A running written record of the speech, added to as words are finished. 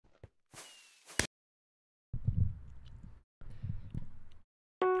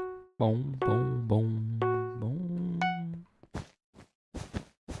Boom, boom, boom, boom.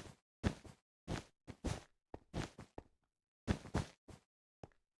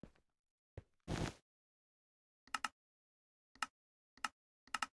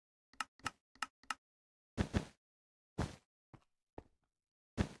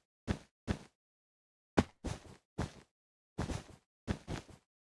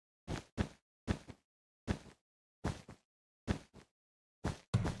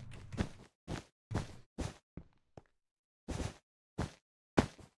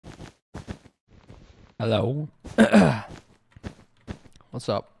 Hello. What's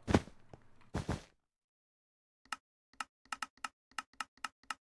up?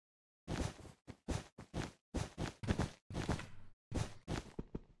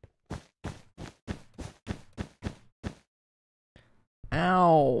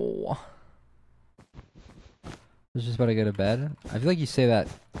 Ow. I was just about to go to bed. I feel like you say that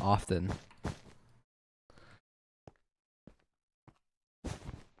often.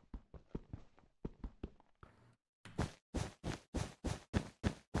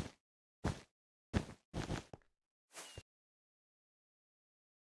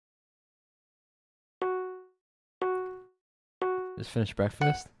 Just finished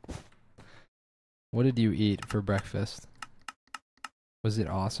breakfast? What did you eat for breakfast? Was it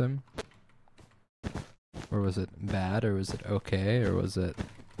awesome? Or was it bad? Or was it okay? Or was it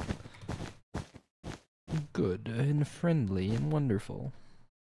good and friendly and wonderful?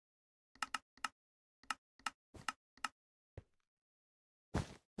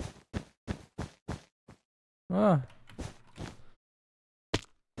 Ah.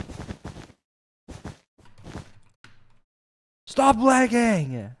 Stop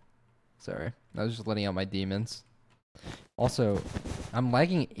lagging! Sorry, I was just letting out my demons. Also, I'm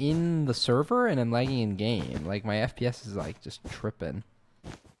lagging in the server and I'm lagging in game. Like, my FPS is like just tripping.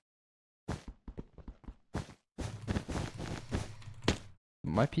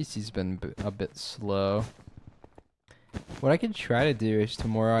 My PC's been a bit slow. What I could try to do is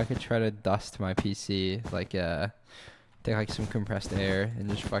tomorrow I could try to dust my PC, like take like some compressed air and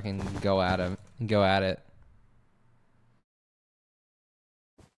just fucking go at it.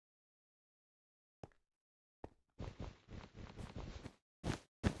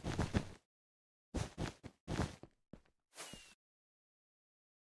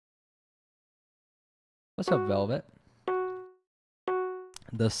 What's up, Velvet?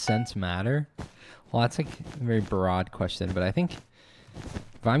 Does sense matter? Well, that's like a very broad question, but I think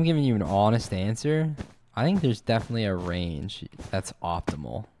if I'm giving you an honest answer, I think there's definitely a range that's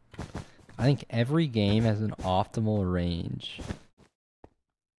optimal. I think every game has an optimal range.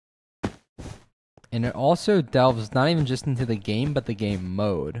 And it also delves not even just into the game, but the game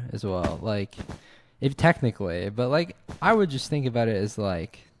mode as well. Like, if technically, but like, I would just think about it as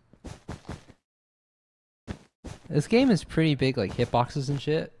like, this game is pretty big, like hitboxes and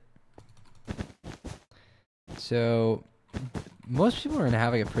shit. So, most people are gonna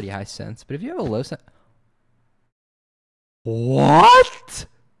have like a pretty high sense, but if you have a low sense, what?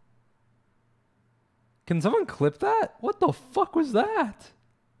 Can someone clip that? What the fuck was that?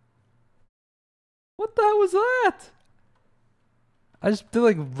 What the hell was that? I just did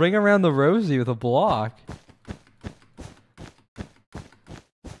like ring around the rosy with a block.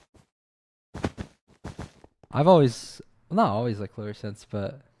 I've always, not always like lower sense,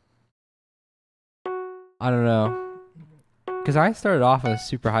 but I don't know. Because I started off with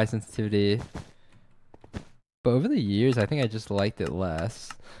super high sensitivity, but over the years, I think I just liked it less.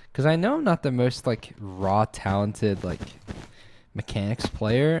 Because I know I'm not the most like raw talented like mechanics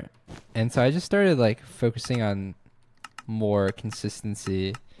player, and so I just started like focusing on more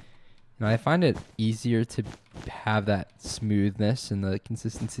consistency. And I find it easier to have that smoothness and the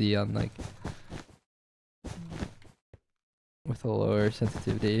consistency on like with a lower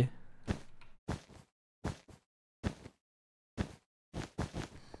sensitivity.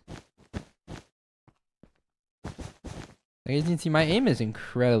 Like, as you can see, my aim is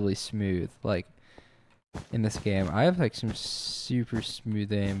incredibly smooth. Like, in this game, I have like some super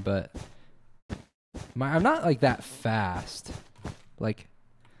smooth aim, but I'm not like that fast. Like,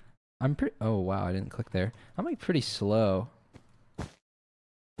 I'm pretty. Oh wow, I didn't click there. I'm like pretty slow.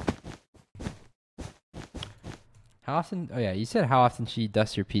 How often? Oh yeah, you said how often she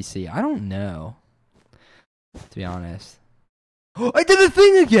dusts your PC. I don't know, to be honest. Oh, I did the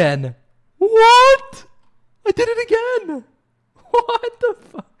thing again. What? I did it again. What the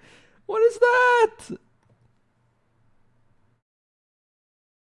fuck? What is that?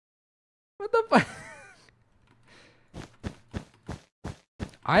 What the fuck?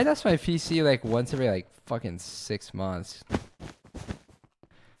 I dust my PC like once every like fucking 6 months.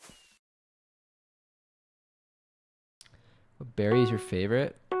 berry is your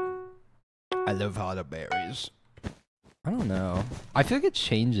favorite? I love all the berries. I don't know. I feel like it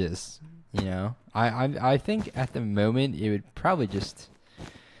changes, you know? I think at the moment it would probably just...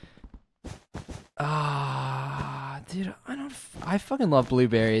 dude, I fucking love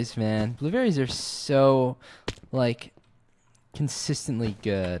blueberries, man. Blueberries are so, like, consistently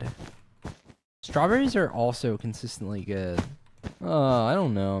good. Strawberries are also consistently good. Oh, I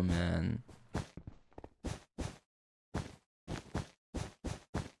don't know, man.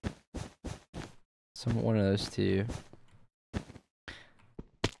 One of those two.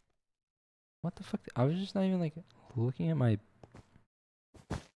 What the fuck? I was just not even, like, looking at my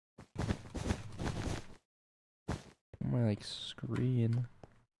like screen.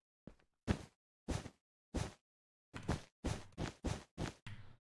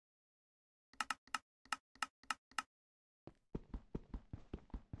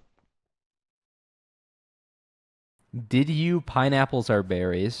 Did you? Pineapples are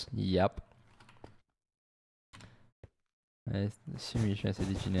berries. Yep. I assume you're trying to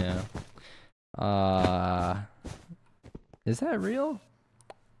say, did you know? Is that real?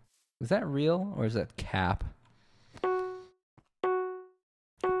 Is that real or is that cap?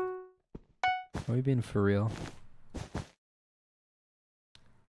 Are we being for real?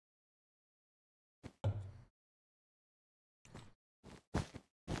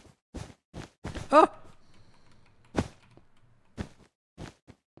 Oh!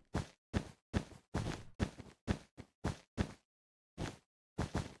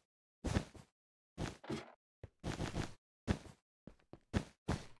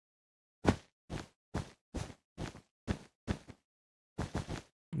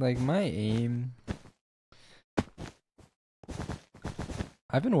 Like, my aim...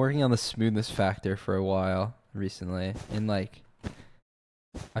 I've been working on the smoothness factor for a while recently, and, like...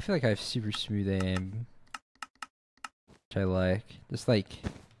 I feel like I have super smooth aim, which I like. Just, like...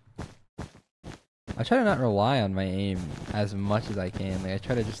 I try to not rely on my aim as much as I can. Like, I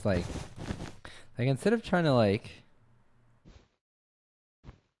try to just, like... Like, instead of trying to, like...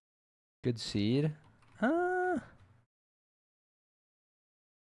 Good seed?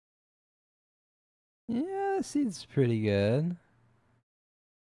 Yeah, seed's pretty good.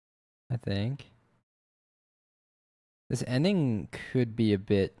 I think. This ending could be a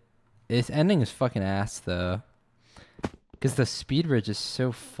bit... This ending is fucking ass, though. Because the speed bridge is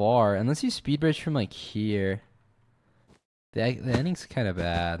so far. Unless you speed bridge from, like, here. The ending's kind of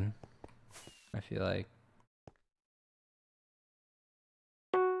bad. I feel like.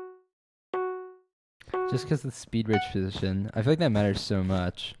 Just because the speed bridge position. I feel like that matters so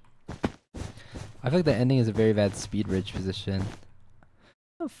much. I feel like the ending is a very bad speed bridge position.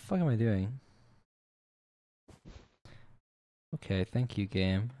 What the fuck am I doing? Okay, thank you,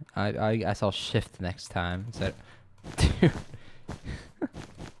 game. I guess I'll shift next time. Is that... Dude.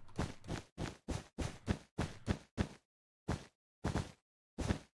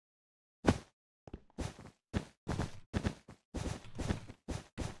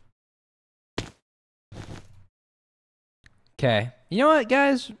 Okay. You know what,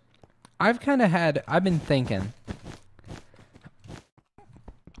 guys? I've been thinking.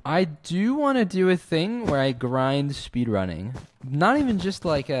 I do want to do a thing where I grind speedrunning. Not even just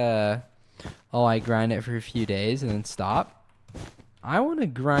like I grind it for a few days and then stop. I want to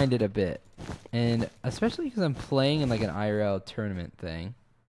grind it a bit. And especially because I'm playing in like an IRL tournament thing.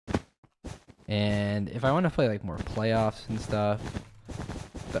 And if I want to play like more playoffs and stuff.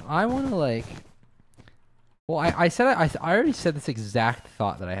 But I want to like... Well, I already said this exact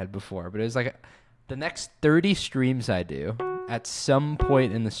thought that I had before, but it was like the next 30 streams I do, at some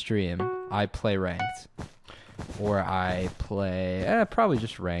point in the stream, I play ranked. Or I play, probably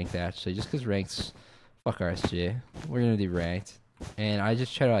just ranked actually, just because ranked's, fuck RSG. We're gonna do ranked. And I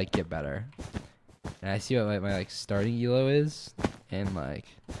just try to like get better. And I see what my like starting elo is, and like,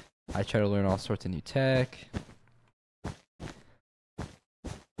 I try to learn all sorts of new tech.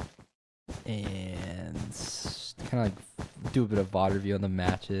 And kind of like do a bit of VOD review on the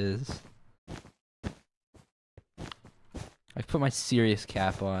matches. I put my serious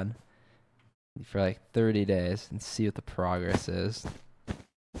cap on for like 30 days and see what the progress is.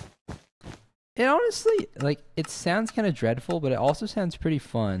 It honestly, like, it sounds kind of dreadful, but it also sounds pretty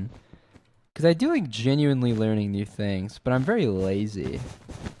fun. Because I do like genuinely learning new things, but I'm very lazy.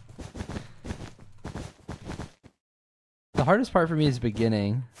 The hardest part for me is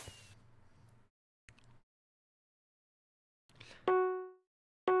beginning.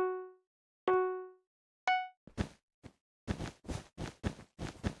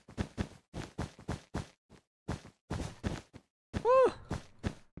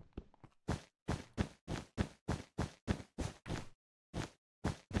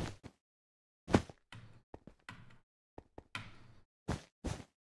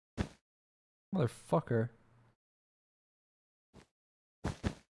 Motherfucker. I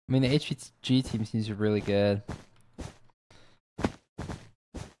mean, the HPG team seems really good.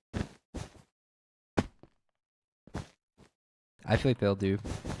 I feel like they'll do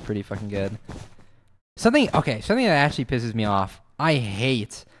pretty fucking good. Something that actually pisses me off. I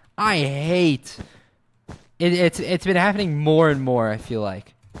hate. It's been happening more and more, I feel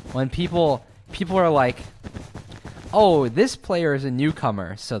like. When people are like, oh, this player is a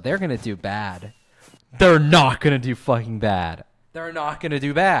newcomer, so they're gonna do bad. They're not gonna do fucking bad. They're not gonna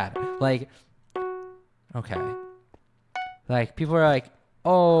do bad. Like, okay. Like, people are like,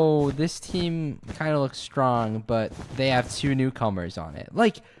 oh, this team kind of looks strong, but they have 2 newcomers on it.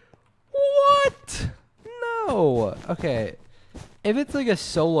 Like, what? No. Okay. If it's like a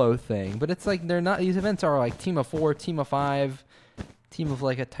solo thing, but it's like they're not, these events are like team of 4, team of 5, team of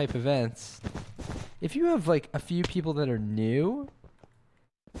like a type events. If you have like a few people that are new,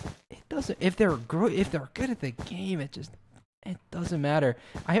 it doesn't, if they're good at the game, it doesn't matter.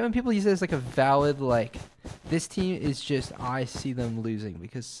 I hate when people use it as like a valid, like, this team is just, I see them losing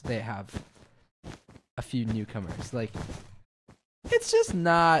because they have a few newcomers. Like, it's just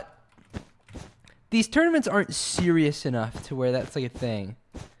not, these tournaments aren't serious enough to where that's like a thing.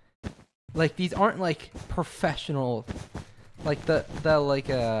 Like, these aren't like professional, like the like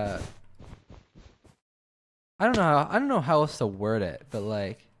I don't know how else to word it, but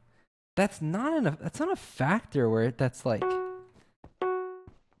like that's not a factor where that's like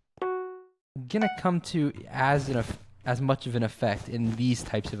gonna come to as much of an effect in these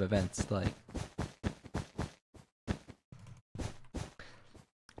types of events, like,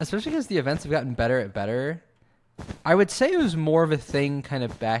 especially because the events have gotten better. I would say it was more of a thing kind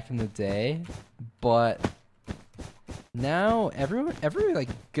of back in the day, but now every like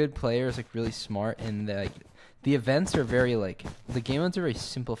good player is like really smart, and the events are very like, the game modes are very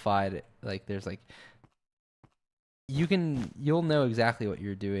simplified. Like, there's like, you'll know exactly what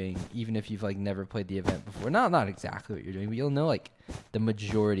you're doing even if you've like never played the event before. Not exactly what you're doing, but you'll know like the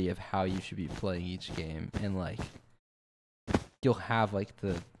majority of how you should be playing each game, and like you'll have like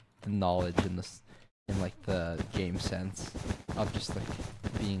the knowledge and like the game sense of just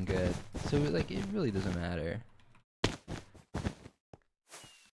like being good. So like it really doesn't matter.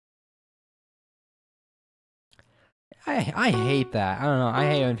 I hate that. I don't know. I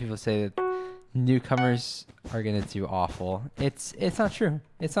hate when people say that newcomers are gonna do awful. It's not true.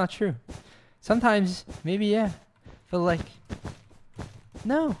 It's not true. Sometimes maybe, yeah, but like,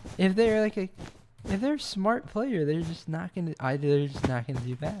 no. If they're like if they're a smart player, they're just not gonna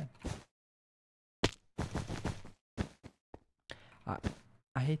do bad.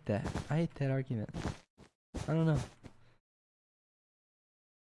 I hate that. I hate that argument. I don't know.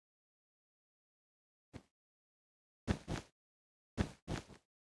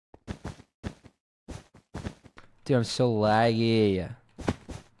 Dude, I'm so laggy.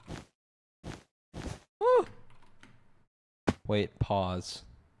 Woo! Wait, pause.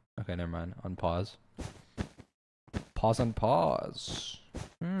 Okay, never mind. Unpause. Pause on pause.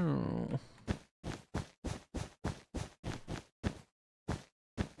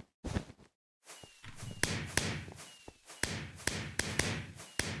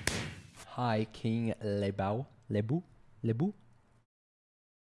 Hi, King Lebu.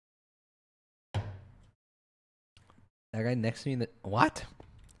 That guy next to me, what?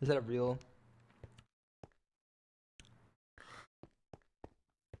 Is that a real?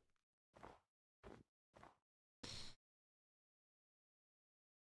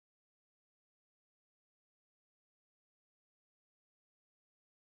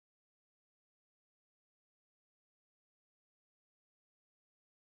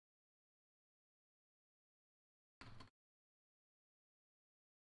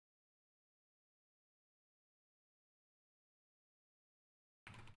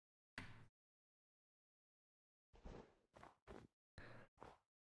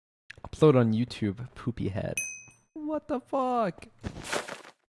 Upload on YouTube, poopy head. What the fuck?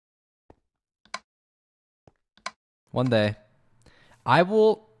 One day, I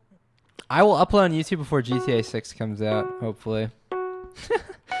will upload on YouTube before GTA 6 comes out, hopefully.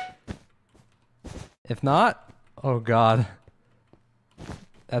 If not, oh god.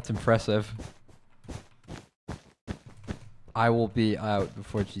 That's impressive. I will be out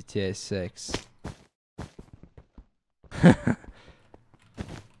before GTA 6.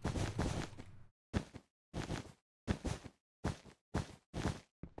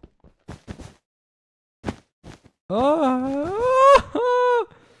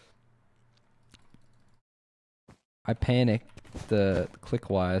 I panicked the click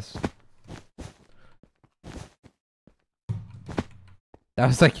wise. That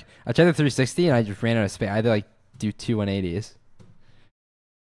was like, I tried the 360 and I just ran out of space. I had to like do two 180s.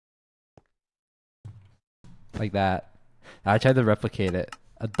 Like that. I tried to replicate it.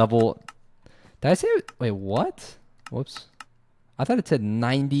 A double. Did I say it? Wait, what? Whoops. I thought it said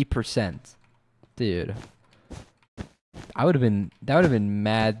 90%. Dude. That would have been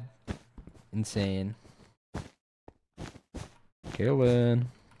mad insane. Kaylin.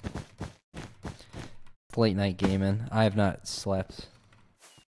 Late night gaming. I have not slept.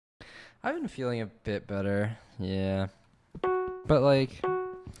 I've been feeling a bit better. Yeah. But like,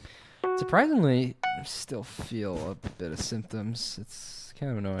 surprisingly, I still feel a bit of symptoms. It's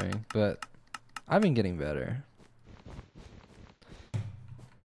kind of annoying, but I've been getting better.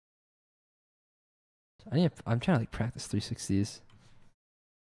 I'm trying to like practice 360s.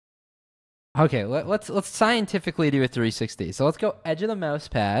 Okay, let's scientifically do a 360. So let's go edge of the mouse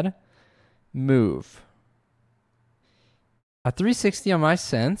pad, move. A 360 on my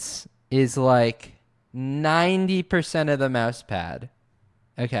sense is like 90% of the mouse pad.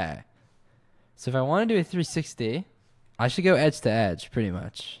 Okay. So if I want to do a 360, I should go edge to edge pretty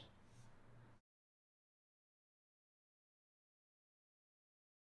much.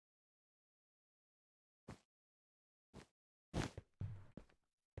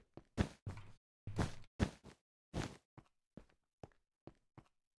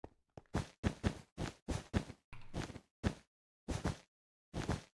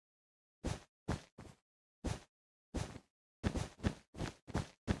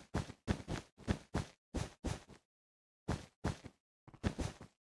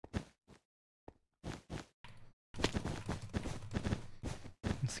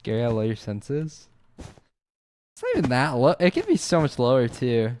 Scary how low your sense is. It's not even that low. It can be so much lower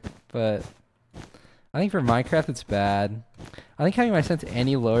too, but I think for Minecraft it's bad. I think having my sense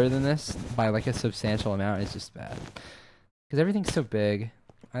any lower than this by like a substantial amount is just bad. Because everything's so big.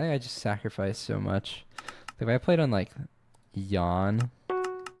 I think I just sacrifice so much. If I played on like Yawn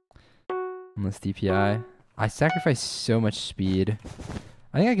on this DPI, I sacrifice so much speed.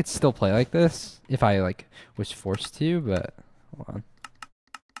 I think I could still play like this if I like was forced to, but hold on.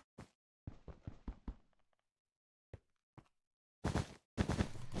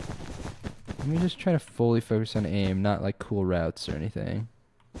 Let me just try to fully focus on aim, not like cool routes or anything.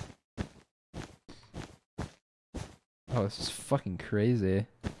 Oh, this is fucking crazy.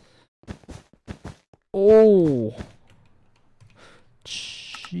 Oh!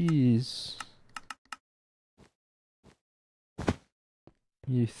 Jeez.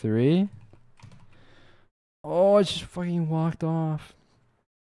 You three? Oh, I just fucking walked off.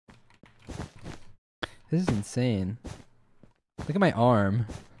 This is insane. Look at my arm.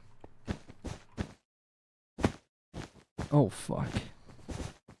 Oh, fuck.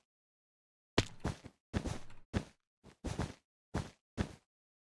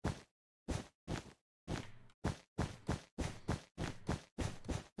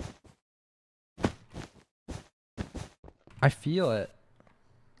 I feel it.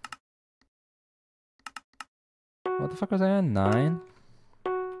 What the fuck was I on? 9?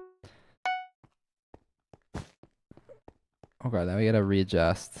 Oh god, now we gotta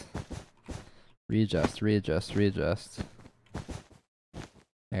readjust. Readjust.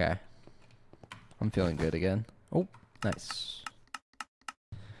 Okay. I'm feeling good again. Oh, nice.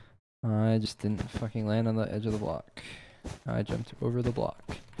 I just didn't fucking land on the edge of the block. I jumped over the block.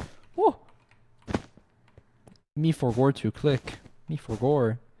 Whoa! Me forgore to click. Me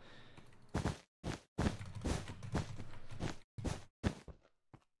forgore.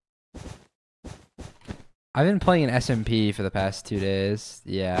 I've been playing an SMP for the past 2 days.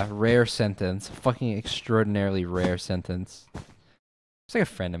 Yeah, rare sentence. Fucking extraordinarily rare sentence. It's like a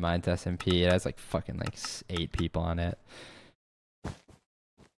friend of mine's SMP. It has like fucking like 8 people on it.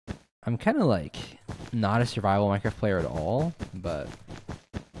 I'm kind of like not a survival Minecraft player at all, but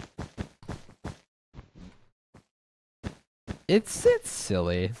it's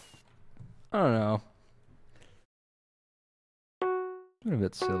silly. I don't know. A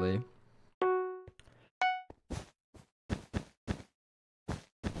bit silly.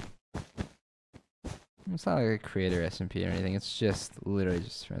 It's not like a creator SMP or anything. It's just literally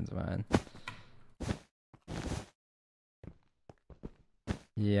just friends of mine.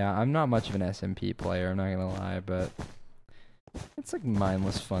 Yeah, I'm not much of an SMP player, I'm not gonna lie, but it's like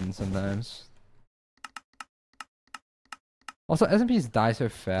mindless fun sometimes. Also, SMPs die so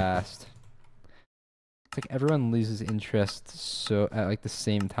fast. It's like everyone loses interest so at like the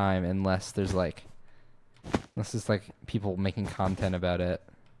same time unless there's like people making content about it.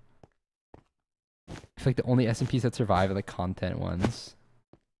 I feel like the only SMPs that survive are like content ones.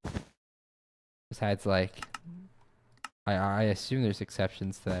 Besides like I assume there's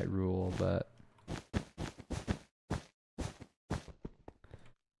exceptions to that rule, but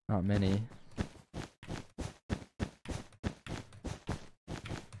not many.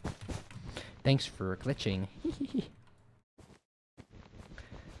 Thanks for glitching.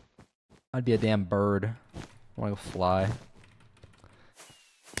 I'd be a damn bird. I wanna go fly.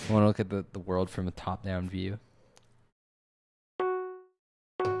 I wanna look at the world from a top-down view.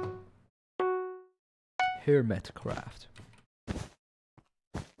 Hermitcraft.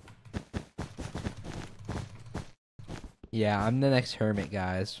 Yeah, I'm the next hermit,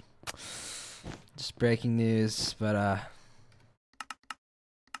 guys. Just breaking news, but I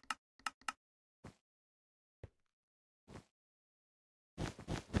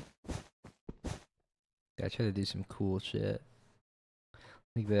try to do some cool shit.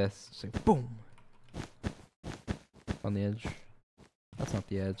 Like this. Just like boom. On the edge. That's not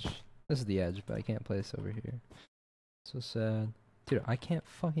the edge. This is the edge, but I can't place over here. So sad. Dude, I can't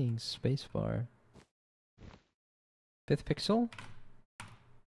fucking spacebar. 5th pixel?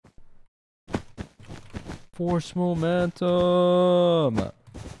 Force momentum!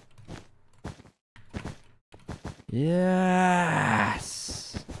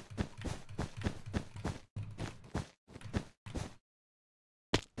 Yes!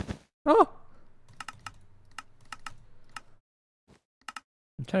 Oh!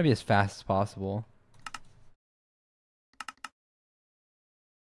 I'm trying to be as fast as possible.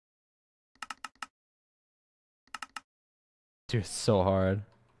 Dude, it's so hard.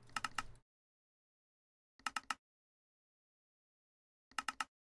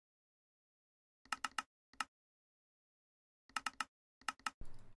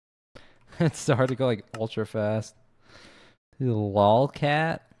 It's so hard to go like ultra fast. The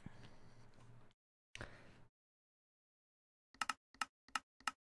lolcat.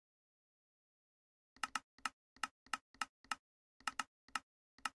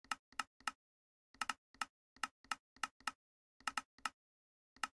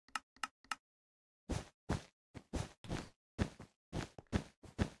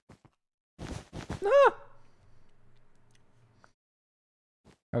 Ah!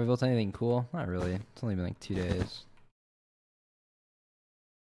 Have we built anything cool? Not really. It's only been like 2 days.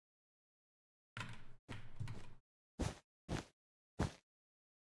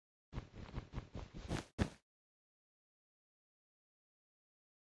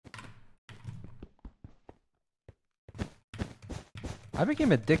 I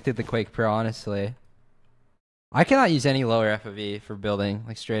became addicted to Quake Pro, honestly. I cannot use any lower FOV for building,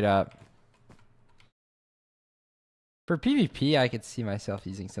 like straight up. For PvP, I could see myself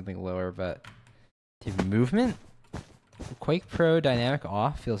using something lower, but to movement, Quake Pro dynamic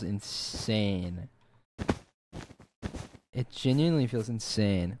off feels insane. It genuinely feels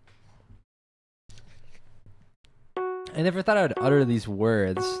insane. I never thought I would utter these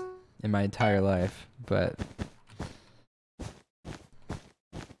words in my entire life, but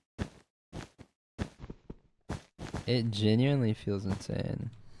it genuinely feels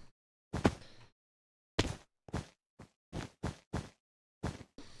insane.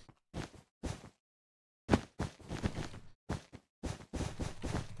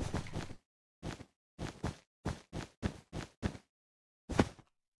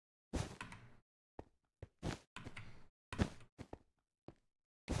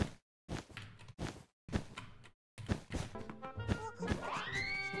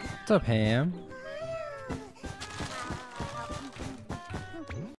 What's up, Ham?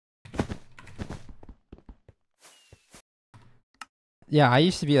 Yeah, I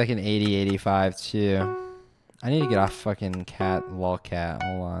used to be like an 80, 85 too. I need to get off fucking lolcat.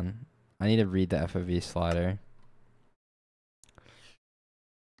 Hold on. I need to read the FOV slider.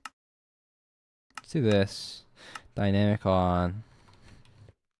 Let's do this. Dynamic on.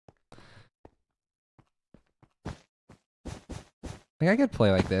 Like, I could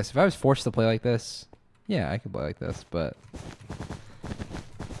play like this. If I was forced to play like this, yeah, I could play like this, but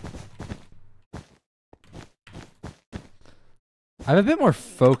I have a bit more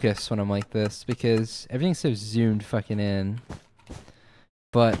focus when I'm like this because everything's so zoomed fucking in.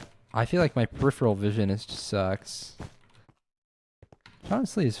 But I feel like my peripheral vision just sucks. Which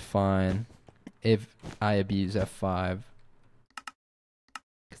honestly is fine if I abuse F5.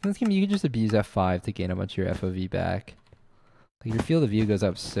 Because in this game you can just abuse F5 to gain a bunch of your FOV back. Like your field of view goes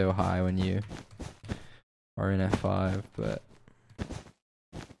up so high when you are in F5, but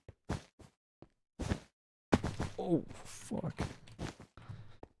oh fuck.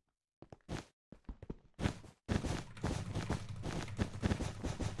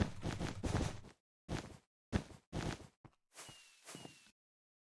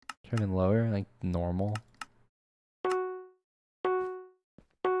 Turn in lower, like normal.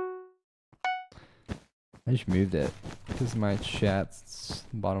 I just moved it because my chat's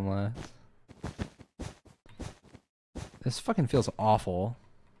bottom left. This fucking feels awful.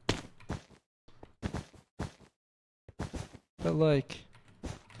 But like,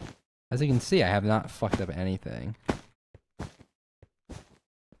 as you can see, I have not fucked up anything.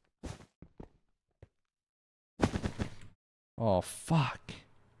 Oh fuck.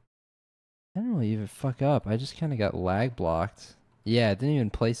 I didn't really even fuck up. I just kind of got lag blocked. Yeah, it didn't even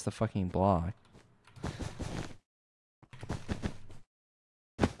place the fucking block.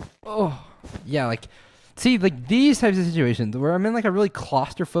 Oh, yeah, like, see, like these types of situations where I'm in like a really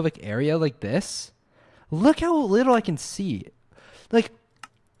claustrophobic area like this. Look how little I can see. Like,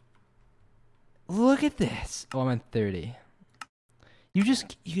 look at this. Oh, I'm at 30. You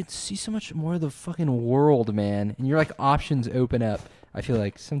can see so much more of the fucking world, man. And your like options open up. I feel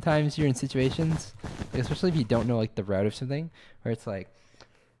like sometimes you're in situations, like, especially if you don't know like the route of something, where it's like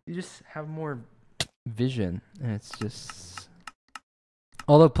you just have more vision, and it's just.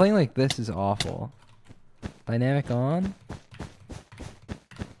 Although playing like this is awful. Dynamic on.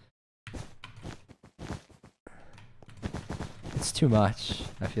 It's too much.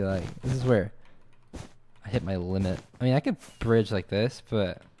 I feel like this is where I hit my limit. I mean, I could bridge like this,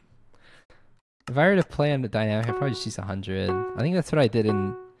 but if I were to play on the dynamic, I'd probably just use 100. I think that's what I did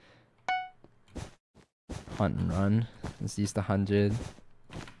in Hunt and Run. Just use the 100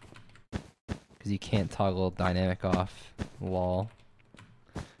 because you can't toggle dynamic off. Lol.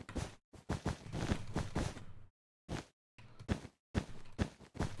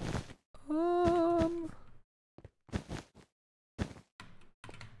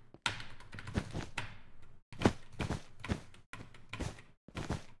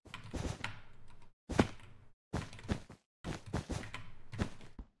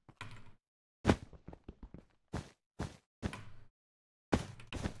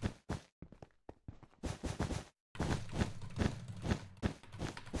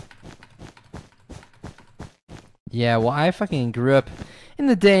 Yeah, well, I fucking grew up in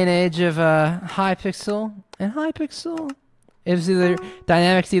the day and age of Hypixel, and Hypixel, it was either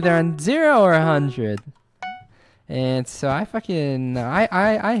dynamics either on 0 or 100, and so I fucking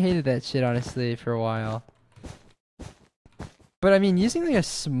I hated that shit honestly for a while. But I mean, using like a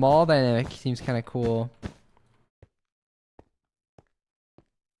small dynamic seems kind of cool.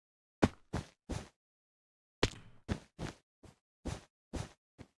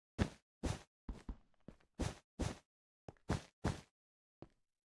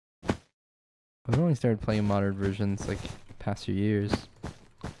 I've only started playing modern versions like past few years.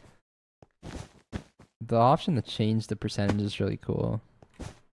 The option to change the percentage is really cool.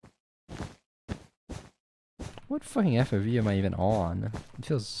 What fucking FOV am I even on? It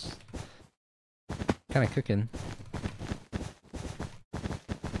feels kind of cooking.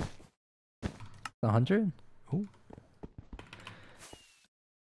 100? Ooh.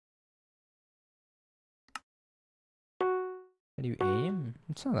 How do you aim?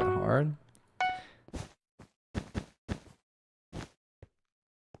 It's not that hard.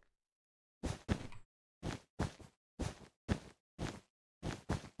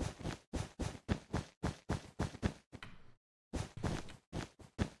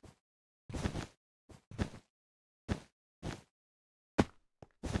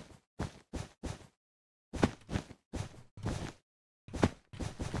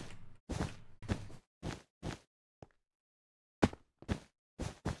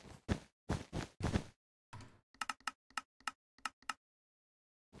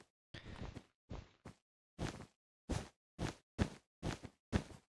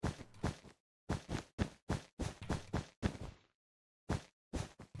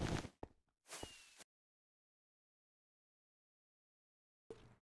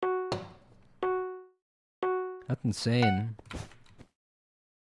 That's insane.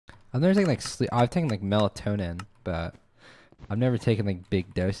 I've never taken like sleep. I've taken like melatonin, but I've never taken like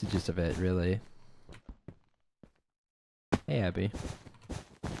big dosages of it, really. Hey, Abby.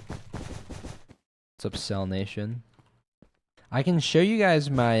 What's up, Cell Nation? I can show you guys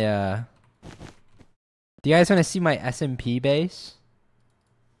my, do you guys want to see my SMP base?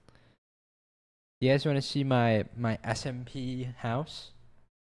 Do you guys want to see my SMP house?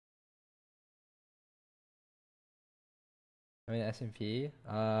 I mean, SMP?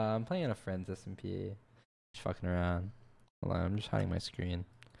 I'm playing on a friend's SMP. Just fucking around. Hold on, I'm just hiding my screen.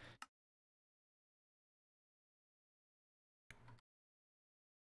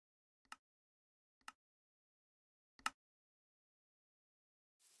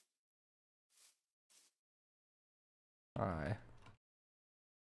 Alright.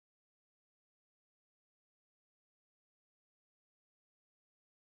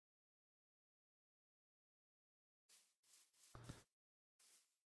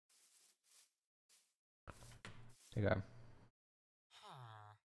 Okay.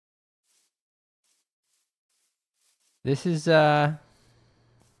 This is my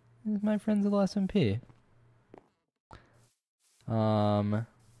friend's little SMP.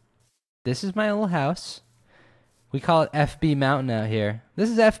 This is my little house. We call it FB Mountain out here. This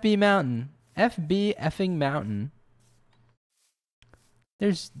is FB Mountain. FB effing Mountain.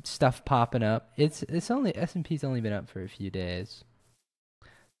 There's stuff popping up. It's only SMP's only been up for a few days.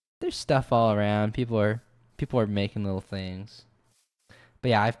 There's stuff all around. People are making little things. But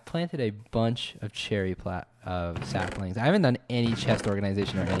yeah, I've planted a bunch of cherry saplings. I haven't done any chest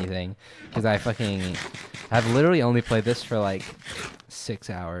organization or anything because I've literally only played this for like 6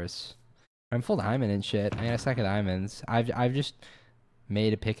 hours. I'm full diamond and shit. I got a stack of diamonds. I've just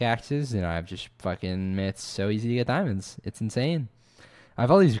made a pickaxes and I've just fucking it's so easy to get diamonds. It's insane. I have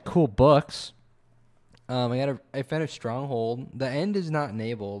all these cool books. I found a stronghold. The end is not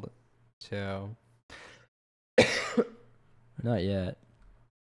enabled, so not yet.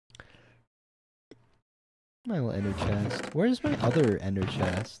 My little ender chest. Where's my other ender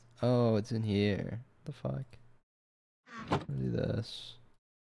chest? Oh, it's in here. What the fuck? I'll do this.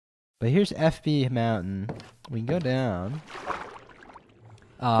 But here's FB Mountain. We can go down.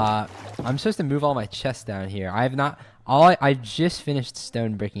 I'm supposed to move all my chests down here. I've just finished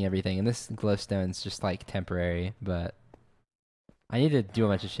stone bricking everything, and this glowstone's just like temporary, but I need to do a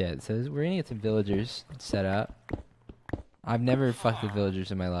bunch of shit. So we're gonna get some villagers set up. I've never fucked with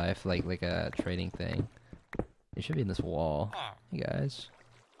villagers in my life, like a trading thing. They should be in this wall. Hey guys.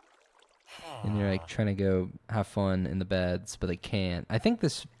 And they're like trying to go have fun in the beds, but they can't. I think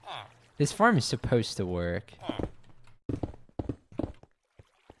this farm is supposed to work.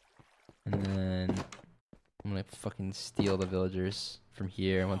 And then I'm gonna fucking steal the villagers from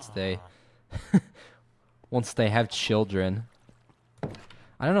here once they have children.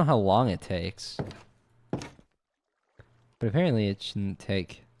 I don't know how long it takes, but apparently it shouldn't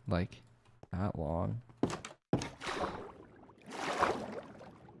take like that long.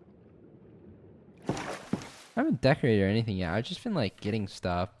 I haven't decorated or anything yet. I've just been like getting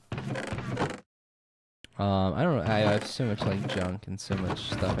stuff. I don't know. I have so much like junk and so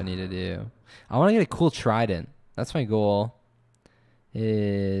much stuff I need to do. I want to get a cool trident. That's my goal. I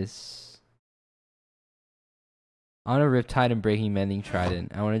want a riptide and breaking mending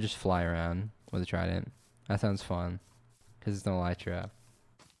trident. I want to just fly around with a trident. That sounds fun. Because it's no light trap.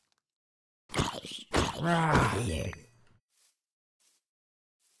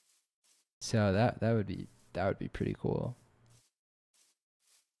 So that would be pretty cool.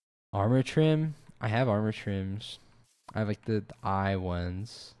 Armor trim? I have armor trims. I have like the eye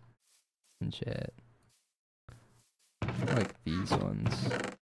ones and shit. I like these ones.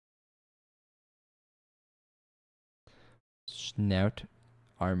 Snout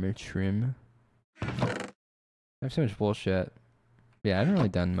armor trim. I have so much bullshit. Yeah, I haven't really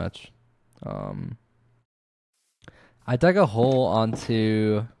done much. I dug a hole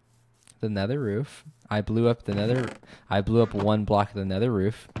onto the nether roof. I blew up one block of the nether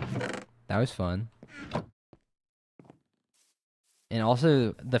roof. That was fun. And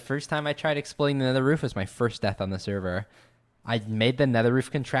also, the first time I tried exploiting the nether roof was my first death on the server. I made the nether roof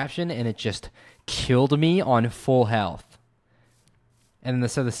contraption and it just killed me on full health.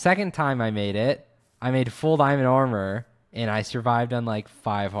 And so the second time I made it, I made full diamond armor and I survived on like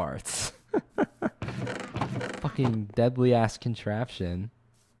 5 hearts. Fucking deadly ass contraption.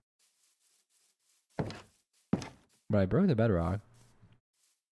 But I broke the bedrock.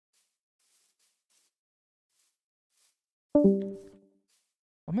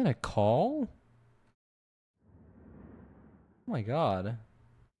 I'm in a call? Oh my god.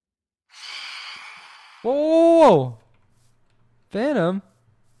 Whoa, whoa, whoa! Phantom?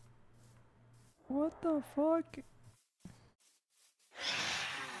 What the fuck?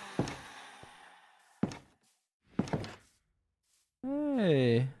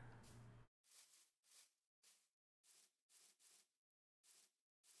 Hey.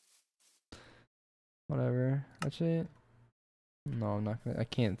 Whatever. Actually, no, I'm not gonna. I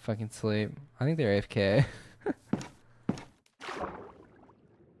can't fucking sleep. I think they're AFK.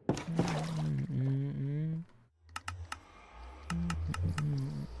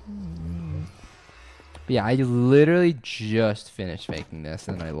 But yeah, I literally just finished making this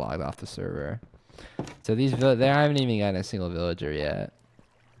and then I logged off the server. So they haven't even gotten a single villager yet.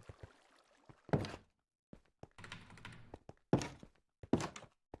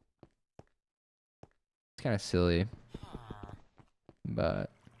 It's kind of silly.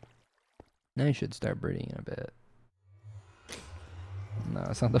 But now you should start breeding in a bit. No,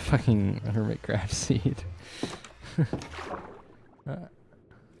 it's not the fucking hermitcraft seed.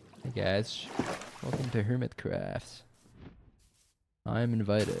 Hey guys. Welcome to Hermitcraft. I'm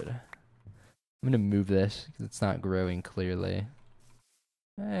invited. I'm gonna move this because it's not growing clearly.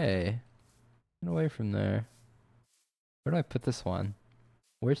 Hey, get away from there. Where do I put this one?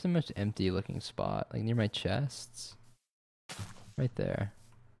 Where's the most empty looking spot? Like near my chests? Right there.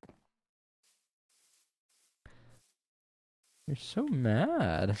 You're so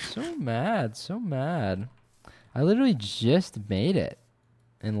mad. So mad. So mad. I literally just made it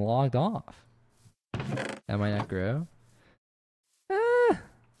and logged off. That might not grow.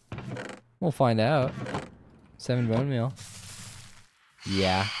 We'll find out. 7 bone meal.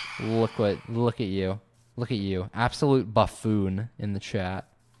 Yeah. Look at you. Look at you. Absolute buffoon in the chat.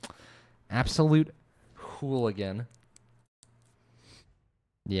 Absolute hooligan.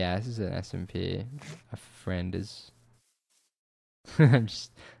 Yeah, this is an SMP. A friend is I'm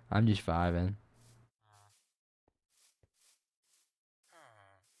just vibing.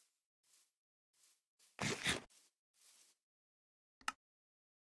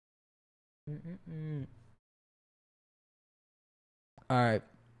 All right.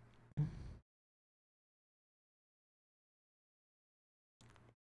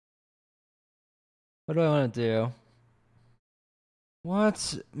 What do I want to do? What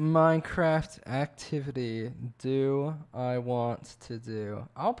Minecraft activity do I want to do?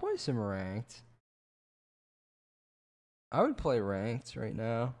 I'll play some ranked. I would play ranked right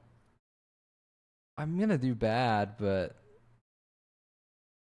now. I'm gonna do bad, but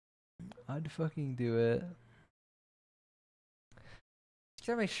I'd fucking do it. Just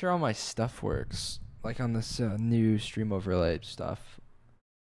gotta make sure all my stuff works. Like on this new stream overlay stuff.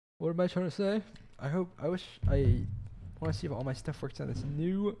 What am I trying to say? I wish I want to see if all my stuff works on this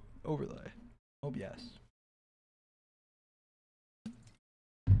new overlay. Hope yes.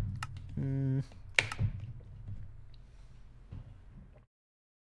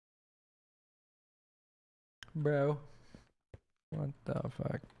 Bro. What the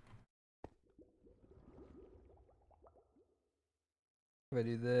fuck? If I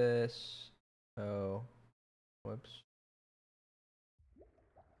do this. Oh. Whoops.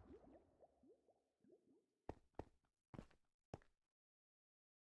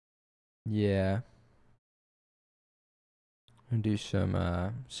 Yeah. I'm gonna do some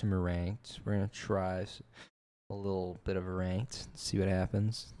ranked. We're gonna try a little bit of a ranked. See what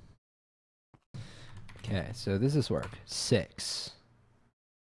happens. Okay, so this is work. 6.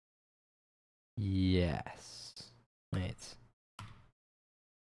 Yes. Wait.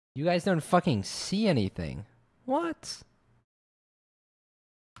 You guys don't fucking see anything. What?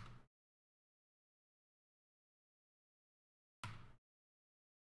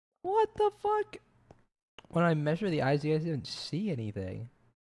 What the fuck? When I measure the eyes, you guys didn't see anything.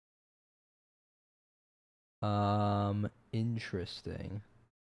 Interesting.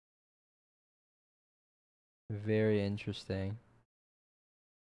 Very interesting.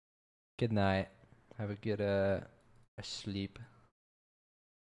 Good night. Have a good sleep.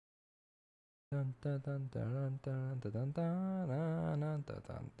 I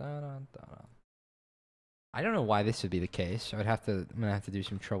don't know why this would be the case. I'm gonna have to do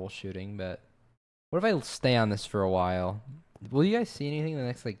some troubleshooting, but what if I stay on this for a while? Will you guys see anything in the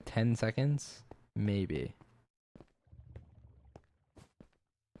next like 10 seconds? Maybe.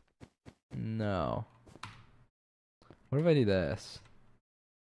 No. What if I do this?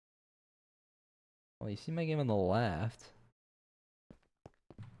 Well, you see my game on the left.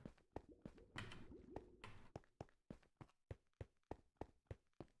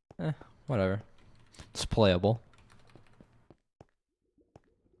 Whatever. It's playable.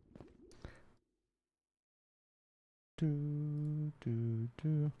 What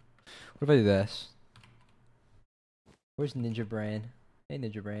if I do this? Where's Ninja Brain? Hey,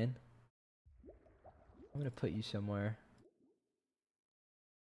 Ninja Brain. I'm gonna put you somewhere.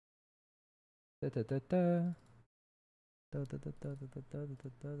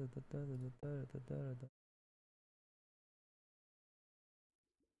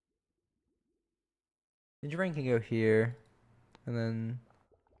 Ninja Brain can go here, and then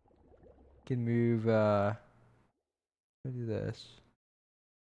can move. Let me do this.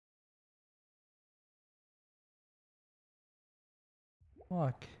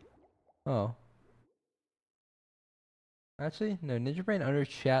 Fuck. Oh. Actually, no. Ninja Brain under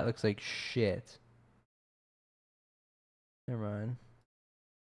chat looks like shit. Never mind.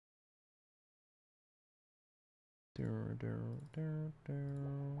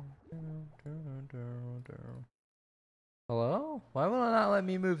 Hello? Why will it not let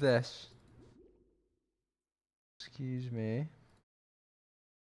me move this? Excuse me.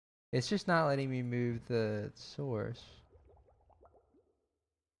 It's just not letting me move the source.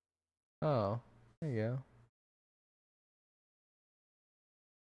 Oh. There you go.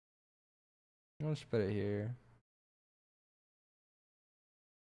 I'll just put it here.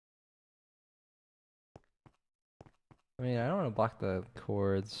 I mean, I don't want to block the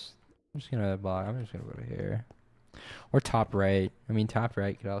cords. I'm just gonna put it here. Or top right. I mean, top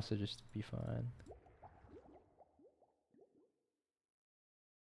right could also just be fine.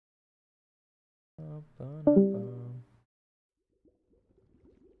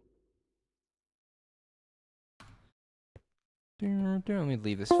 Let me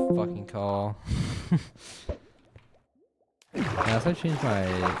leave this fucking call. Yeah, so I changed my,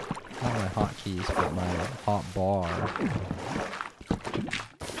 not my hotkeys, but my hot bar.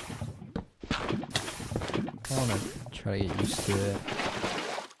 I want to try to get used to it,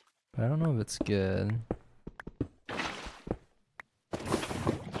 but I don't know if it's good.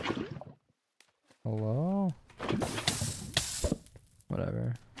 Hello?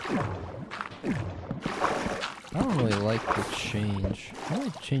 Whatever. I don't really like the change. I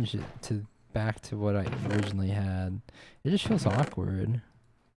want to change it to back to what I originally had. It just feels awkward.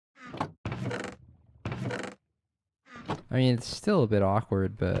 I mean, it's still a bit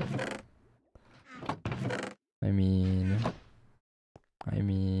awkward, but I mean,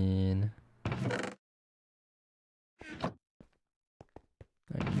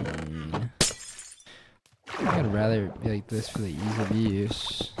 I'd rather be like this for the ease of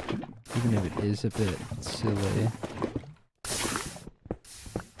use, even if it is a bit silly.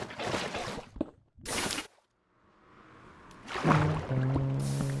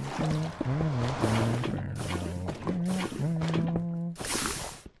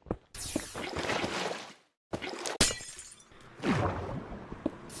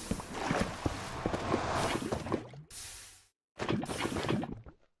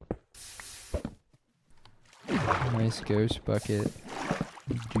 Nice ghost bucket,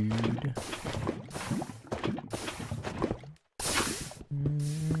 dude.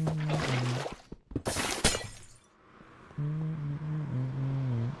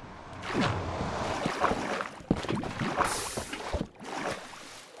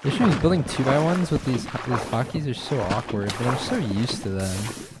 The issue is building 2x1s with these hotkeys are so awkward, but I'm so used to them.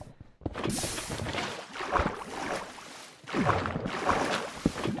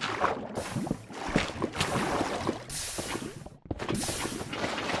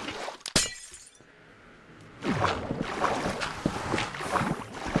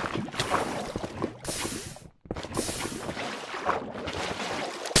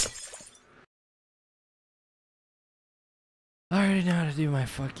 I already know how to do my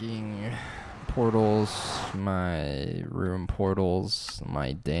fucking portals, my room portals,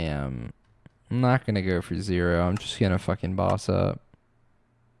 my damn. I'm not gonna go for 0. I'm just gonna fucking boss up.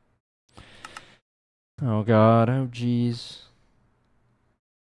 Oh god, oh jeez.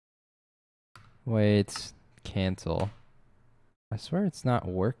 Wait, cancel. I swear it's not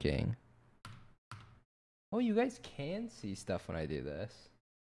working. Oh, you guys can see stuff when I do this.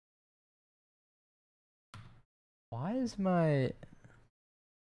 Why is my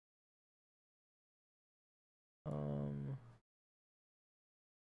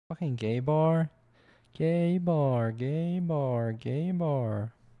fucking gay bar? Gay bar, gay bar, gay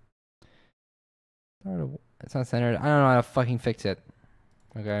bar. It's not centered. I don't know how to fucking fix it.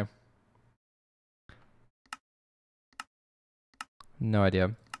 Okay. No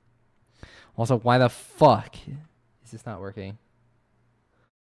idea. Also, why the fuck is this not working?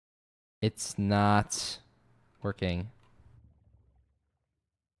 It's not working.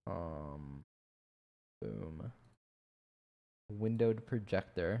 Boom. Windowed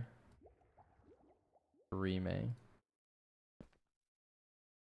projector. Streaming.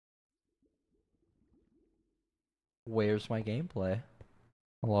 Where's my gameplay?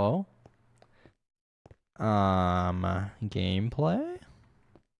 Hello? Gameplay?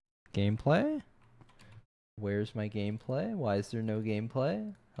 Gameplay? Where's my gameplay? Why is there no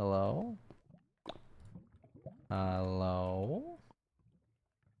gameplay? Hello? Hello?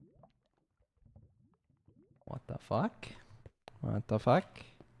 What the fuck? What the fuck?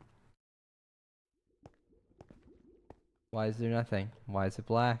 Why is there nothing? Why is it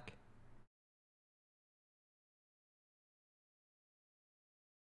black?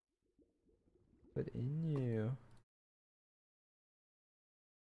 What in you?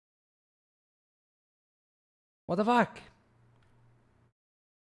 What the fuck?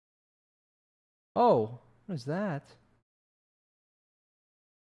 Oh, what is that?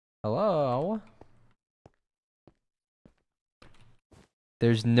 Hello?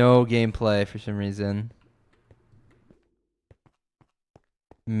 There's no gameplay for some reason.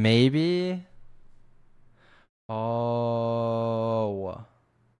 Maybe? Oh.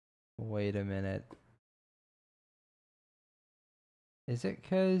 Wait. Wait a minute. Is it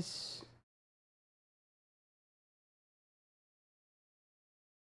 'cause...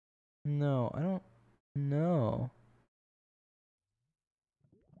 No, I don't know.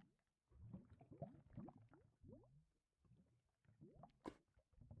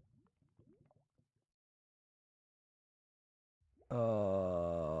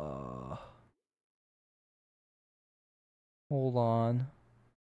 Hold on.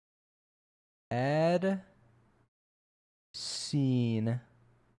 Add scene.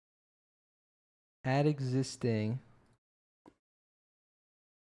 Add existing.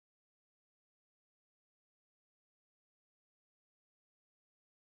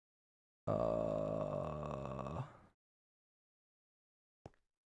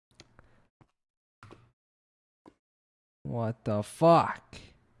 What the fuck?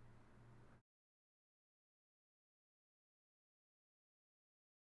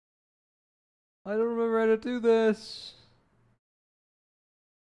 I don't remember how to do this.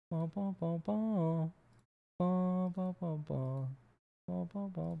 Ba, ba, ba, ba. Ba, ba, ba, ba. Ba, ba,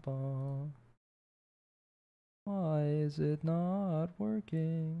 ba, ba. Why is it not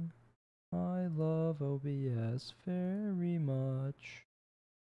working? I love OBS very much.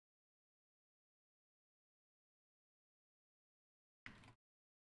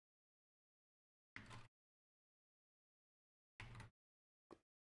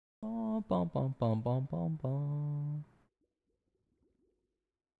 Bum, bum, bum, bum, bum, bum, bum.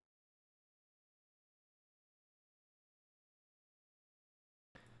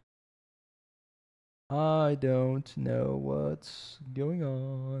 I don't know what's going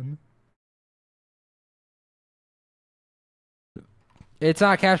on. It's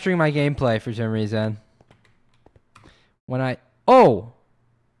not capturing my gameplay for some reason. When I... Oh!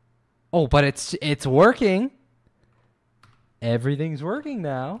 Oh, but it's working. Everything's working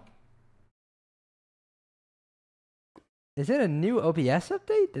now. Is it a new OBS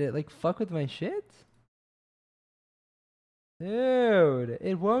update? Did it like fuck with my shit? Dude,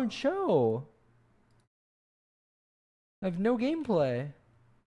 it won't show. I have no gameplay.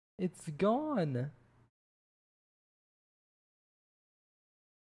 It's gone.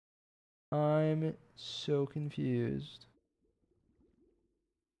 I'm so confused.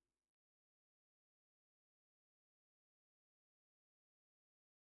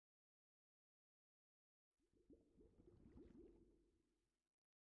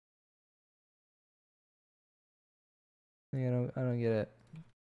 I don't get it.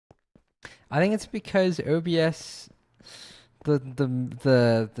 I think it's because OBS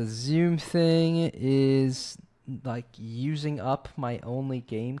the zoom thing is like using up my only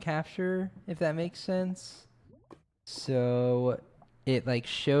game capture, if that makes sense. So it like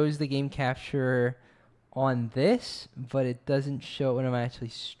shows the game capture on this, but it doesn't show it when I'm actually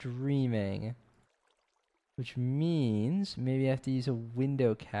streaming. Which means maybe I have to use a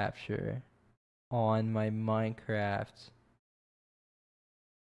window capture on my Minecraft.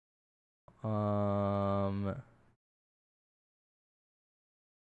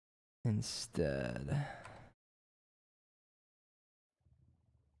 Instead.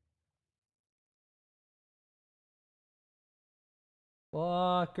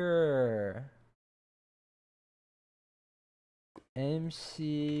 Blocker.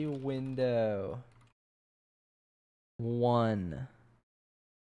 MC window. 1.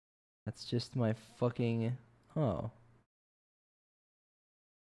 That's just my fucking... Oh.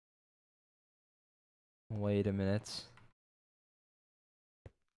 Wait a minute.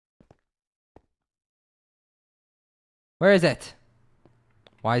 Where is it?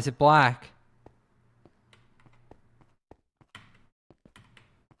 Why is it black?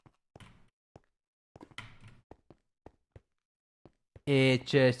 It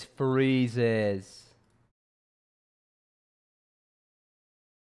just freezes.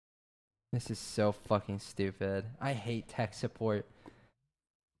 This is so fucking stupid. I hate tech support.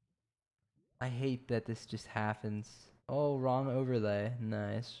 I hate that this just happens. Oh, wrong overlay.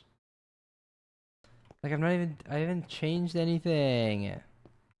 Nice. Like I haven't changed anything.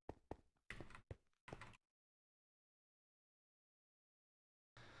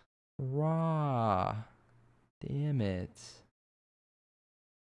 Raw. Damn it.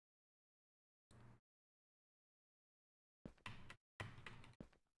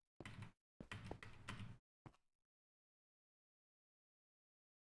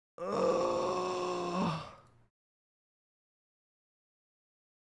 Ugh.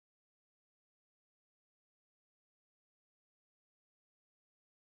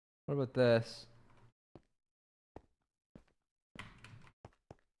 What about this?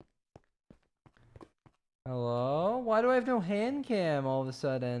 Hello? Why do I have no hand cam all of a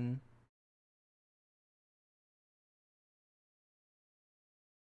sudden?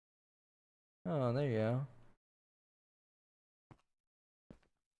 Oh, there you go.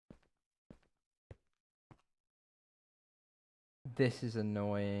 This is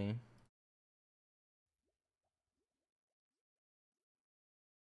annoying.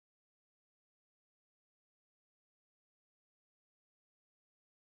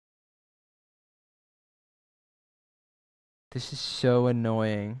 This is so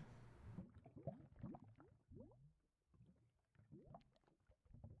annoying.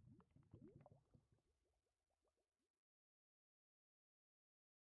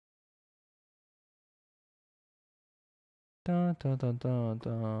 Dun, dun, dun, dun,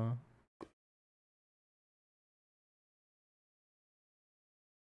 dun.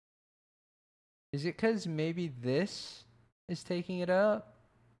 Is it because maybe this is taking it up?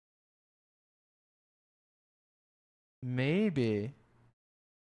 Maybe.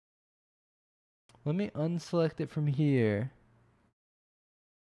 Let me unselect it from here.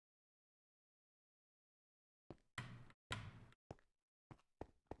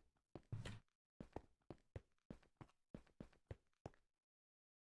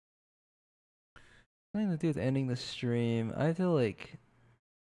 Nothing to do with ending the stream. I feel like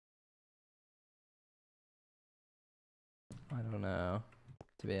I don't know,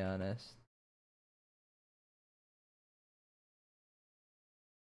 to be honest.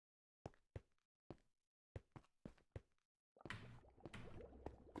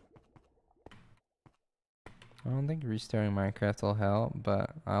 I don't think restarting Minecraft will help,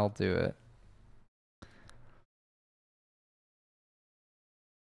 but I'll do it.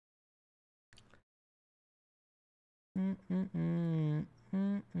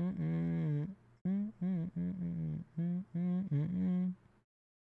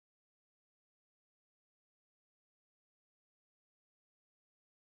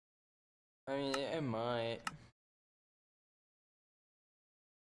 I mean, it might.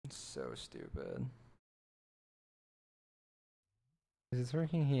 It's so stupid. Is this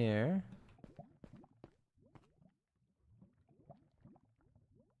working here?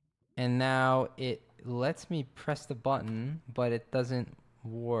 And now it lets me press the button, but it doesn't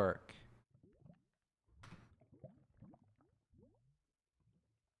work.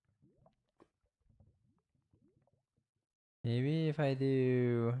 Maybe if I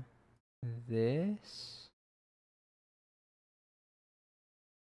do this.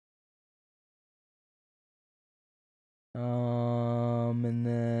 And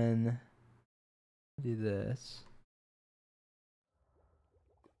then do this.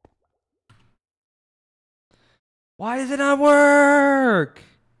 Why does it not work?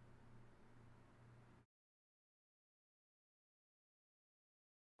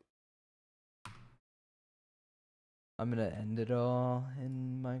 I'm gonna end it all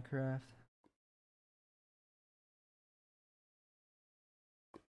in Minecraft.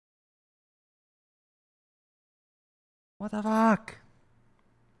 What the fuck?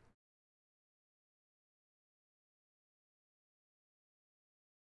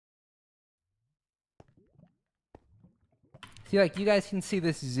 See, like, you guys can see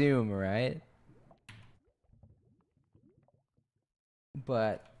this zoom, right?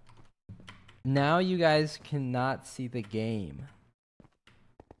 But now you guys cannot see the game.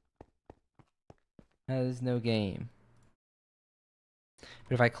 Now there's no game.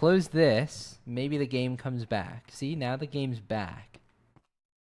 But if I close this, maybe the game comes back. See, now the game's back.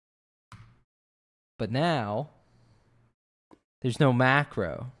 But now, there's no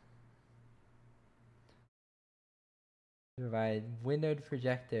macro. If I windowed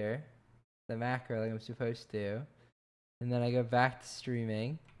projector, the macro like I'm supposed to, and then I go back to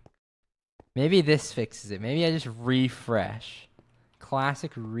streaming. Maybe this fixes it. Maybe I just refresh.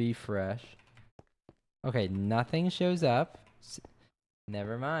 Classic refresh. Okay, nothing shows up.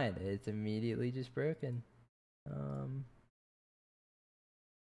 Never mind. It's immediately just broken.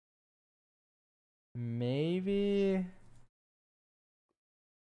 Maybe.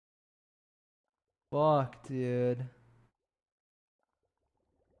 Fuck, dude.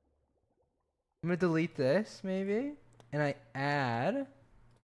 I'm gonna delete this, maybe. And I add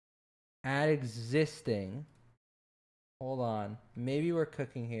existing. Hold on. Maybe we're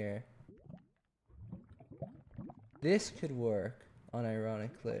cooking here. This could work,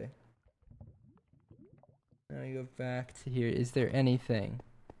 unironically. Now I go back to here. Is there anything?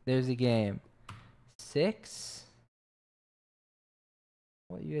 There's a game. 6?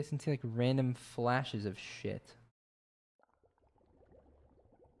 Well, you guys can see like random flashes of shit.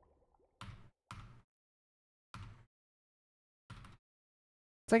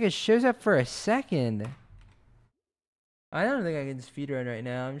 It's like it shows up for a second. I don't think I can speedrun right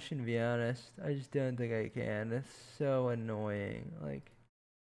now. I'm just gonna be honest. I just don't think I can. It's so annoying. Like,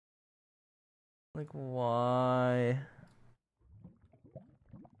 Like, why?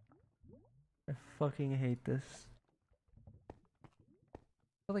 I fucking hate this.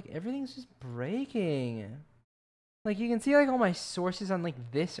 But like, everything's just breaking. Like, you can see like all my sources on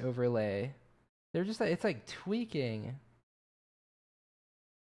like this overlay. They're just like, it's like tweaking.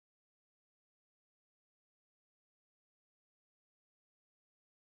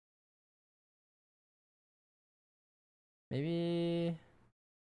 Maybe.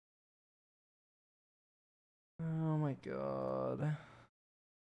 Oh my god.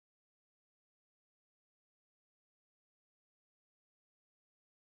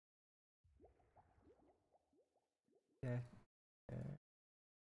 Yeah.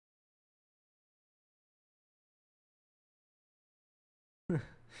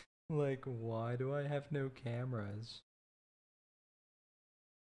 Like, why do I have no cameras?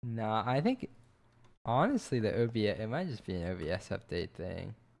 Nah, I think honestly the OBS, it might just be an OBS update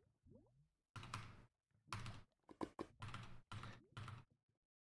thing.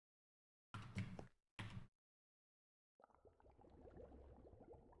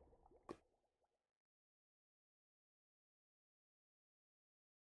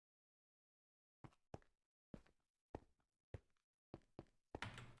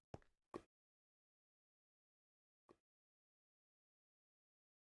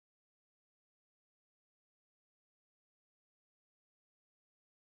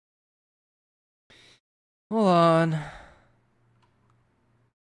 Hold on.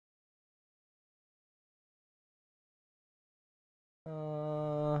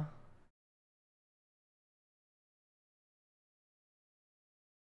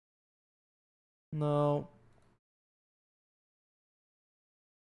 No.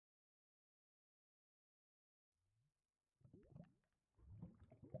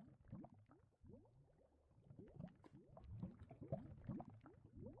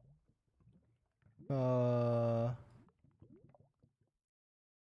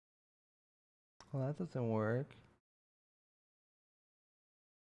 Well, that doesn't work.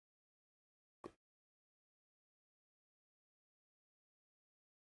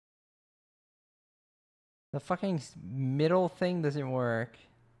 The fucking middle thing doesn't work.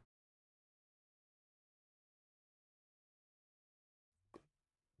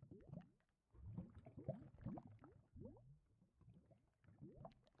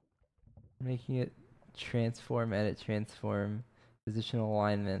 Making it transform, edit, transform, positional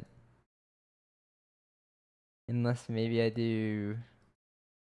alignment. Unless maybe I do.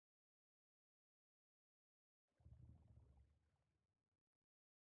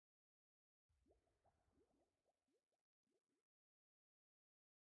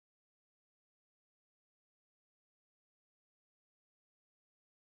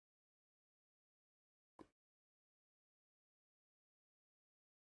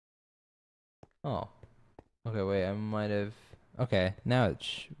 Oh. Okay, wait, I might have. Okay, now it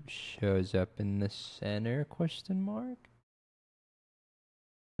shows up in the center, question mark?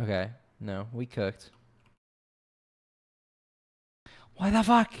 Okay, no, we cooked. Why the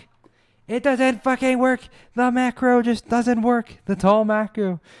fuck? It doesn't fucking work. The macro just doesn't work. The tall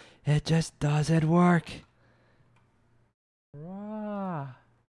macro. It just doesn't work. Rah.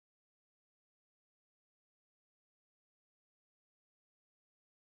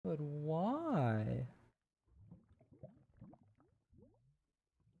 But why?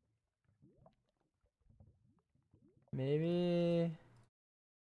 Maybe.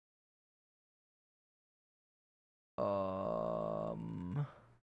 Um.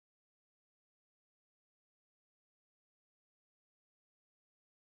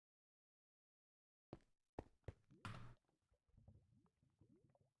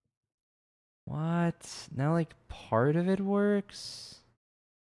 What? Now, like, part of it works?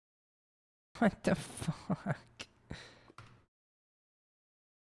 What the fuck?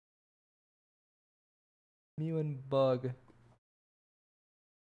 Mew and bug.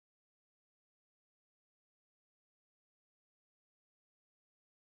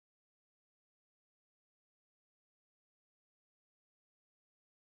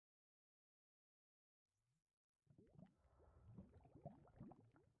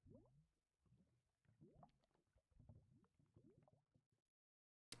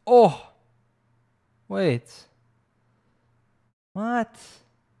 Oh! Wait. What?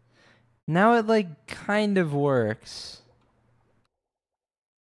 Now it, like, kind of works.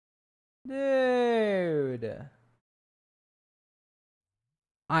 Dude.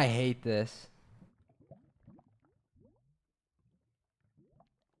 I hate this.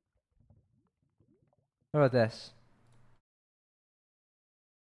 What about this?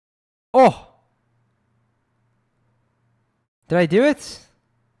 Oh! Did I do it?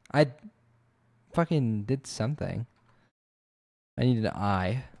 I fucking did something. I need an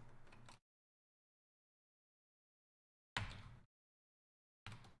eye.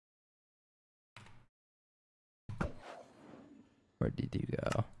 Where did you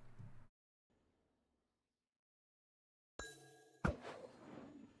go?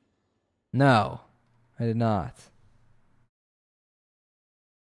 No, I did not.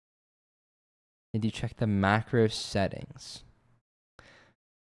 Did you check the macro settings?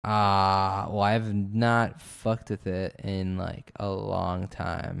 Well, I have not fucked with it in like a long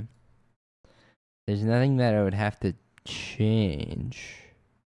time. There's nothing that I would have to change.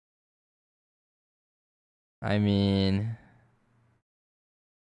 I mean,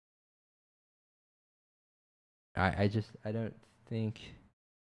 I don't think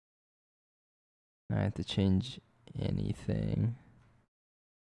I have to change anything.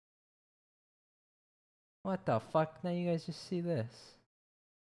 What the fuck? Now you guys just see this.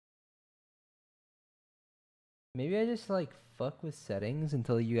 Maybe I just like fuck with settings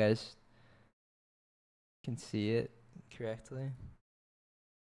until you guys can see it correctly.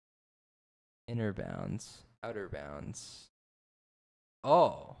 Inner bounds, outer bounds.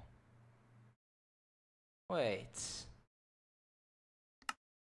 Oh. Wait.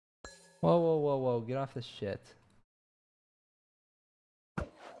 Whoa, whoa, whoa, whoa. Get off this shit.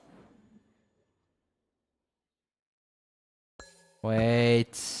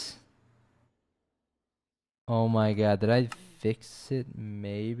 Wait. Oh my god. Did I fix it?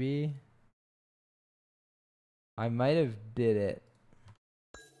 Maybe? I might have did it.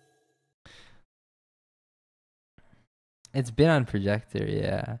 It's been on projector,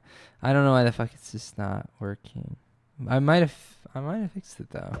 yeah. I don't know why the fuck it's just not working. I might have fixed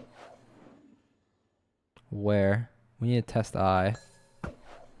it though. Where? We need to test eye.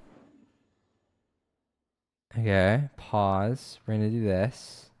 Okay, pause. We're gonna do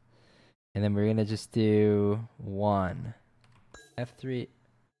this. And then we're gonna just do 1. F3.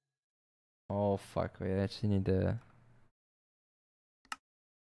 Oh fuck, wait, I actually need to...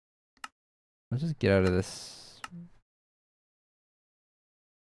 Let's just get out of this.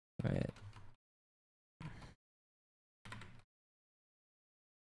 Wait.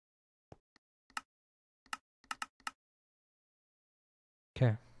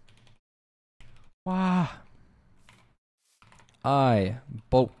 Okay. Wow. I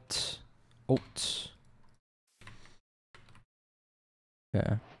boat. Oat.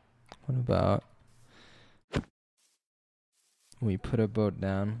 Okay. What about we put a boat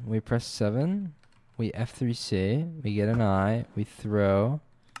down? We press 7. We F3C. We get an eye. We throw.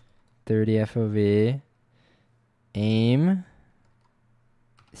 30 FOV. Aim.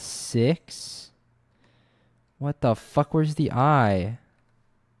 6. What the fuck? Where's the eye?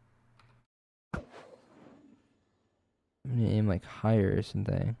 I'm gonna aim like higher or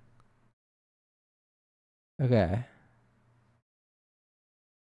something. Okay.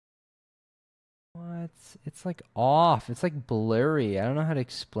 What? It's like off. It's like blurry. I don't know how to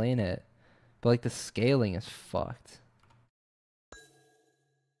explain it. But like the scaling is fucked.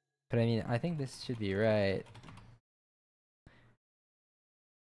 But I mean, I think this should be right.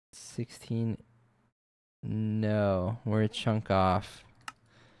 16. No, we're a chunk off.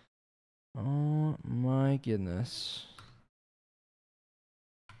 Oh my goodness.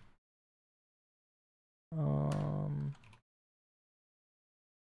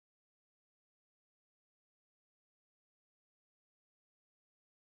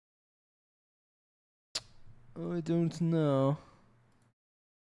 I don't know.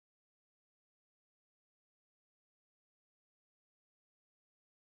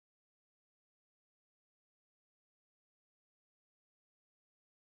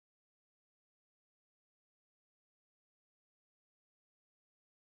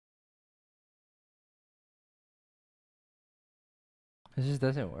 This just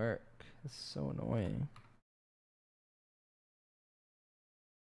doesn't work. It's so annoying.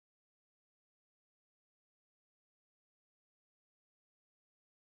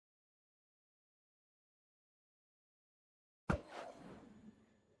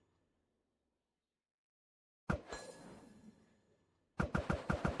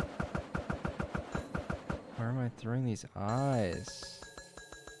 Where am I throwing these eyes?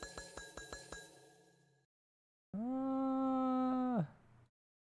 Ah.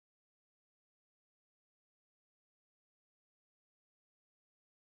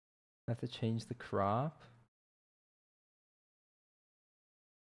 I have to change the crop.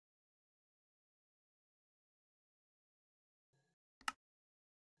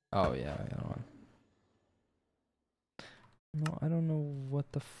 Oh yeah, I don't want. No, I don't know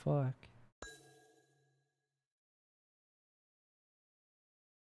what the fuck.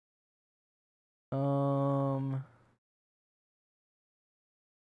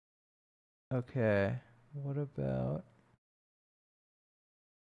 Okay. What about...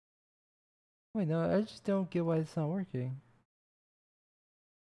 Wait, no, I just don't get why it's not working.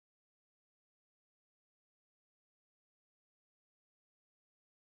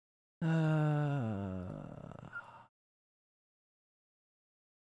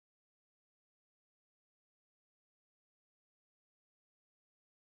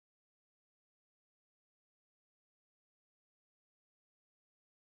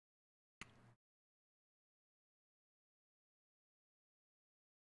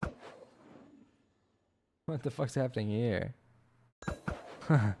 What the fuck's happening here?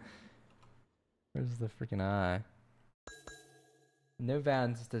 Where's the freaking eye? No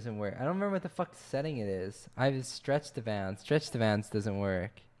vans doesn't work. I don't remember what the fuck setting it is. I've stretched the vans. Stretch the vans doesn't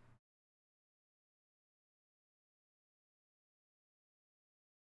work.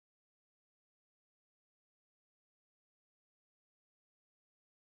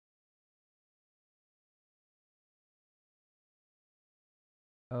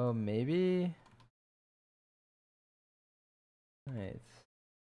 Oh, maybe? Nice.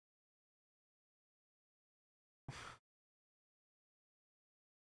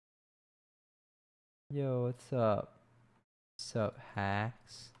 Yo, what's up? What's up,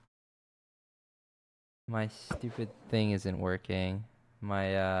 hacks? My stupid thing isn't working.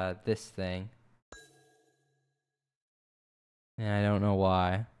 My, this thing. And I don't know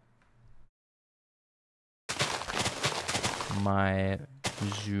why. My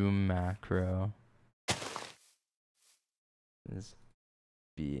zoom macro is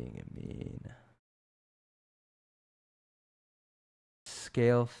being mean.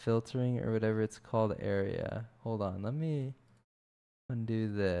 Scale filtering or whatever it's called area. Hold on, let me undo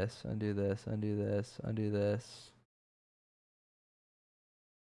this, undo this, undo this, undo this.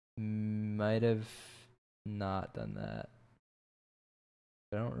 Might have not done that.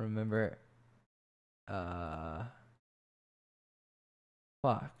 I don't remember.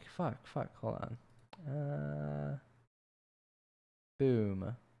 Fuck, hold on.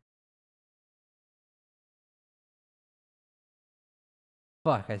 Boom.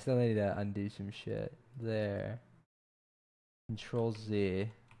 Fuck, I still need to undo some shit. There. Control Z.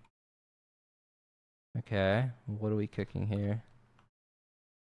 Okay, what are we cooking here?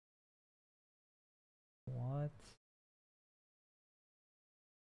 What?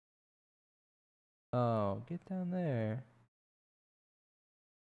 Oh, get down there.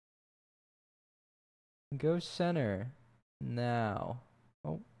 Go center. Now.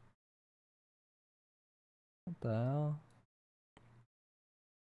 Oh. What the hell?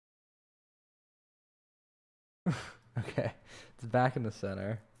 Okay, it's back in the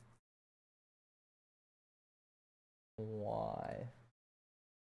center. Why?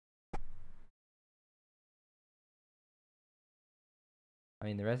 I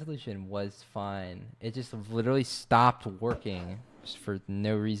mean, the resolution was fine. It just literally stopped working just for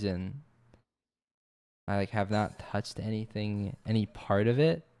no reason. I like have not touched anything, any part of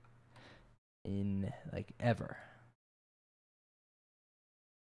it in like ever.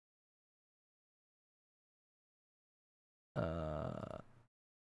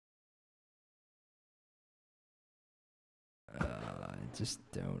 I just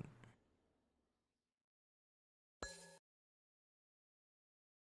don't.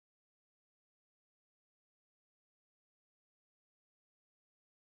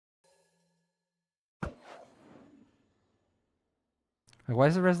 Like, why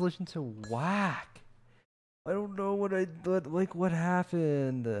is the resolution so whack? I don't know what I did. Like, what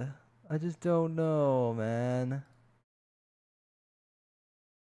happened? I just don't know, man.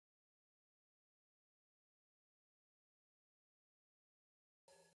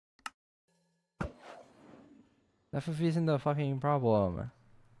 That isn't the fucking problem.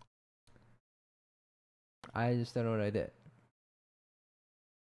 I just don't know what I did.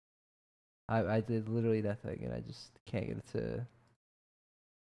 I did literally nothing, and I just can't get it to.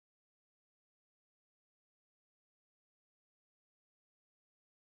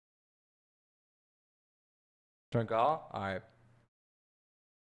 Drunk call? Alright.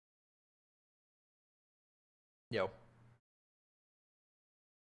 Yo.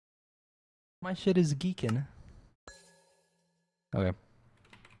 My shit is geeking. Okay.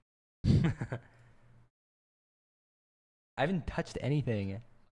 I haven't touched anything.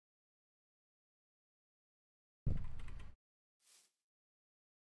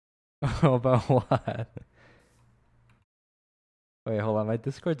 About what? Wait, hold on. My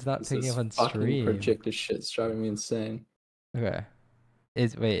Discord's not picking up on fucking stream. projector shit's driving me insane. Okay.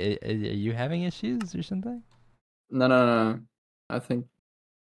 Wait, are you having issues or something? No. I think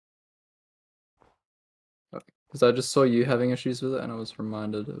Because I just saw you having issues with it, and I was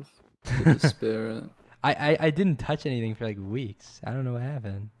reminded of the despair. I didn't touch anything for like weeks. I don't know what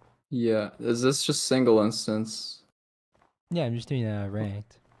happened. Yeah, is this just single instance? Yeah, I'm just doing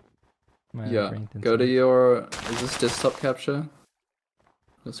ranked. My Yeah, ranked go to instance. your. Is this desktop capture?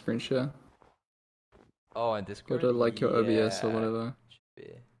 The screen share? Oh, on Go Discord? to like your OBS or Yeah. whatever. Should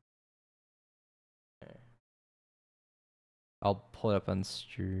be. I'll pull it up on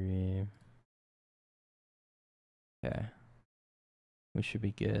stream. Okay. We should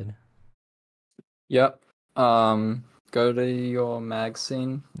be good. Yep. Go to your mag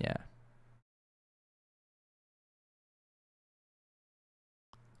scene. Yeah.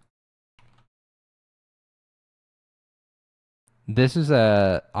 This is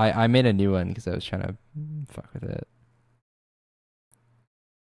I made a new one because I was trying to fuck with it.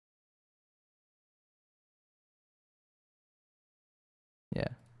 Yeah.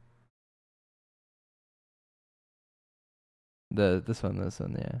 This one,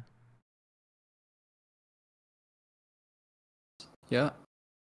 yeah. Yeah.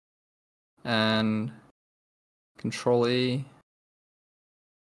 And Control E.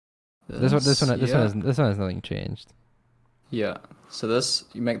 This one Yeah. has nothing changed. Yeah. So this,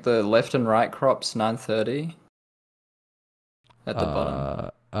 you make the left and right crops 930 at the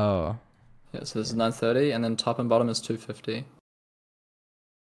bottom. Oh. Yeah, so this is 930, and then top and bottom is 250.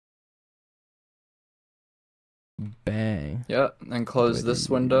 Bang. Yeah, and close this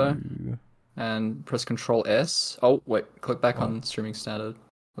window and press Control S. Oh, wait, click back on streaming standard.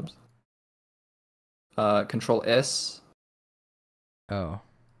 Oops. Control S. Oh.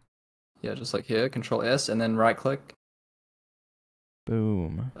 Yeah, just like here, Control S, and then right click.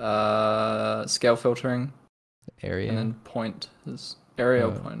 Boom. Scale filtering. Area. And then point is area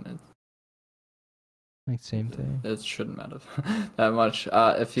point. Like same thing. It shouldn't matter that much.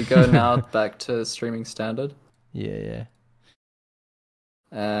 If you go now back to streaming standard. Yeah.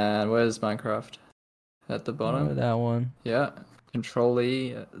 And where's Minecraft? At the bottom. That one. Yeah. Control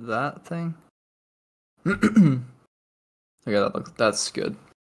E that thing. Okay, that's good.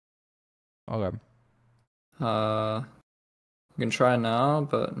 Okay. We can try now,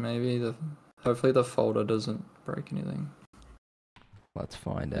 but maybe hopefully the folder doesn't break anything. Let's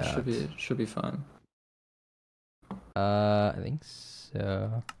find out. Should be fine. I think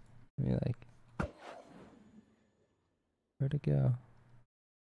so. Maybe like where'd it go?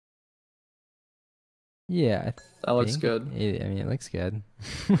 Yeah, that looks good. I mean, it looks good.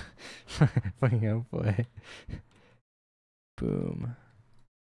 Fucking outplay. Boom.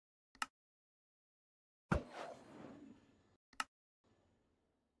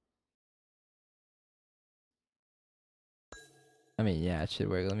 I mean, yeah, it should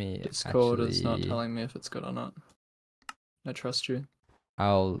work. Let me. Discord is not telling me if it's good or not. I trust you.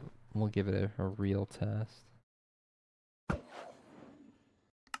 We'll give it a real test.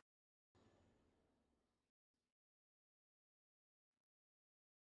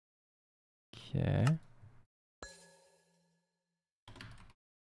 Okay.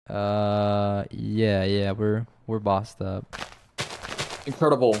 Yeah, we're bossed up.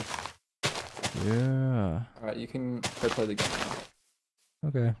 Incredible. Yeah. Alright, you can go play the game now.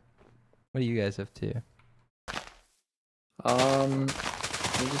 Okay. What are you guys up to?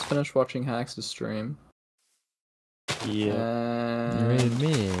 We just finished watching Hax' stream. Yeah. You rated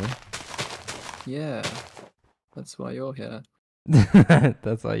me. Yeah. That's why you're here.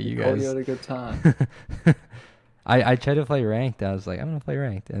 That's why you guys. You had a good time. I tried to play ranked. I was like, I'm gonna play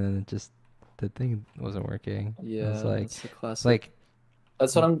ranked, and then the thing wasn't working. Yeah, like, it's a classic. Like,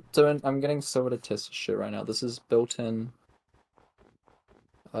 that's what I'm doing. I'm getting silver to test shit right now. This is built-in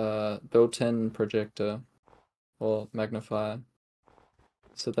projector or magnifier,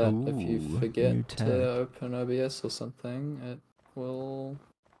 so that if you forget to open OBS or something, it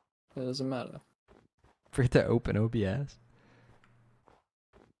doesn't matter. Forget to open OBS?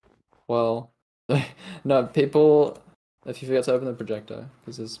 Well, no, people, if you forget to open the projector,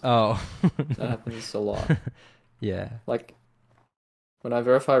 because there's that happens a lot. Yeah. Like, when I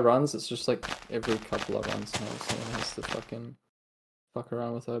verify runs, it's just like every couple of runs now someone has to fucking fuck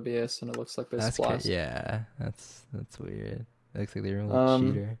around with OBS and it looks like they're spliced. Yeah, that's weird. It looks like they're a little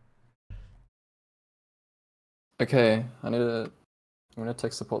cheater. Okay, I'm gonna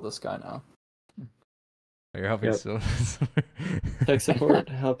tech support this guy now. You're helping Tech support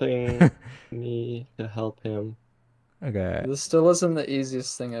helping me to help him. Okay. This still isn't the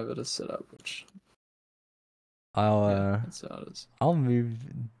easiest thing ever to set up, which that's how it is. I'll move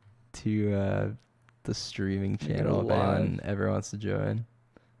to the streaming channel if anyone ever wants to join.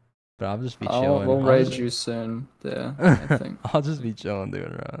 But I'll just be chilling. We'll raid you soon there, I think. I'll just be chilling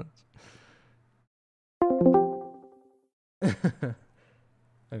doing runs.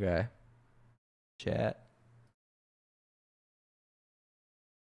 Okay. Chat.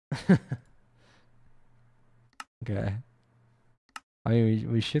 Okay. I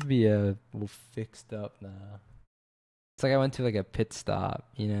mean, we should be fixed up now. It's like I went to like a pit stop,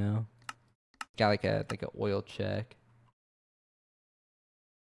 you know. Got like a oil check.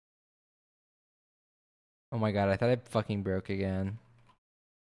 Oh my god, I thought I fucking broke again.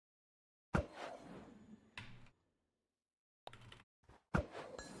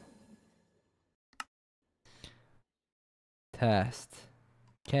 Test.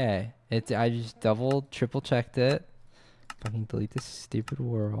 Okay. I just triple checked it. Fucking delete this stupid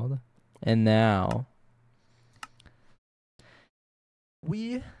world. And now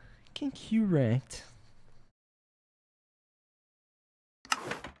we can queue ranked.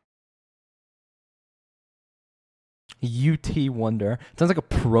 UT Wonder. Sounds like a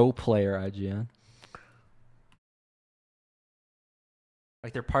pro player, IGN.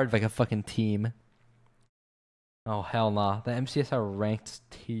 Like they're part of like a fucking team. Oh hell nah. The MCS are ranked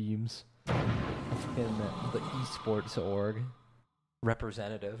teams. Fucking the esports org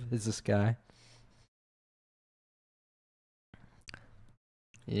representative is this guy.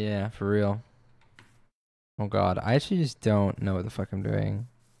 Yeah, for real. Oh god, I actually just don't know what the fuck I'm doing.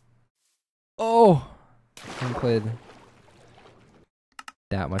 Oh, I haven't played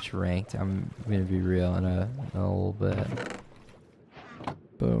that much ranked. I'm gonna be real in a little bit.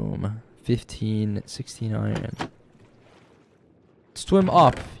 Boom. 15, 16 iron. Swim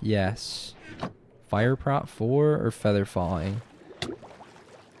up, yes. Fire prop 4 or feather falling.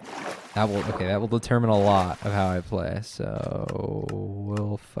 That will determine a lot of how I play. So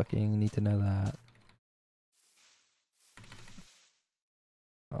we'll fucking need to know that.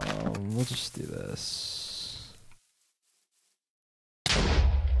 We'll just do this.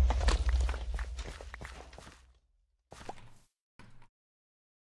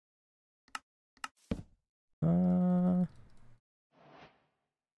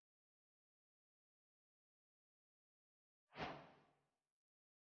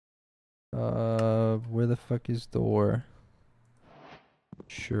 Where the fuck is door?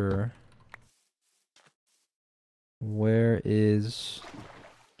 Sure. Where is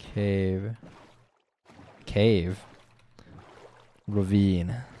cave? Cave?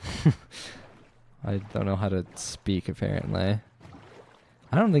 Ravine. I don't know how to speak apparently.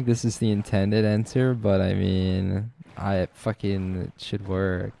 I don't think this is the intended answer, but I mean, it should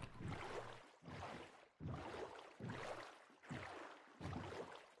work.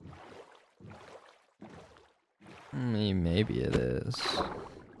 Maybe it is.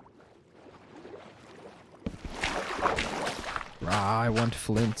 I want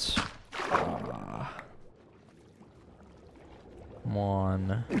flint. Come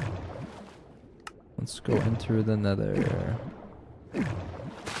on. Let's go enter the nether.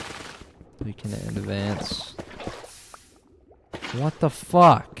 We can advance. What the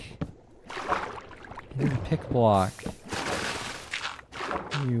fuck? You didn't pick block.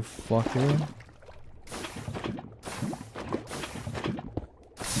 You fucker.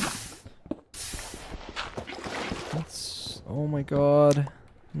 Oh my god.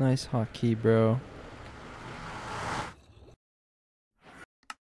 Nice hotkey, bro.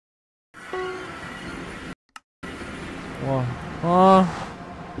 Whoa.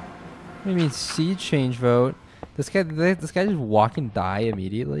 What do you mean seed change vote? This guy just walk and die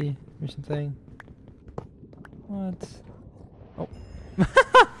immediately or something? What? Oh. What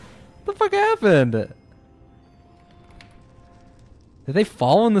the fuck happened? Did they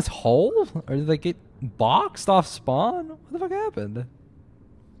fall in this hole? Or did they get boxed off spawn? What the fuck happened?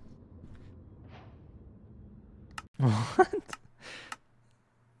 What?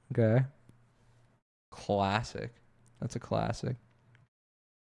 Okay. Classic. That's a classic.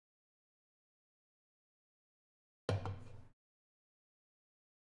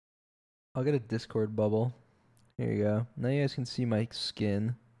 I'll get a Discord bubble. Here you go. Now you guys can see my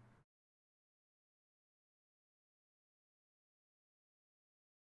skin.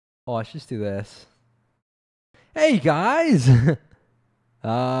 Oh, I should just do this. Hey guys!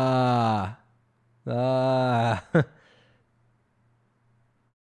 Ah.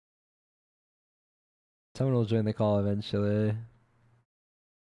 Someone will join the call eventually.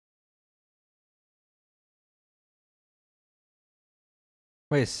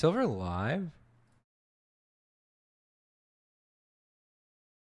 Wait, is Silver live?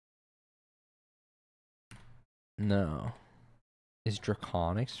 No. Is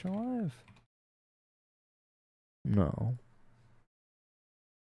Draconics live? No.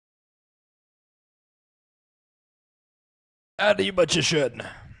 Addy, but you shouldn't.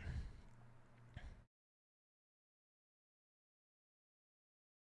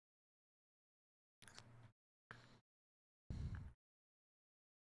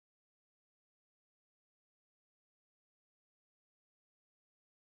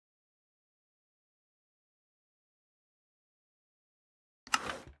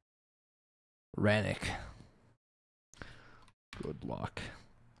 Rannick. Good luck.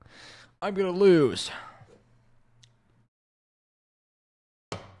 I'm gonna lose.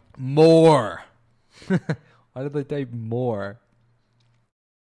 More. Why did they type more?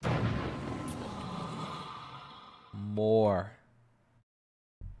 More.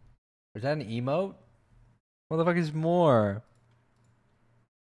 Is that an emote? What the fuck is more?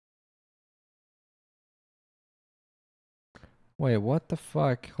 Wait, what the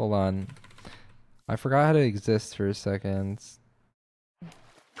fuck? Hold on. I forgot how to exist for a second.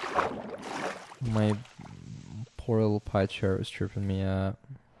 My poor little pie chart was tripping me up.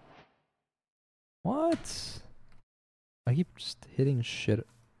 What? I keep just hitting shit.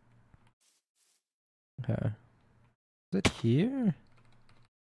 Okay. Is it here?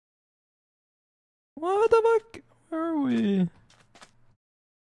 What the fuck? Where are we?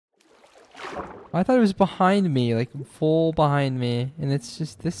 I thought it was behind me, like full behind me, and it's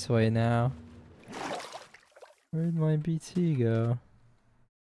just this way now. Where'd my BT go?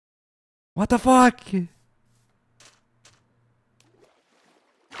 What the fuck? It's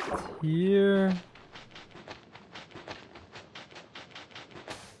here.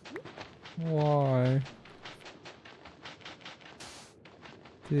 Why?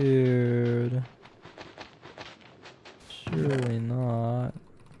 Dude. Surely not.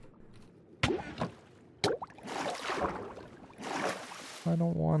 I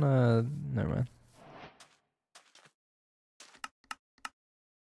don't wanna... Never mind.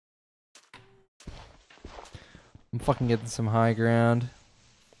 I'm fucking getting some high ground.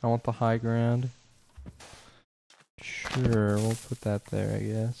 I want the high ground. Sure, we'll put that there, I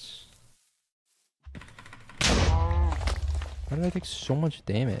guess. Why did I take so much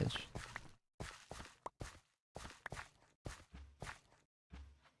damage?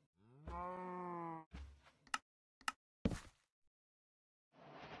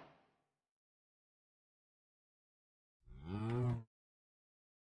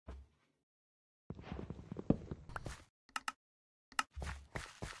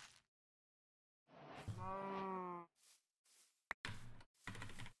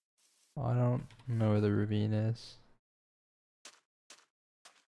 I don't know where the ravine is.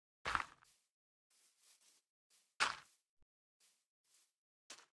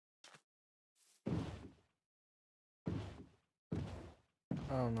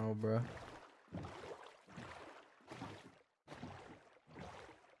 I don't know, bro.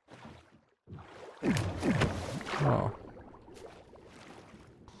 Oh.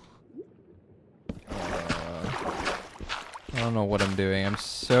 I don't know what I'm doing. I'm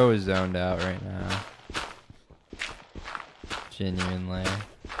so zoned out right now. Genuinely.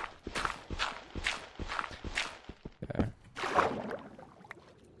 Okay.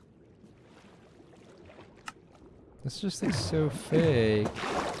 This just looks so fake.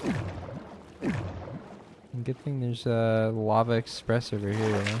 Good thing there's a lava express over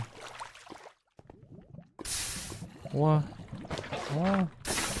here. What? What?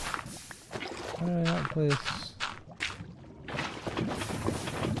 Why did I not place?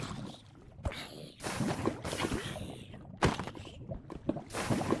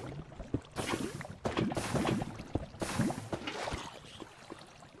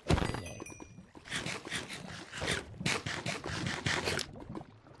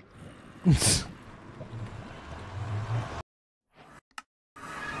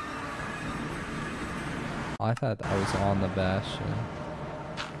 I thought I was on the bastion.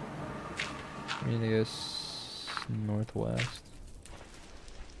 We need to go northwest.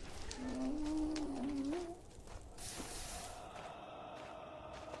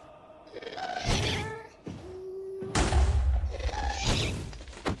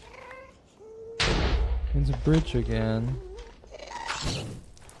 There's a bridge again.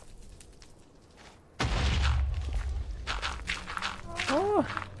 Oh.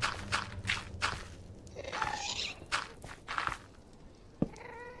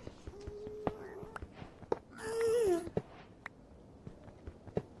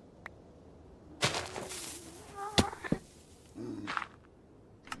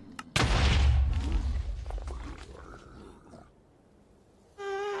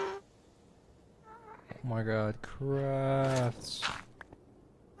 Oh my god, crafts.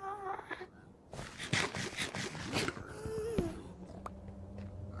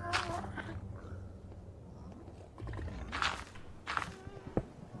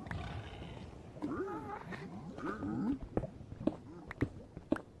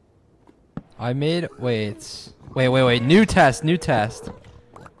 I made, wait, new test.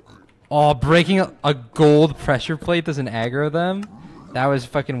 Oh, breaking a gold pressure plate doesn't aggro them? That was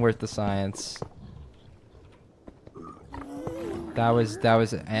fucking worth the science. That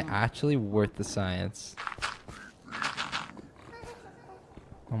was actually worth the science.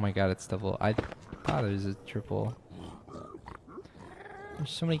 Oh my god, it's double. I thought it was a triple.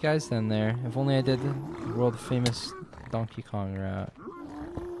 There's so many guys down there. If only I did the world famous Donkey Kong route.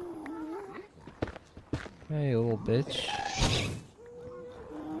 Hey, little bitch.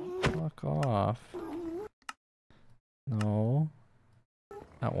 Fuck off. No.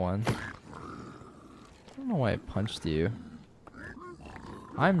 That one. I don't know why I punched you.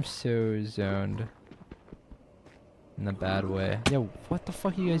 I'm so zoned. In a bad way. Yo, what the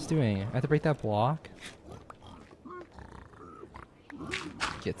fuck are you guys doing? I have to break that block?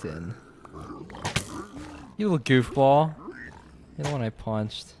 Get in. You little goofball. You're the one I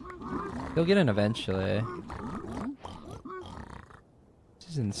punched. He'll get in eventually. This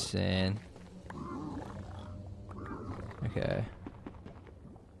is insane. Okay.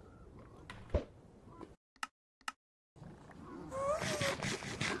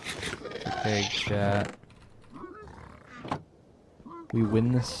 Big chat. We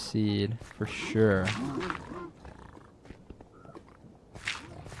win the seed for sure.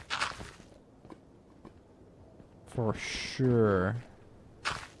 For sure.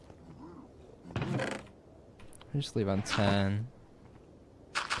 Just leave on 10.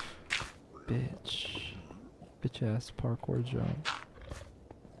 Bitch. Bitch ass parkour jump.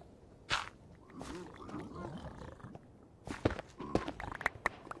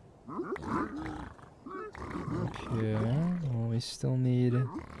 Okay, well we still need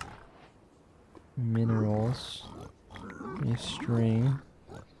minerals. Need string.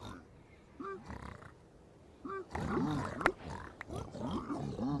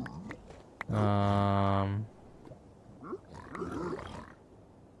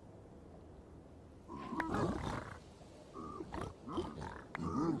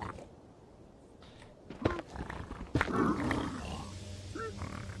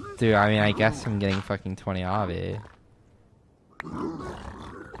 Dude, I mean, I guess I'm getting fucking 20 obby.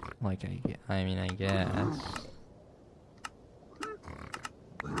 Like, I mean, I guess.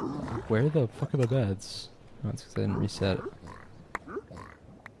 Where the fuck are the beds? Oh, it's because I didn't reset it.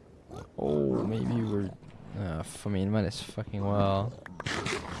 Oh, maybe we're... I mean, might as fucking well.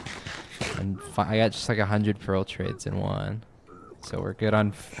 And I got just like 100 pearl trades in one. So we're good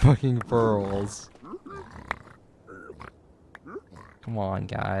on fucking pearls. Come on,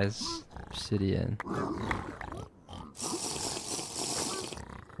 guys. Obsidian.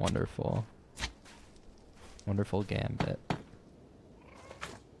 Wonderful. Wonderful gambit.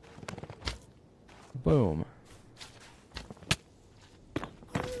 Boom.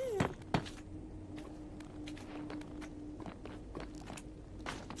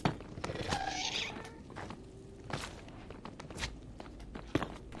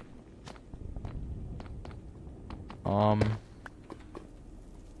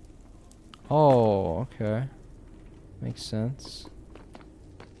 Oh, okay. Makes sense.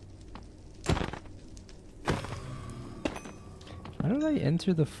 How did I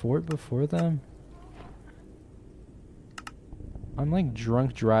enter the fort before them? I'm like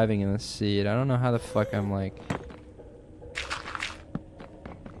drunk driving in the seat. I don't know how the fuck I'm like...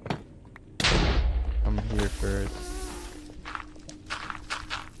 I'm here first.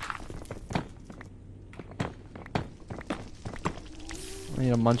 I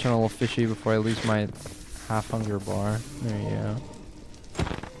need to munch on a little fishy before I lose my half hunger bar. There you go.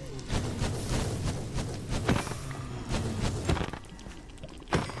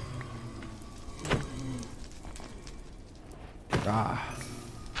 Ah.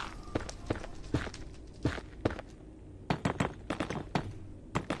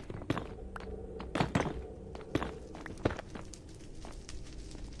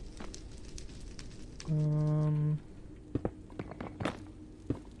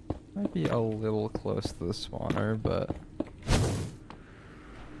 Might be a little close to the spawner, but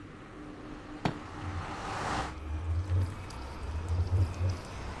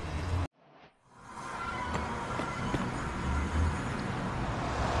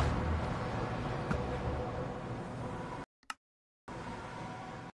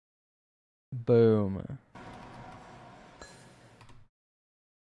boom.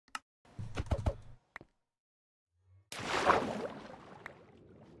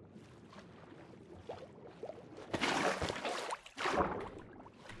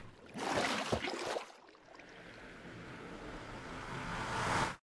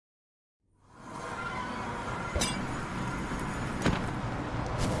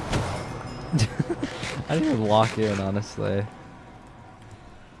 I didn't even lock in, honestly.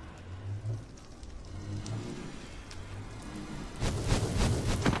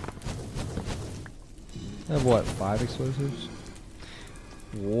 I have what, 5 explosives?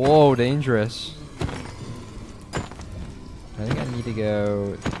 Whoa, dangerous. I think I need to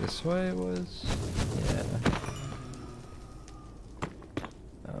go this way. It was. Yeah.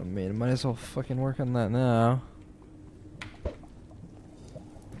 Oh man, might as well fucking work on that now.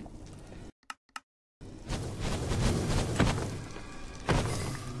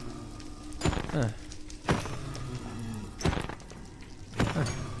 Huh. Huh.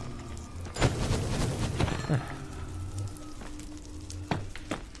 Huh.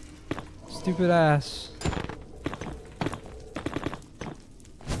 Stupid ass.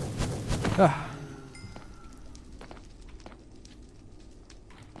 Ah.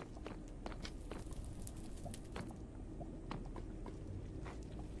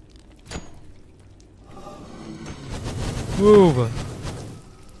 Move.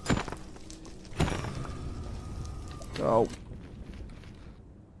 Go.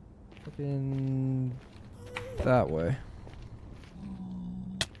 Fucking that way.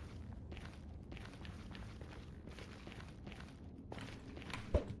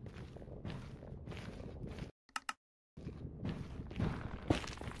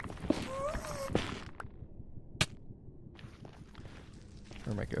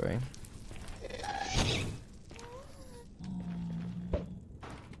 Where am I going?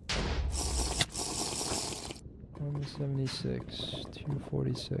 176,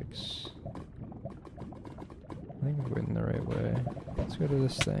 246. I think we're going the right way. Let's go to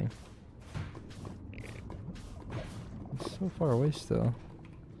this thing. It's so far away still.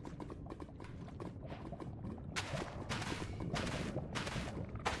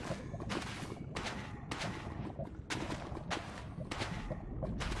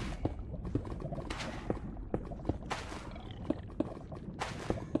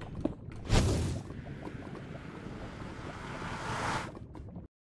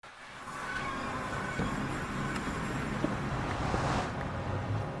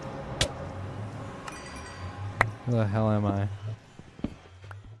 Where the hell am I?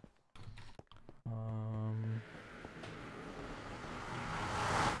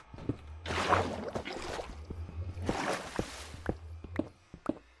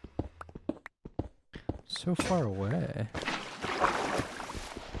 So far away.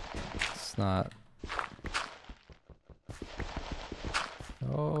 It's not.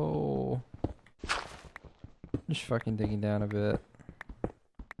 Oh. Just fucking digging down a bit.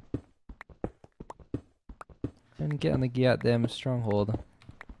 And get on the goddamn stronghold.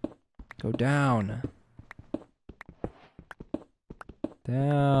 Go down.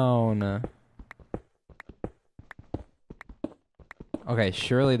 Down. Okay,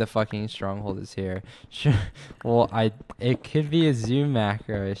 surely the fucking stronghold is here. Sure. Well, it could be a zoom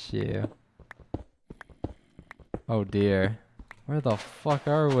macro issue. Oh dear. Where the fuck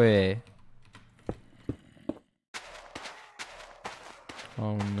are we?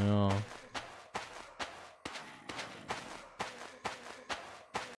 Oh no.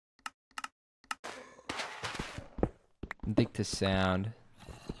 Dig to sound.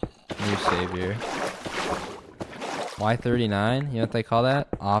 New savior. Y39? You know what they call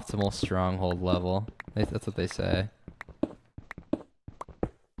that? Optimal stronghold level. That's what they say.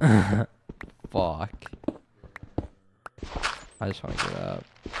 Fuck. I just want to get up.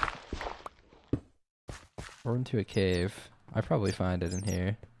 Or into a cave. I probably find it in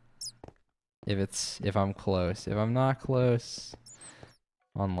here. If I'm close. If I'm not close,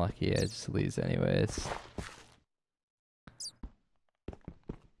 unlucky. I just lose anyways.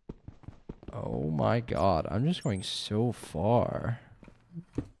 Oh my god, I'm just going so far.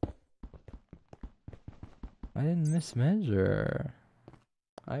 I didn't mismeasure.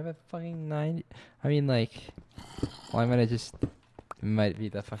 I have a fucking 90. I mean, like, well, I might have just. It might be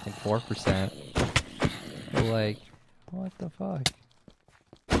the fucking 4%. But, like, what the fuck?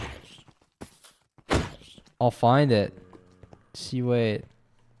 I'll find it. Just you wait.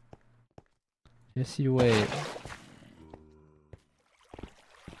 Just you wait.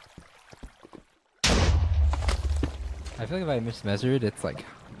 I feel like if I mismeasured, it's like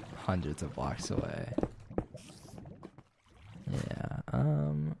hundreds of blocks away. Yeah,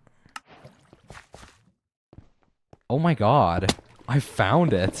 oh my god. I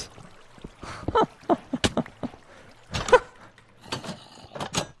found it.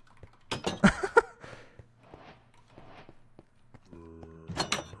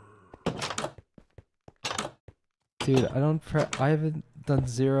 Dude, I haven't done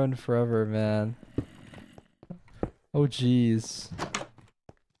 0 in forever, man. Oh jeez.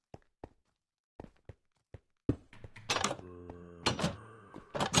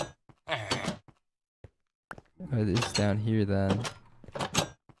 Oh, it's down here then.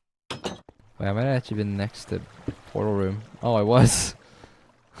 Wait, I might have actually been next to portal room. Oh, I was.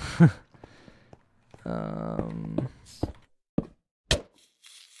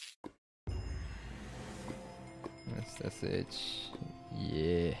 SSH.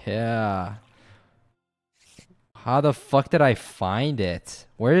 Yeah. How the fuck did I find it?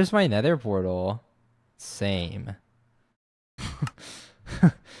 Where's my nether portal? Same.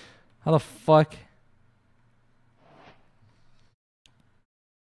 How the fuck?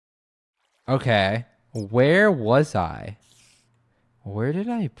 Okay. Where was I? Where did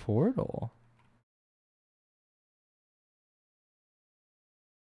I portal?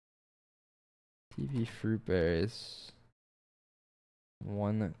 TV Fruitberries.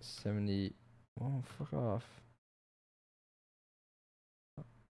 170. Oh, fuck off.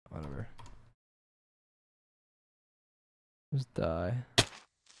 Whatever. Just die.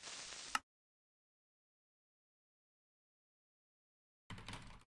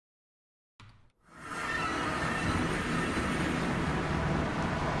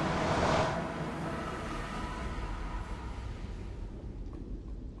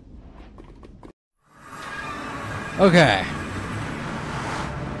 Okay.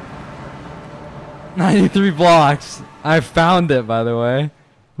 93 blocks. I found it, by the way.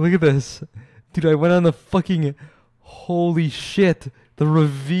 Look at this. Dude, I went on the fucking... Holy shit. The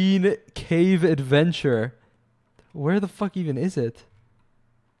Ravine Cave Adventure. Where the fuck even is it?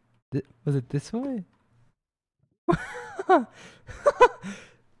 Was it this way?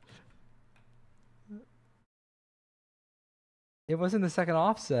 It wasn't the second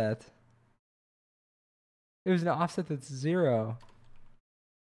offset. It was an offset that's 0.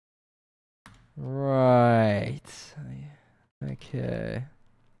 Right. Okay.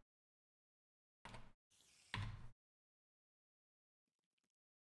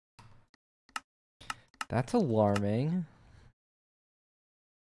 That's alarming.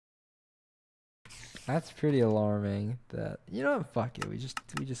 That's pretty alarming. That, you know, fuck it. We just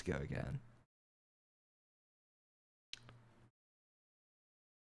go again.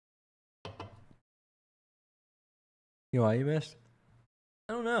 You know why you missed?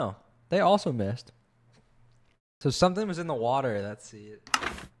 I don't know. They also missed. So something was in the water. That's the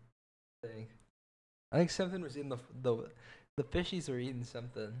thing. I think something was in the fishies were eating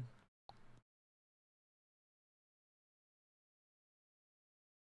something.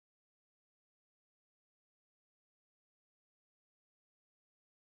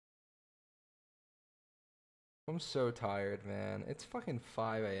 I'm so tired, man. It's fucking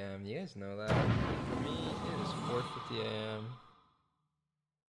 5 a.m. You guys know that. For me, it is 4:50 a.m.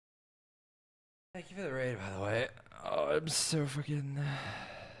 Thank you for the raid, by the way. Oh, I'm so fucking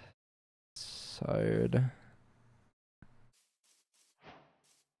tired.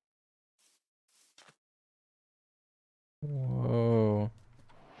 Whoa.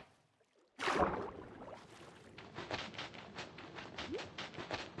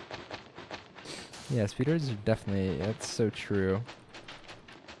 Yeah, speedruns are definitely, that's so true.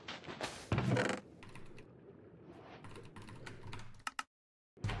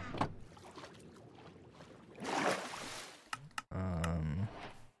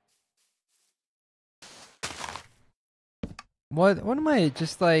 What am I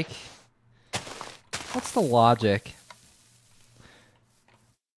just like, what's the logic?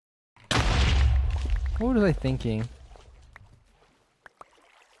 What was I thinking?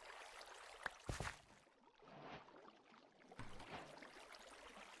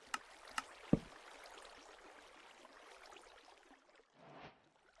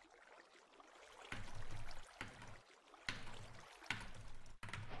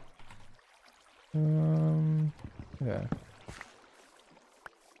 Yeah.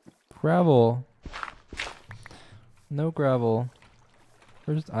 Gravel. No gravel.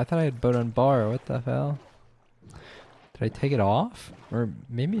 I thought I had boat on bar. What the hell? Did I take it off? Or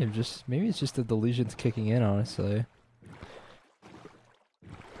maybe it's just the delusions kicking in, honestly.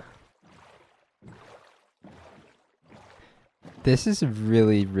 This is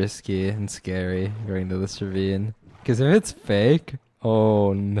really risky and scary going to this ravine. Because if it's fake,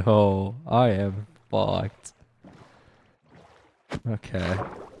 oh no, I am fucked. Okay.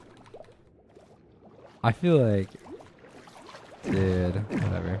 I feel like... Dude,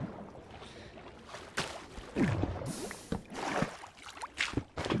 whatever.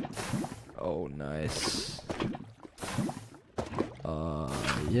 Oh, nice.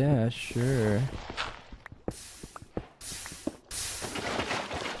 Yeah, sure.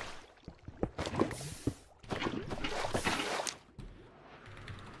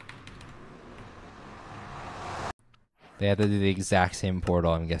 They had to do the exact same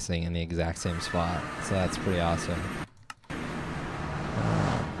portal, I'm guessing, in the exact same spot. So that's pretty awesome.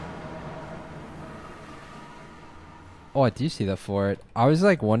 Oh, I do see the fort. I was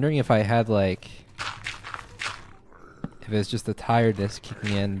like wondering if I had like if it's just the tiredness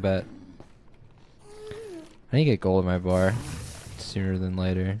kicking in, but I need to get gold in my bar sooner than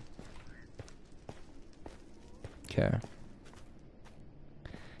later. Okay.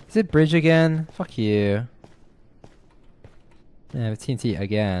 Is it bridge again? Fuck you. I have TNT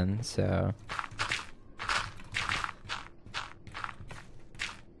again, so.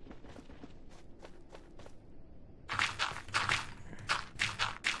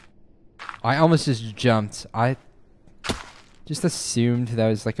 I almost just jumped. I just assumed that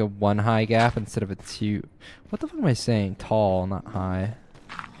was like a 1 high gap instead of a 2. What the fuck am I saying? Tall, not high.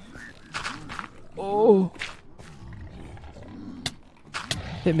 Oh.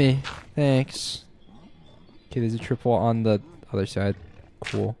 Hit me. Thanks. Okay, there's a triple on the other side.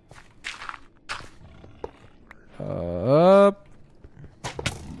 Cool. Up.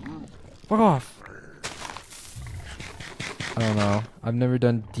 Fuck off. I don't know. I've never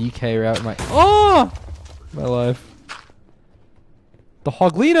done DK route in my my life. The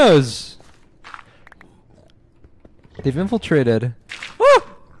Hoglinos! They've infiltrated. Ah!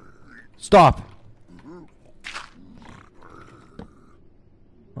 Stop.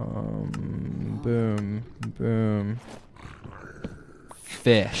 Boom. Boom.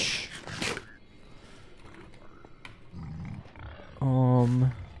 Fish. Ah!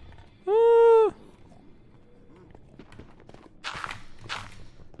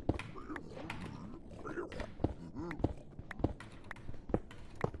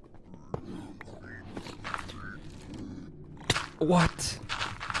 What?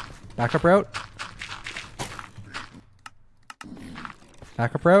 Backup route?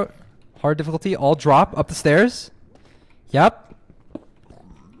 Backup route? Hard difficulty, all drop up the stairs? Yep.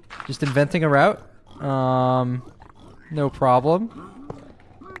 Just inventing a route. No problem.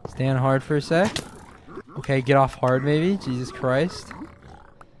 Stand hard for a sec. Okay, get off hard maybe. Jesus Christ.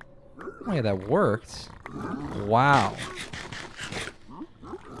 Oh yeah, that worked. Wow.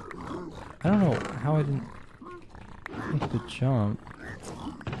 I don't know how I didn't make the jump.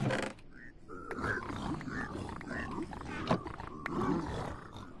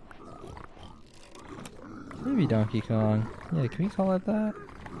 Maybe Donkey Kong. Yeah, can we call it that?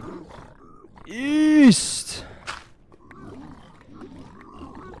 East!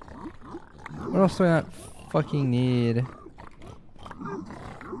 What else do I not fucking need?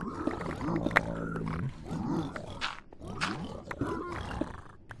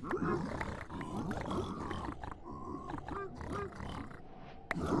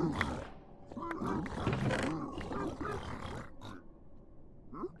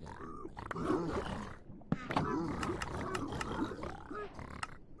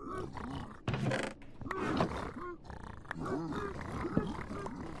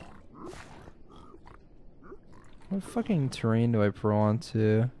 What fucking terrain do I pro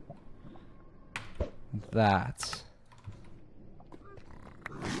onto? That.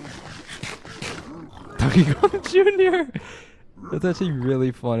 Donkey Kong Jr. That's actually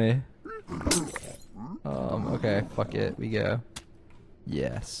really funny. Okay, fuck it, we go.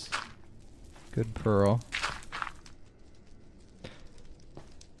 Yes. Good pearl.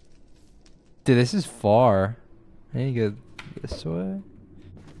 Dude, this is far. I need to go this way.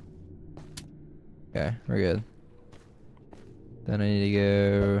 Okay, we're good. Then I need to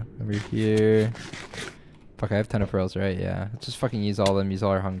go over here. Fuck, I have 10 of pearls, right? Yeah. Let's just fucking use all of them, use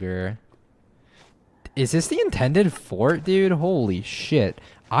all our hunger. Is this the intended fort, dude? Holy shit.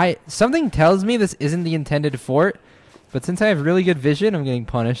 Something tells me this isn't the intended fort, but since I have really good vision, I'm getting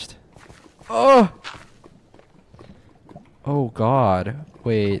punished. Oh! Oh god.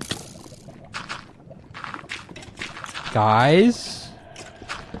 Wait. Guys?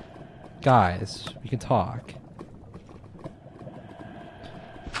 Guys, we can talk.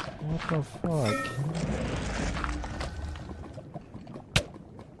 What the fuck?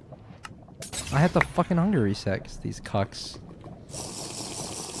 I had the fucking hunger reset 'cause these cucks.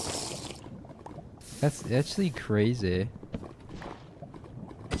 That's actually crazy.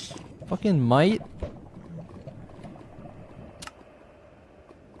 Fucking might.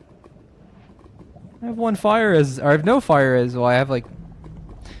 I have one fire as, or I have no fire as, well I have like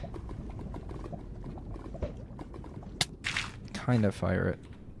kind of fire it.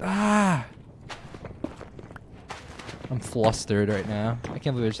 Ah! I'm flustered right now. I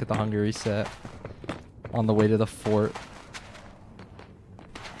can't believe I just hit the hunger reset on the way to the fort.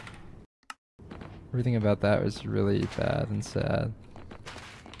 Everything about that was really bad and sad.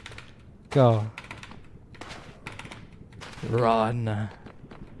 Go. Run.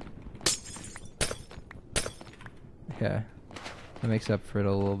 Okay. That makes up for it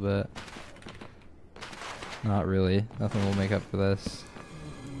a little bit. Not really. Nothing will make up for this.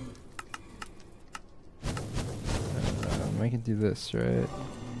 I can do this, right?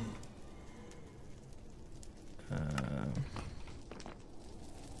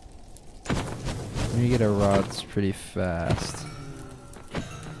 When you get a rod, it's pretty fast.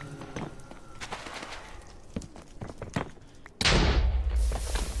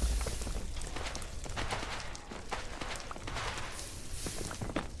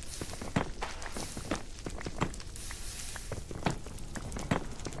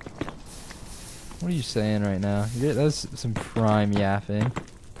 What are you saying right now? That's some prime yapping.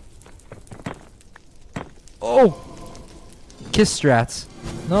 Oh! Kiss strats.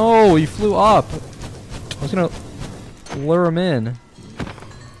 No, he flew up. I was gonna lure him in.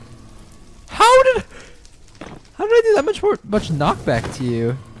 How did I do that much knockback to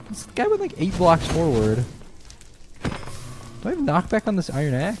you? This guy went like 8 blocks forward. Do I have knockback on this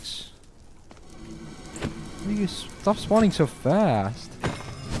iron axe? Why do you stop spawning so fast?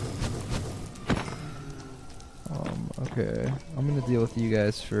 Okay, I'm gonna deal with you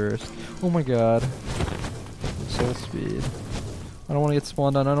guys first. Oh my god. Soul speed. I don't want to get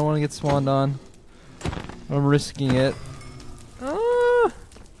spawned on. I don't want to get spawned on. I'm risking it. Ah!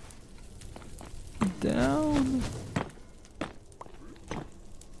 Down.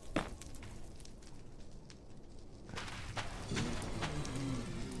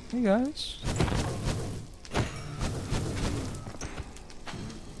 Hey guys.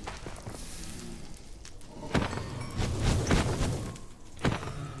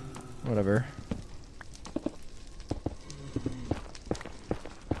 Whatever.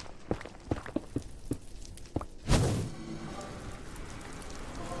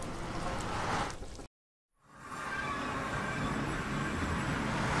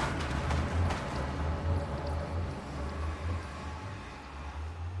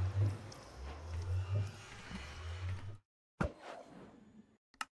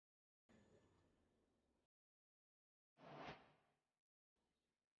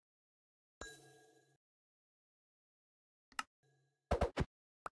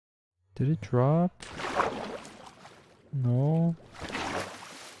 Did it drop? No.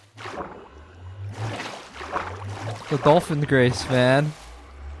 The dolphin grace, man.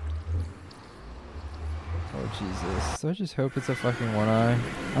 Oh Jesus. So I just hope it's a fucking one eye.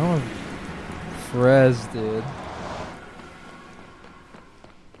 I don't want Frez, dude.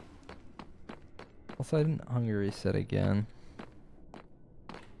 Also, I didn't hunger reset again.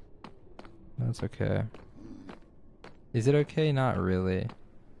 That's okay. Is it okay? Not really.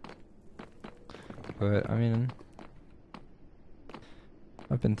 But, I mean,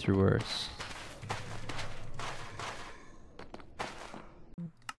 I've been through worse.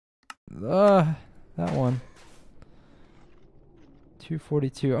 That one.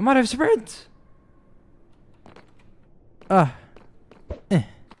 242. I'm out of sprint! Eh.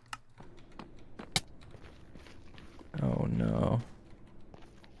 Oh no.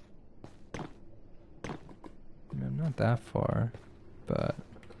 I mean, I'm not that far, but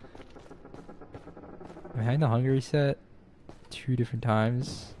I had the hunger reset 2 different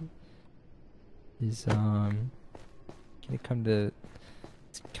times. Is gonna come to.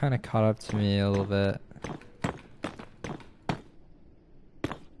 It's kind of caught up to me a little bit.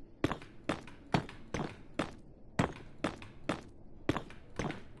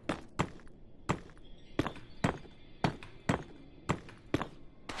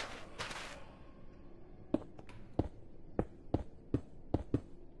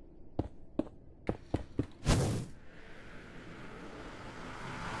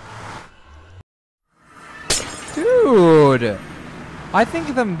 Dude, I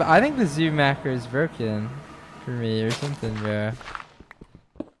think the zoom macro is broken for me or something, bro.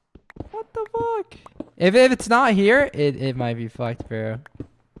 What the fuck? If it's not here, it might be fucked, bro.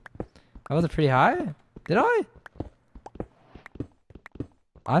 I was pretty high. Did I?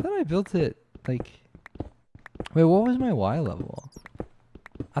 I thought I built it like. Wait, what was my Y level?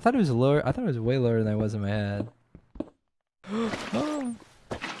 I thought it was lower. I thought it was way lower than I was in my head. Oh.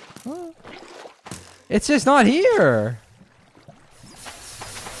 Oh. It's just not here!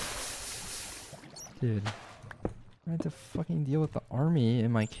 Dude. I had to fucking deal with the army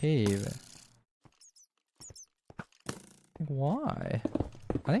in my cave. Like, why?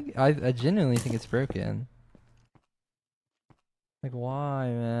 I genuinely think it's broken. Like, why,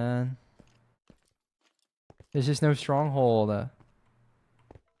 man? There's just no stronghold.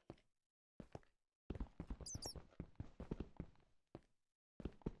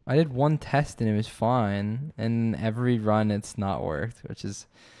 I did one test and it was fine, and every run it's not worked, which is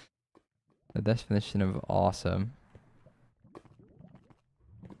the definition of awesome.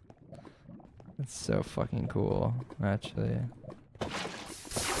 It's so fucking cool, actually.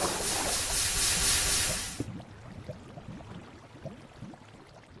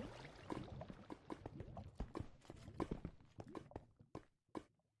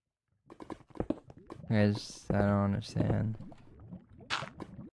 I don't understand.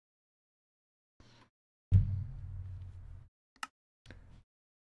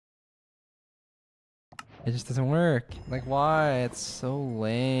 It just doesn't work. Like, why? It's so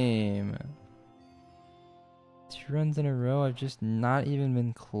lame. 2 runs in a row, I've just not even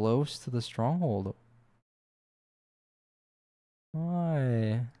been close to the stronghold.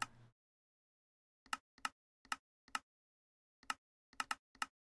 Why?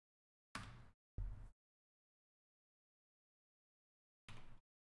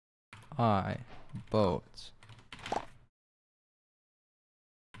 Boats.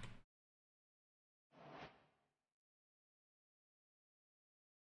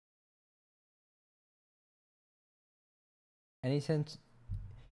 Any sense?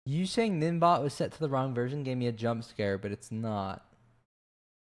 You saying Ninbot was set to the wrong version gave me a jump scare, but it's not.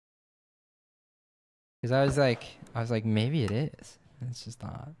 Because I was like, maybe it is. It's just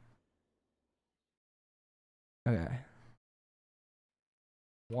not. Okay.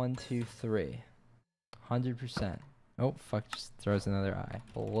 1, 2, 3. 100%. Oh, fuck, just throws another eye.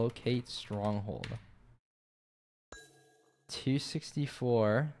 Locate stronghold.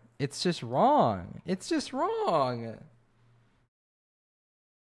 264. It's just wrong. It's just wrong.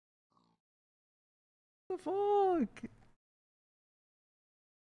 What the fuck?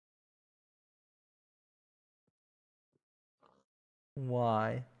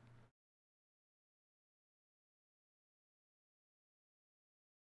 Why?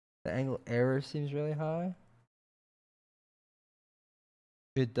 The angle error seems really high.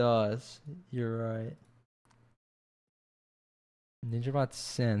 It does. You're right. NinjaBot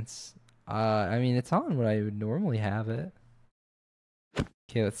sense. I mean, it's on what I would normally have it.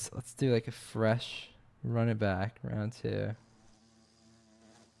 Okay, let's do like a fresh run it back round 2.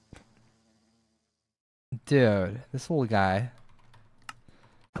 Dude, this little guy.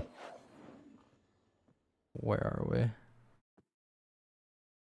 Where are we?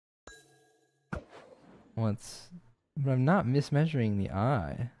 Once, but I'm not mismeasuring the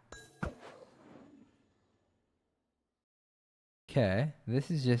eye. Okay, this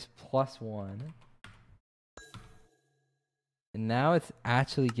is just +1. And now it's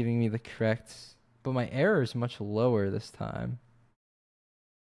actually giving me the correct, but my error is much lower this time.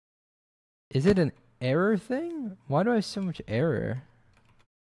 Is it an error thing? Why do I have so much error?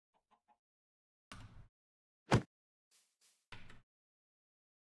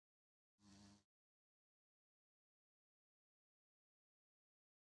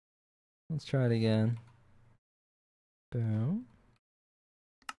 Let's try it again. Boom.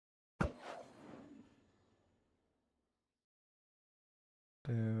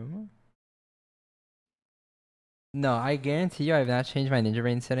 Boom. No, I guarantee you I have not changed my Ninja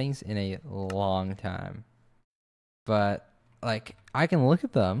Brain settings in a long time. But, like, I can look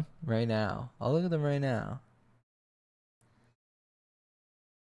at them right now. I'll look at them right now.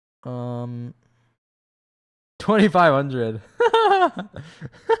 2,500.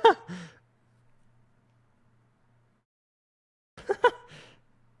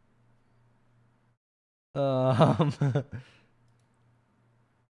 um,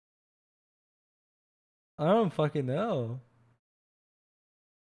 I don't fucking know.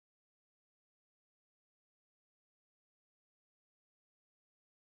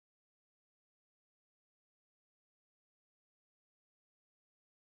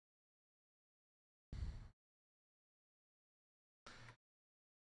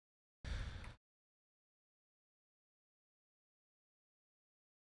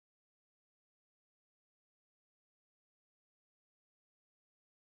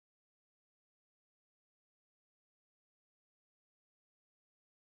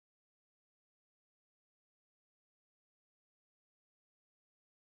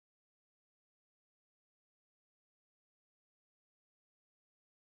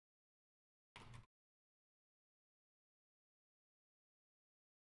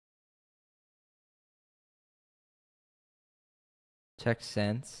 Check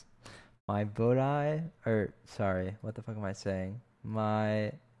sense. My VODI, or sorry, what the fuck am I saying?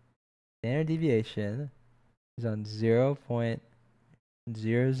 My standard deviation is on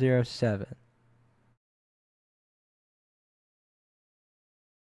 0.007.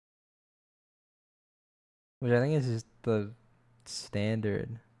 Which I think is just the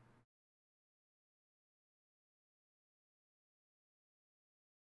standard.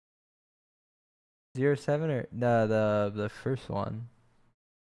 0.7 or the first one.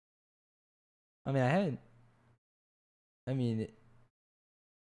 I mean, I haven't. I mean,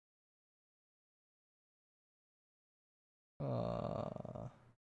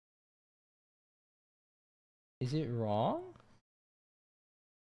 is it wrong?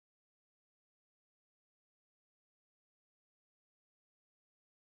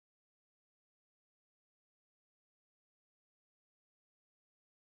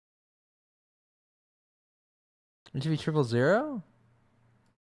 It should be 000?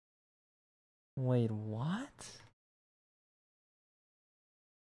 Wait, what?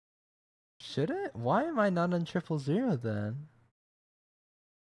 Should it? Why am I not on 000 then?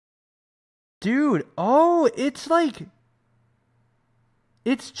 Dude, oh, it's like...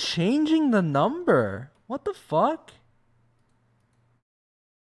 It's changing the number. What the fuck?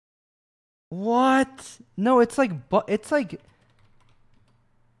 What? No, it's like... It's like...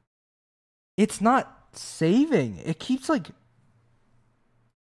 It's not saving. It keeps like...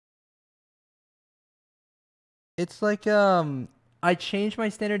 It's like, I change my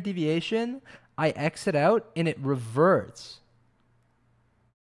standard deviation, I exit out, and it reverts.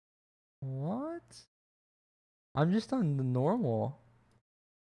 What? I'm just on the normal.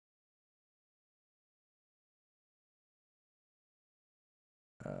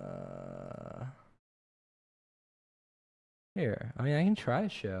 Here. I mean, I can try to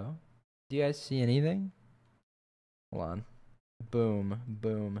show. Do you guys see anything? Hold on. Boom.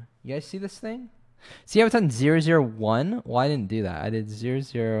 Boom. You guys see this thing? See how it's on 001? Well, I didn't do that. I did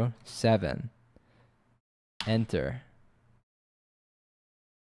 007. Enter.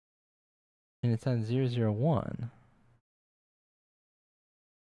 And it's on 001.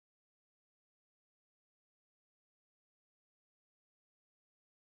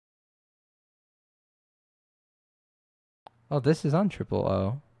 Oh, this is on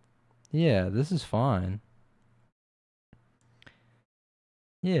 000. Yeah, this is fine.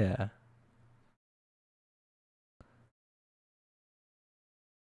 Yeah.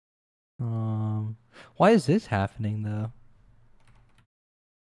 Why is this happening though?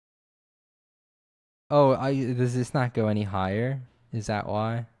 Oh, does this not go any higher? Is that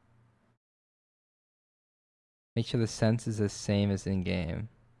why? Make sure the sense is the same as in game.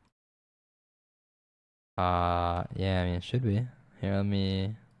 Yeah, I mean it should be. Here, let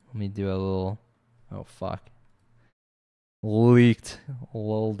me do a little. Oh fuck. Leaked.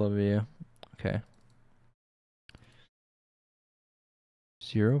 Lol W. Okay.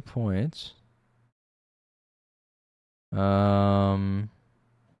 0 points. What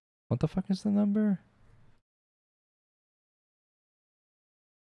the fuck is the number?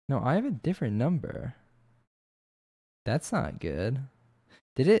 No, I have a different number. That's not good.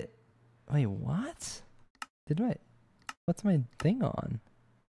 Did it? Wait, what? What's my thing on?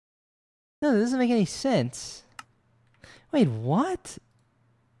 No, this doesn't make any sense. Wait, what?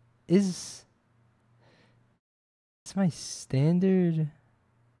 Is my standard?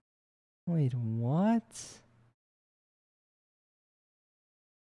 Wait, what?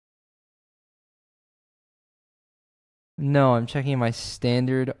 No, I'm checking my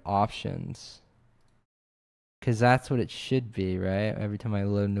standard options. Because that's what it should be, right? Every time I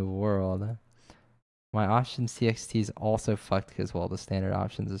load into a world. My options txt is also fucked because, well, the standard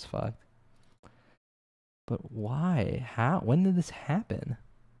options is fucked. But why? How? When did this happen?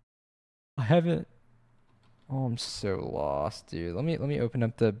 I haven't... Oh, I'm so lost, dude. Let me open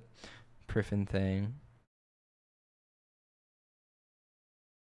up the Priffin thing.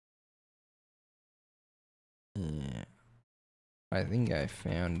 Yeah. I think I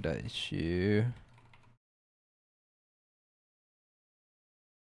found that issue.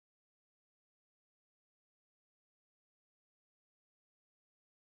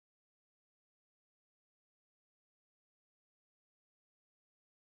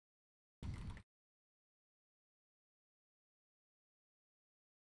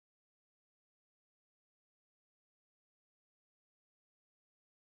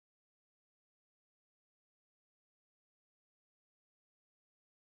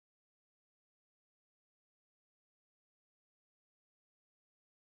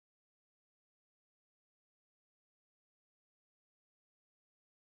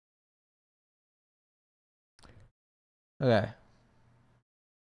 Okay.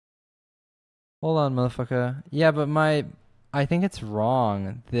 Hold on, motherfucker. Yeah, but I think it's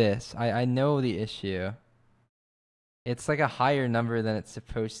wrong. I know the issue. It's like a higher number than it's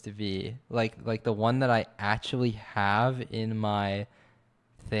supposed to be. Like the one that I actually have in my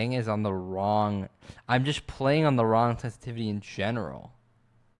thing is on the wrong. I'm just playing on the wrong sensitivity in general,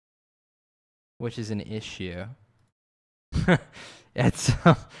 which is an issue. It's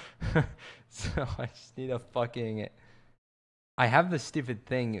so I just need a fucking. I have the stupid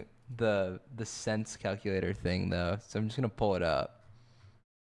thing, the sense calculator thing though, so I'm just gonna pull it up.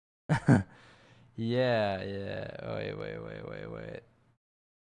 Yeah. Wait.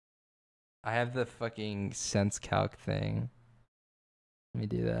 I have the fucking sense calc thing. Let me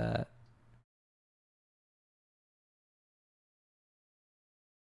do that.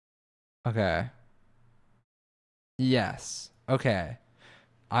 Okay. Yes. Okay.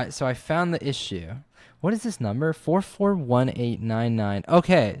 So I found the issue. What is this number? 441899.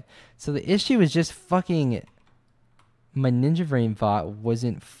 Okay, so the issue is just fucking my Ninja Brain bot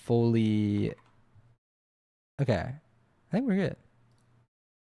wasn't fully... Okay, I think we're good.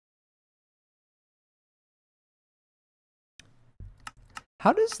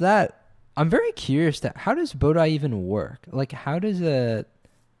 How does that... I'm very curious that how does Bodai even work? Like, how does the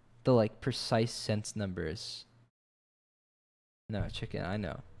like precise sense numbers... No, chicken, I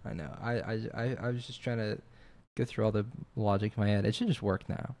know. I was just trying to go through all the logic in my head. It should just work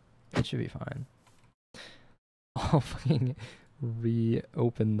now. It should be fine. I'll fucking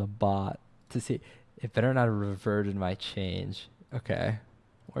reopen the bot to see. It better not have reverted my change. Okay.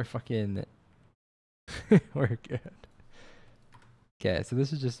 We're fucking... We're good. Okay, so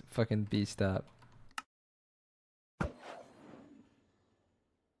this is just fucking beast up.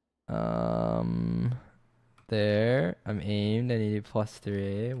 There. I'm aimed. I need a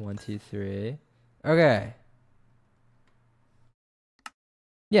 +3. 1, 2, 3. Okay.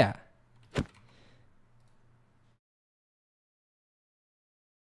 Yeah.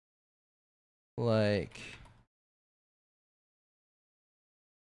 Like...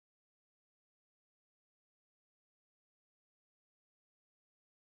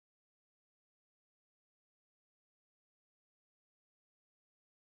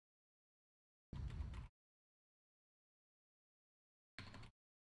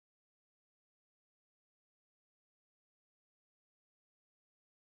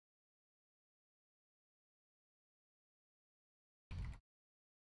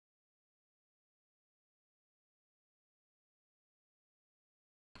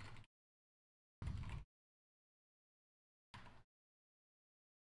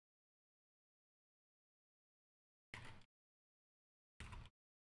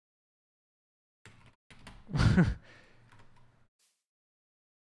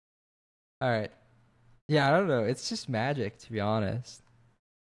 All right. Yeah, I don't know. It's just magic, to be honest.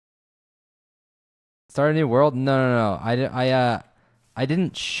 Start a new world? No. I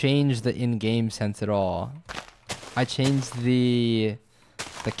didn't change the in-game sense at all. I changed the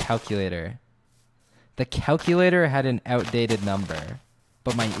calculator. The calculator had an outdated number,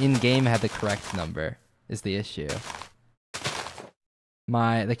 but my in-game had the correct number. Is the issue.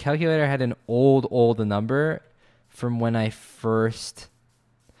 The calculator had an old number from when I first...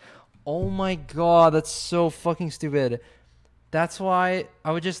 Oh my god, that's so fucking stupid. That's why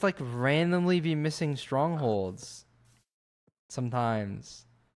I would just like randomly be missing strongholds sometimes.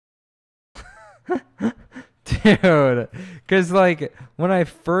 Dude, because like when I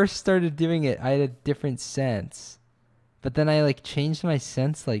first started doing it, I had a different sense. But then I like changed my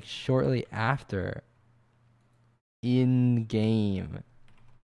sense like shortly after. In game.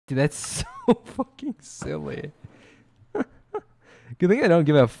 Dude, that's so fucking silly. Good thing I don't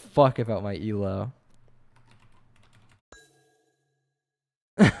give a fuck about my elo.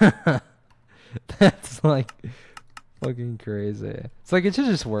 That's like fucking crazy. It's like it should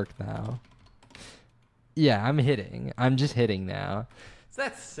just work now. Yeah, I'm hitting. I'm just hitting now.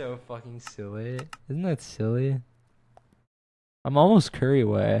 That's so fucking silly. Isn't that silly? I'm almost curry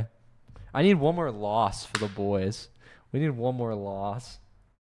away. I need one more loss for the boys. We need one more loss.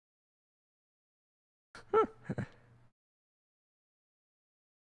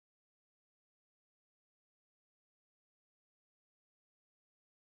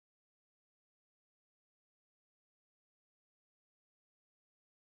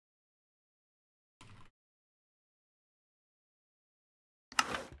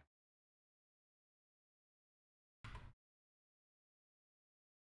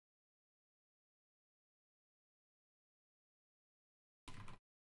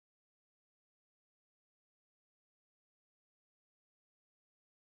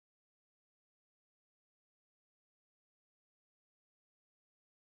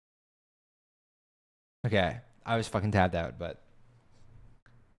 Okay, I was fucking tapped out, but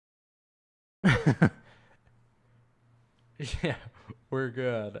yeah, we're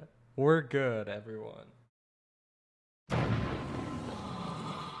good. We're good, everyone.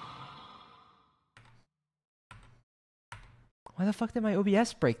 Why the fuck did my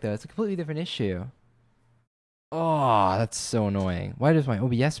OBS break though? It's a completely different issue. Oh, that's so annoying. Why is my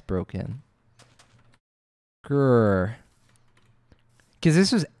OBS broken? Grr. Because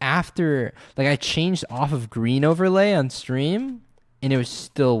this was after, like, I changed off of green overlay on stream, and it was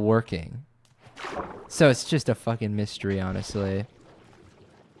still working. So it's just a fucking mystery, honestly.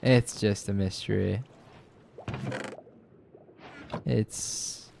 It's just a mystery.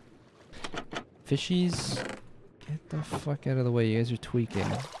 It's... Fishies, get the fuck out of the way. You guys are tweaking.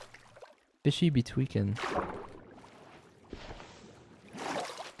 Fishy be tweaking.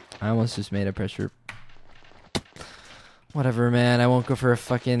 I almost just made a pressure Whatever, man. I won't go for a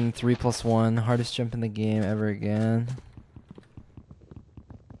fucking 3+1 hardest jump in the game ever again.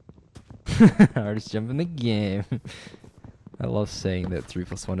 Hardest jump in the game. I love saying that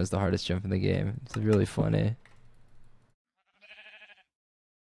 3+1 is the hardest jump in the game. It's really funny.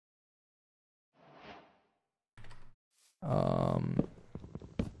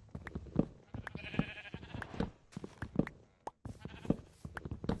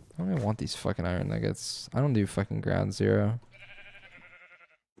 I don't even want these fucking iron nuggets. I don't do fucking ground zero.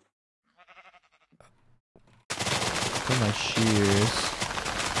 For my shears.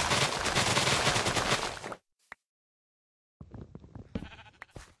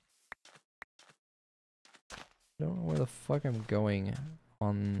 Don't know where the fuck I'm going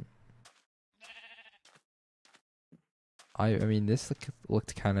on. I mean, this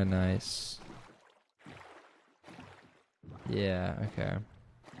looked kind of nice. Yeah, okay.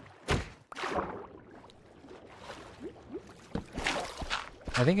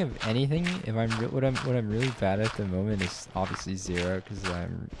 I think if anything, if what I'm really bad at the moment is obviously zero, because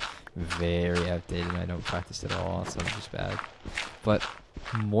I'm very outdated and I don't practice at all, so I'm just bad. But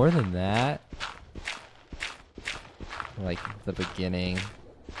more than that, like the beginning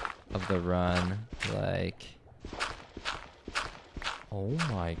of the run, like, oh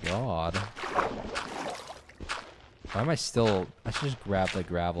my god. Why am I still, I should just grab the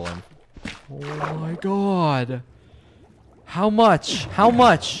gravel and, oh my god. How much? How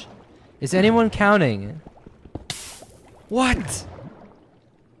much? Is anyone counting? What?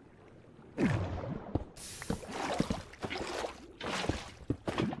 Wait,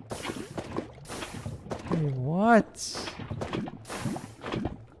 what?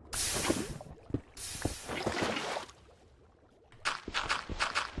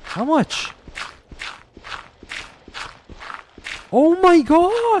 How much? Oh my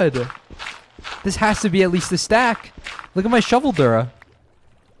god! This has to be at least a stack. Look at my shovel, Dura.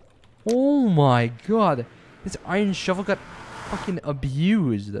 Oh my god. This iron shovel got fucking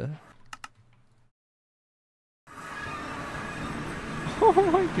abused. Oh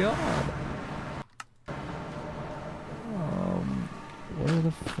my god. Where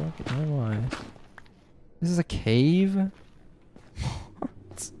the fuck am I? This is a cave?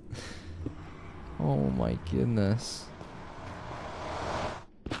 What? Oh my goodness.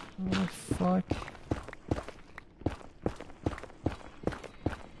 What the fuck?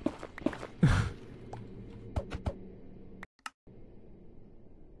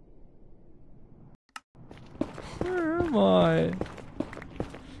 Where am I?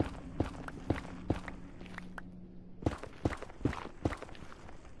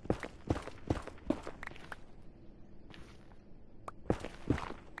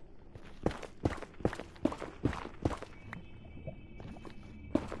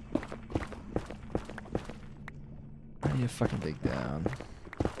 I need to fucking dig down.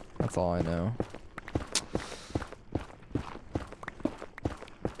 That's all I know.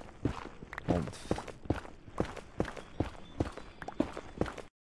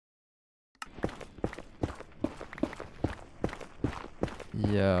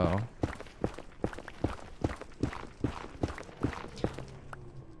 Yo.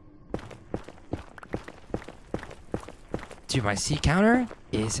 Dude, my C counter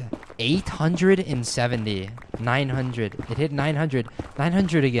is 870. 900. It hit 900.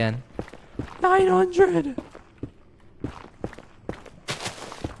 900 again. 900!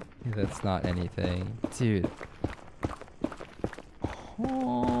 That's not anything. Dude.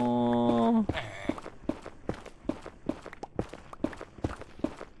 Oh.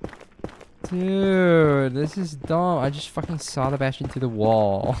 Dude, this is dumb. I just fucking saw the bastion through the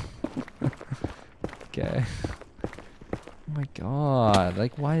wall. Okay. Oh my god.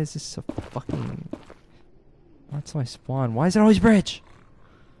 Like, why is this so fucking... That's my spawn. Why is it always bridge?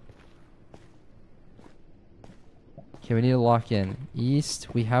 Okay, we need to lock in.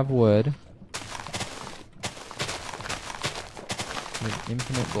 East, we have wood. We have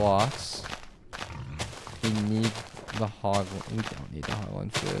infinite blocks. We need the hog... We don't need the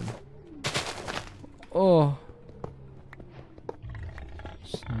hogland food. Oh.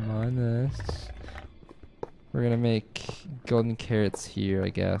 Just mine this. We're gonna make golden carrots here, I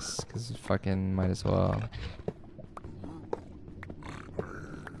guess, because fucking might as well.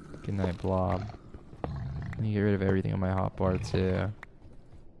 Good night, blob. Let me get rid of everything on my hotbar too.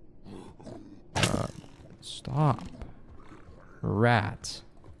 Stop. Rat.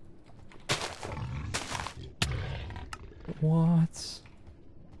 What?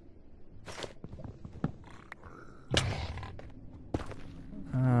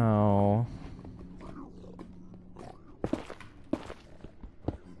 Ow.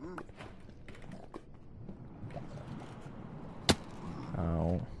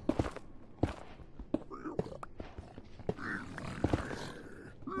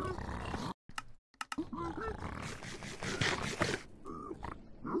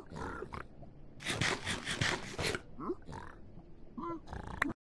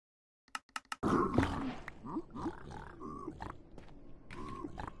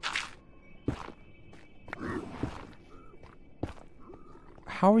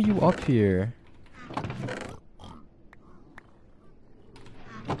 How are you up here?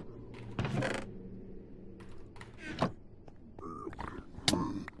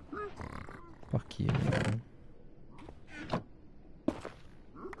 Fuck you, man.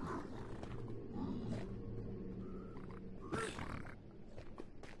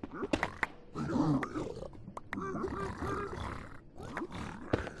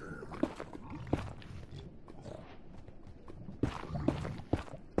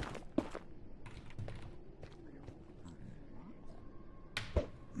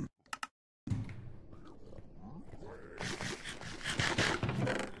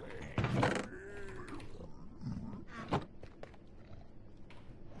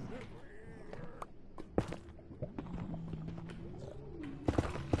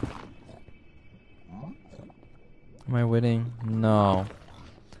 Am I winning? No.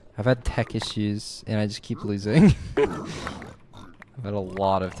 I've had tech issues and I just keep losing. I've had a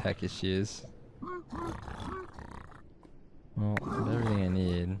lot of tech issues. Well, I have everything I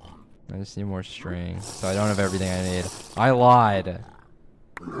need. I just need more string. So I don't have everything I need. I lied!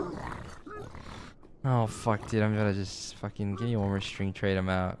 Oh fuck, dude, I'm gonna just fucking give me one more string trade, I'm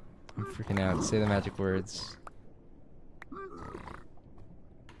out. I'm freaking out. Say the magic words.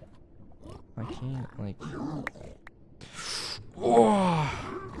 I can't, like... Oh.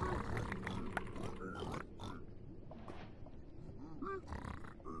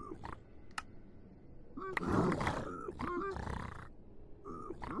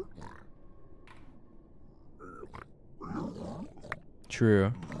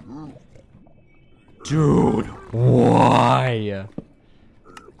 True. Dude, why?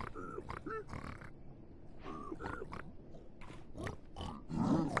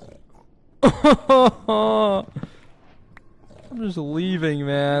 I'm just leaving,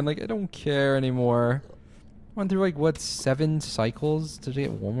 man. Like, I don't care anymore. Went through, like, what, 7 cycles to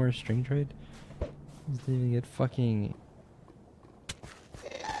get one more string trade? Just didn't even get fucking...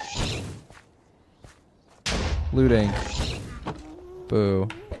 looting. Boo.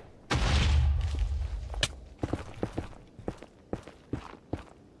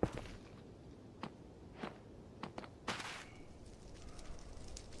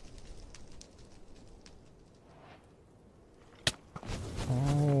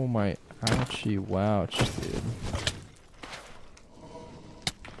 Oh my ouchie wouch, dude.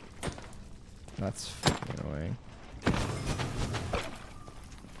 That's fucking annoying.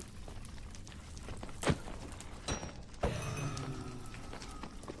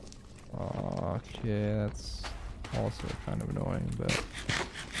 Okay, that's also kind of annoying, but...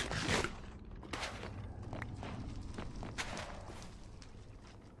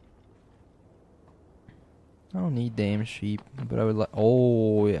 I don't need damn sheep, but I would like...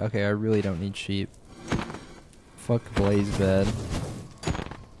 Oh, yeah, okay, I really don't need sheep. Fuck blaze bed.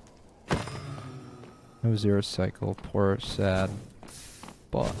 No 0 cycle, poor sad.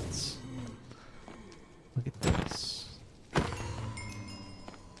 But... look at this.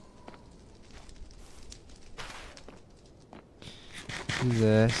 Do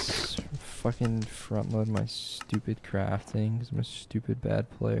this. Fucking front load my stupid crafting, because I'm a stupid bad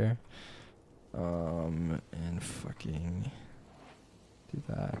player. And fucking do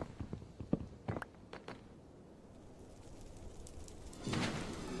that.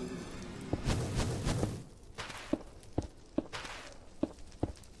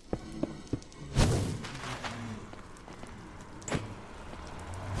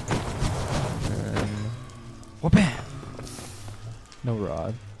 And whoop-bam! No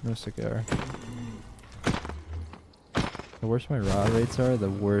rod, no cigar. The worse my rod rates are, the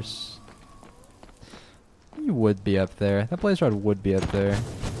worse. You would be up there. That blaze rod would be up there.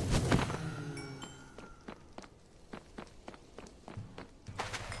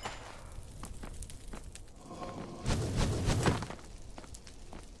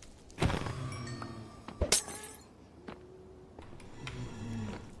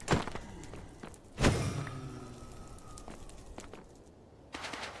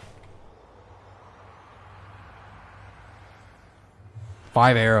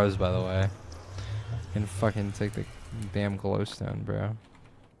 Five arrows, by the way. And fucking take the damn glowstone, bro.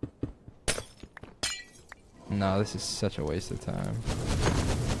 No, this is such a waste of time.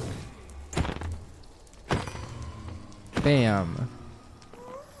 Bam.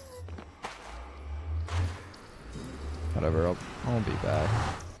 Whatever, I'll be back.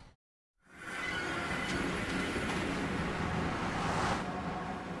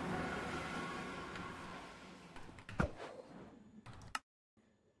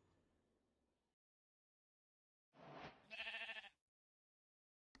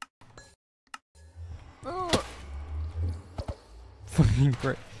 Fucking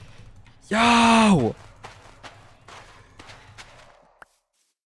break. Yo!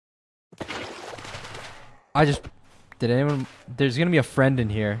 I just... Did anyone... There's gonna be a friend in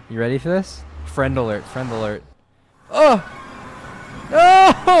here. You ready for this? Friend alert. Friend alert. Oh!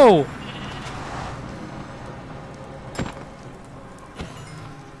 No!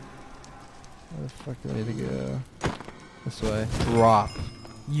 Where the fuck do I need to go? This way. Drop.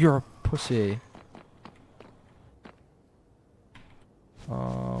 You're a pussy.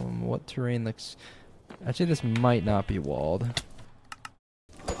 What terrain looks... Actually, this might not be walled.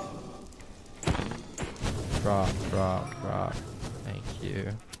 Drop, drop, drop. Thank you.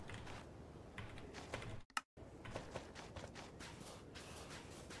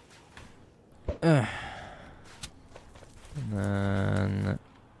 And then...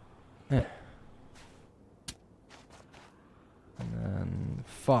 And then...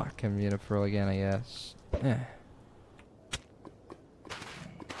 Fuck, I'm being a pearl again, I guess.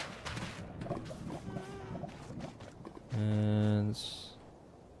 And...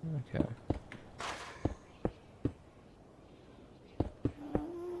 Okay.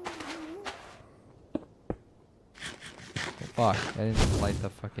 Fuck, I didn't light the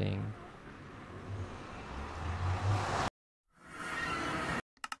fucking...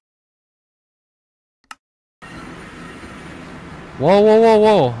 Whoa, whoa, whoa,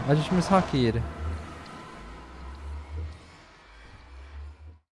 whoa! I just mishockeyed.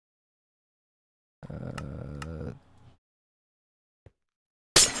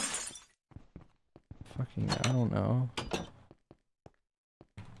 Fucking, I don't know.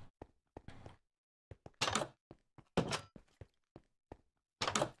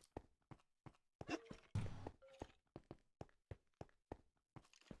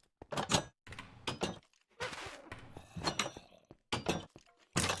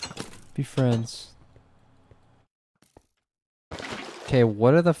 Be friends. Okay,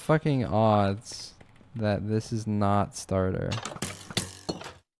 what are the fucking odds that this is not starter?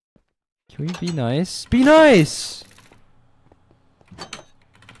 Can we be nice? Be nice!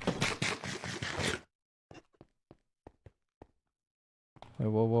 Wait,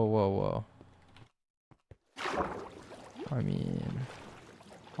 whoa, whoa, whoa, whoa. I mean,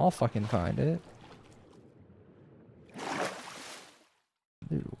 I'll fucking find it.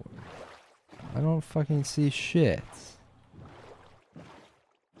 Dude, I don't fucking see shit.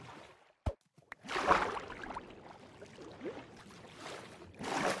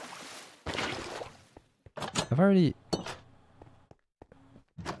 I've already...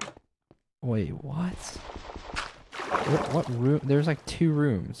 Wait, what? What room? There's like 2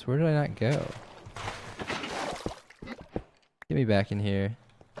 rooms. Where did I not go? Get me back in here.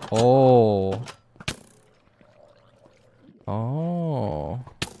 Oh. Oh.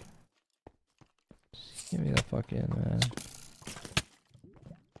 Just give me the fuck in, man.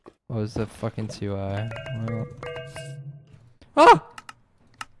 What was the fucking 2i? Well. Ah!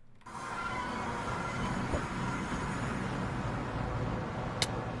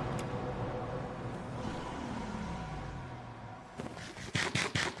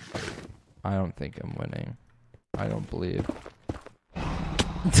 I don't think I'm winning. I don't believe.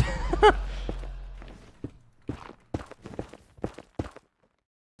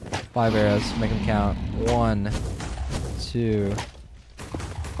 5 arrows, make them count. 1, 2,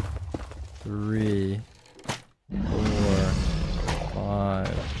 3, 4, 5.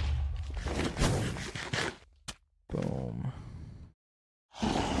 Boom.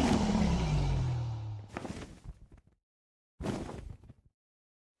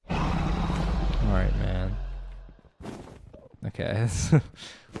 Alright, man. Okay.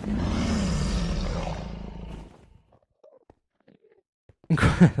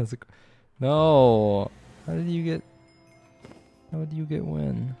 No. How did you get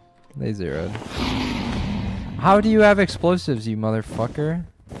win? They zeroed. How do you have explosives, you motherfucker?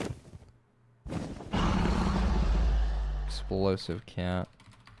 Explosive cat.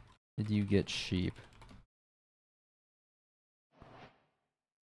 Did you get sheep?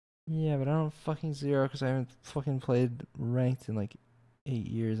 Yeah, but I don't fucking zero because I haven't fucking played ranked in like 8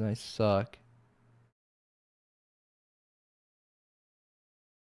 years and I suck.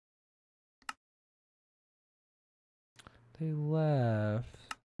 They left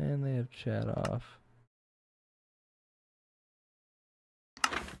and they have chat off.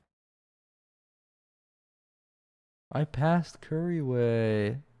 I passed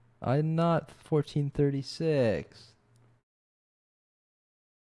Curryway. I'm not 1436.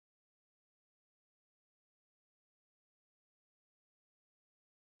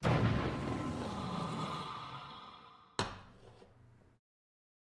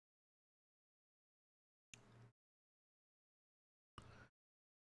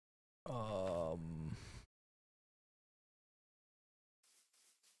 Um.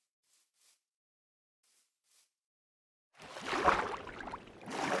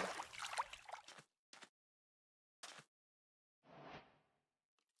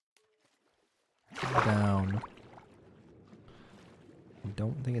 Down. I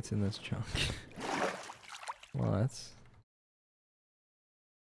don't think it's in this chunk. What?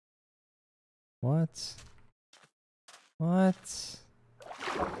 What? What? Is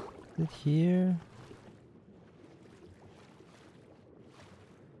it here?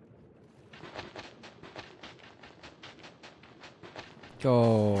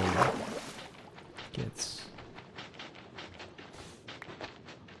 Go. Gets.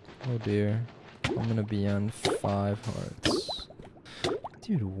 Oh dear. I'm gonna be on 5 hearts.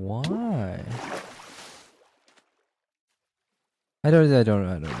 Dude, why? I don't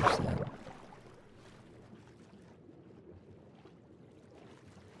understand.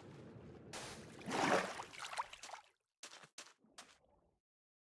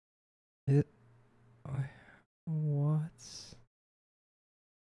 It, what?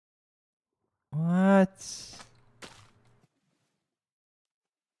 What?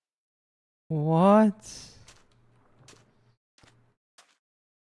 What?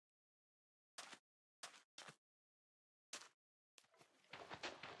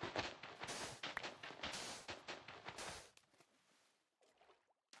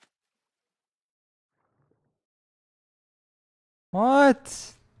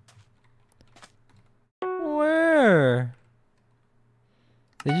 What? Where?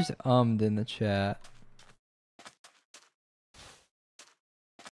 They just in the chat.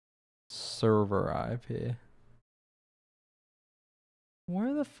 Server IP.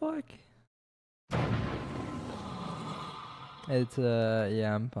 Where the fuck? It's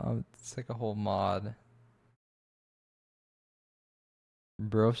yeah, it's like a whole mod.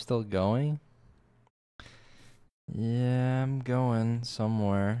 Bro, still going? Yeah, I'm going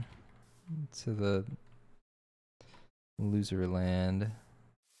somewhere to the loser land.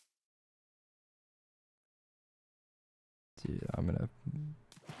 Dude,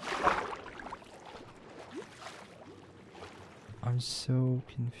 I'm so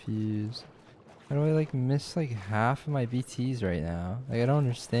confused. How do I like miss like half of my BTs right now? Like I don't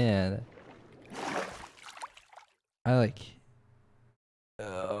understand. I like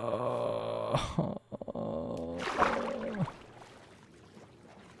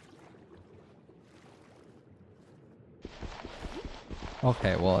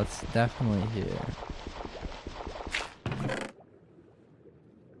Okay, well it's definitely here.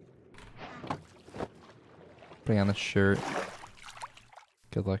 Putting on the shirt.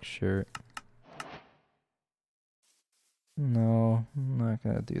 Good luck shirt. No, I'm not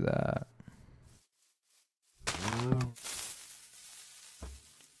gonna do that.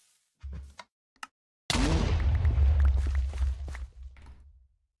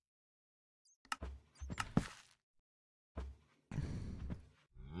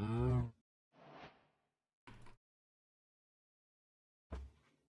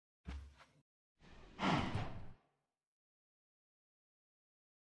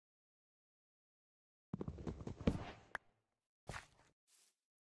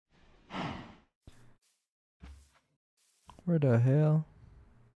 Where the hell?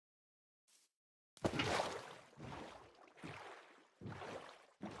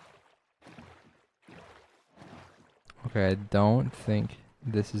 Okay, I don't think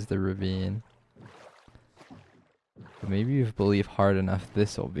this is the ravine. But maybe if you believe hard enough,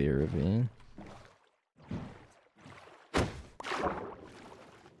 this will be a ravine.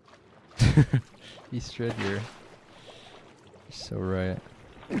 Eastred, you're so right.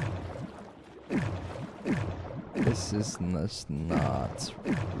 This is just not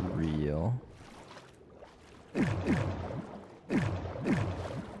real.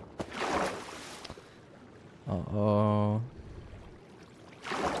 Uh-oh.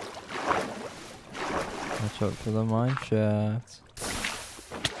 Watch out for the mine shafts.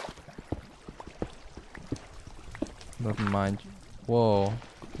 Never mind. Whoa.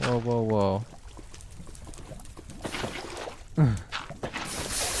 Whoa, whoa, whoa.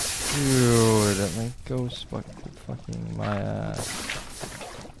 Dude, that like ghost fucking my ass.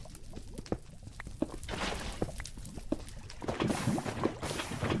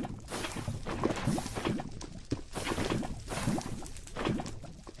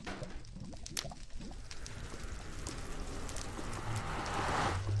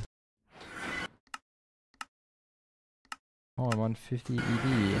 Oh, I'm on 50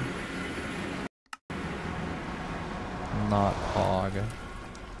 ED. Not hog.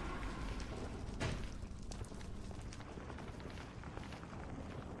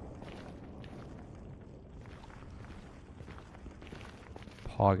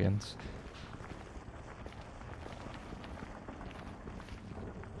 Hoggins.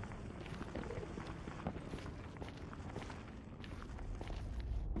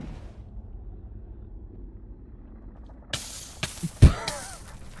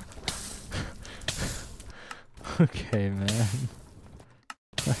 Okay, man.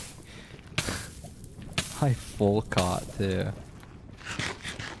 I full caught too.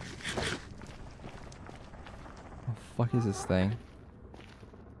 What the fuck is this thing?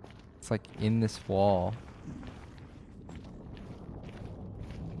 It's like in this wall.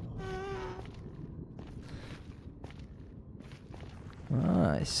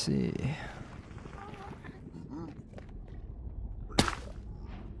 Ah, I see.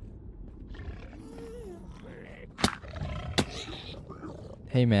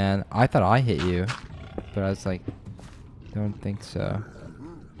 Hey man, I thought I hit you, but I was like, don't think so.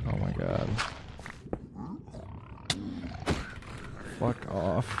 Oh my god. Fuck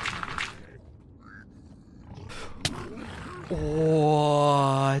off.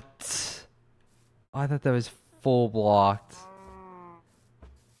 What? I thought that was full blocked.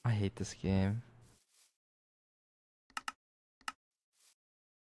 I hate this game.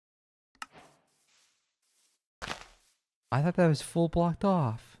 I thought that was full blocked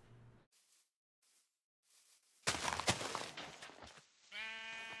off.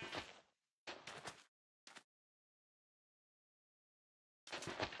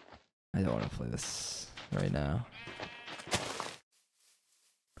 I don't want to play this right now.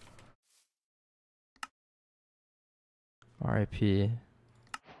 RIP.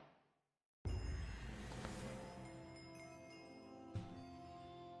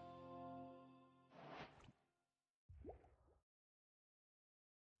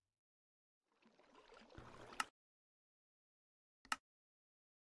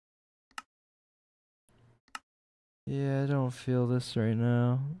 Yeah, I don't feel this right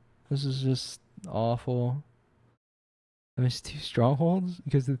now. This is just awful. I missed 2 strongholds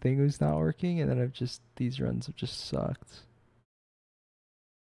because the thing was not working, and then these runs have just sucked.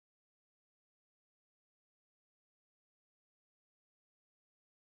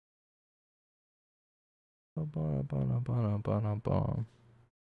 Ba-ba-ba-ba-ba-ba-ba.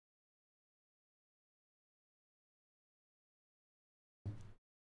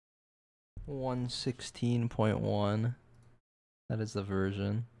 116.1. That is the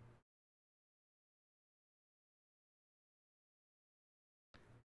version.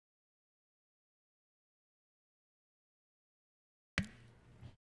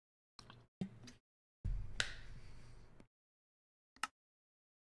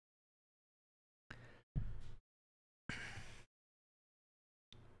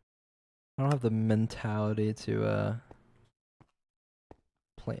 I don't have the mentality to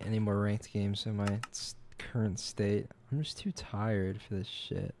play any more ranked games in my current state. I'm just too tired for this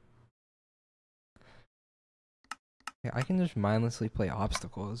shit. Yeah, I can just mindlessly play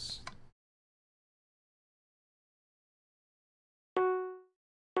obstacles.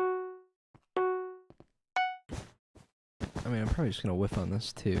 I mean, I'm probably just gonna whiff on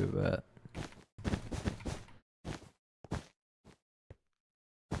this too, but...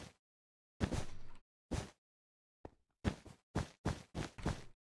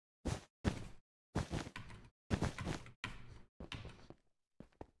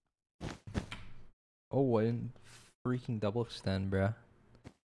 Oh, I didn't freaking double extend, bruh.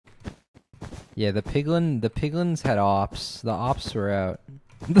 Yeah, the piglins had ops. The ops were out.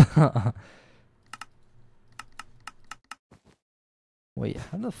 Wait,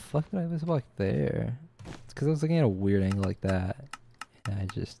 how the fuck did I miss block there? It's because I was looking at a weird angle like that.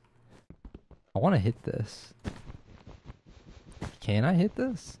 And I want to hit this. Can I hit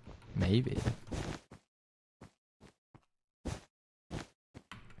this? Maybe.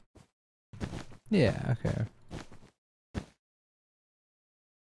 Yeah, okay.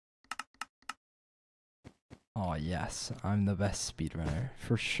 Oh yes, I'm the best speedrunner.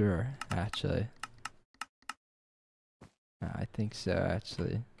 For sure, actually. I think so,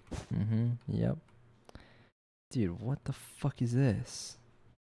 actually. Yep. Dude, what the fuck is this?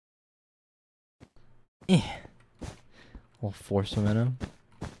 Little force momentum.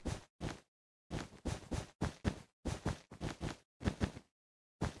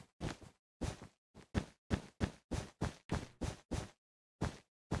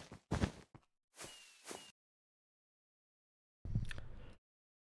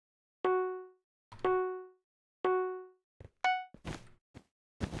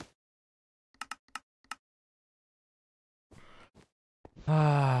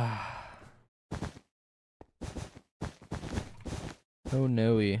 Ah. Oh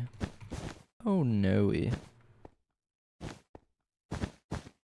no-y. Oh no-y.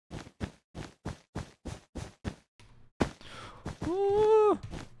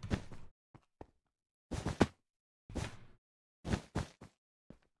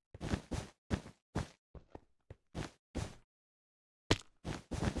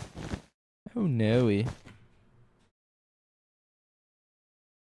 Oh no.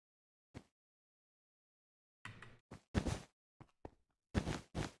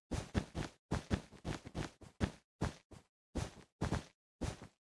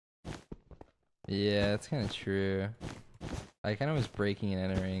 Yeah, that's kind of true. I kind of was breaking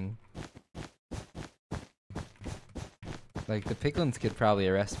and entering. Like, the piglins could probably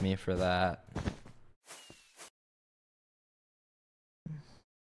arrest me for that.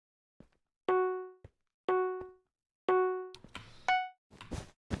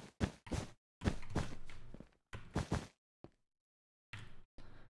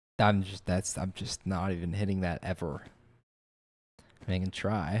 I'm just not even hitting that ever. I mean, I can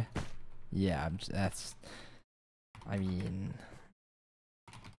try. Yeah, I mean,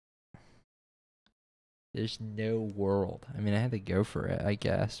 there's no world. I mean, I had to go for it, I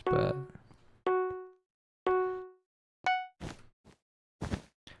guess, but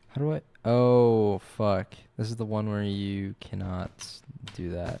how do I? Oh, fuck. This is the one where you cannot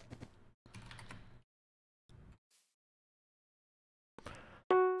do that.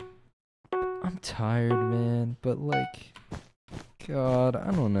 I'm tired, man, but like, God,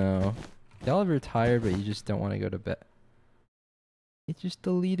 I don't know. Y'all ever tired, but you just don't want to go to bed? It just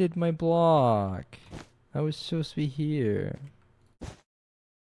deleted my block. I was supposed to be here.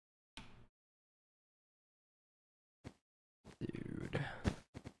 Dude.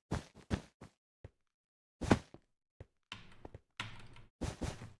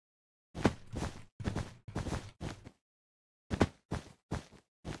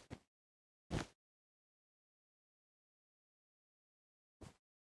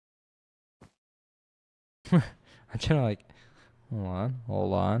 I'm trying to like,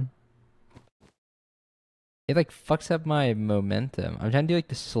 hold on. It like fucks up my momentum. I'm trying to do like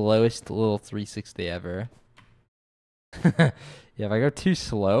the slowest little 360 ever. Yeah, if I go too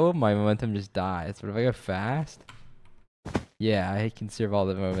slow, my momentum just dies. But if I go fast, yeah, I conserve all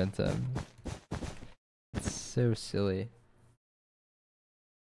the momentum. It's so silly.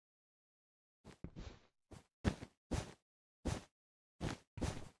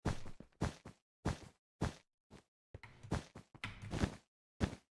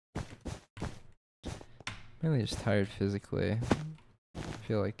 Mainly just tired physically. I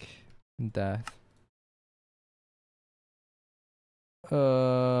feel like death.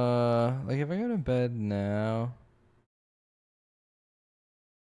 Like if I go to bed now.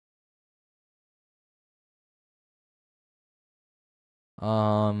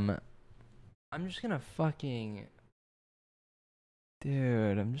 I'm just gonna fucking,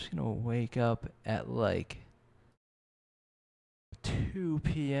 dude, I'm just gonna wake up at like 2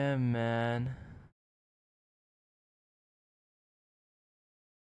 p.m., man.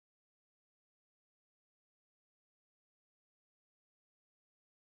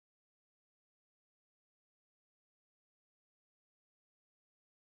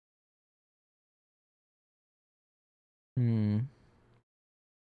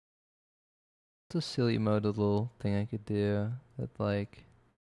 It's a silly mode little thing I could do that like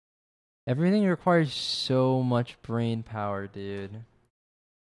everything requires so much brain power, dude.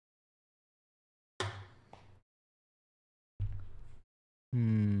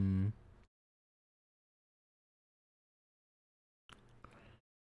 I'm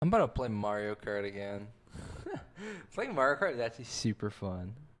about to play Mario Kart again. Playing Mario Kart is actually super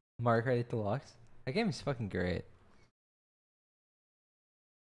fun. Mario Kart 8 Deluxe. That game is fucking great.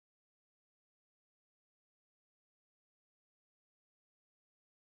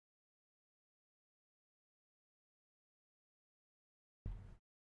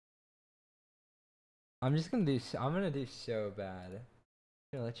 I'm gonna do so bad. I'm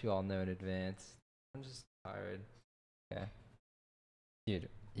gonna let you all know in advance. I'm just tired. Okay. Dude,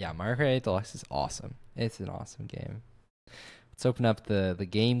 yeah, Mario Kart 8 Deluxe is awesome. It's an awesome game. Let's open up the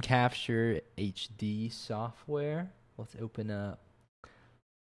game capture HD software. Let's open up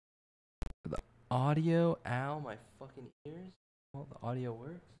the audio. Ow, my fucking ears. Well, the audio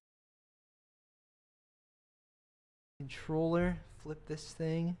works. Controller, flip this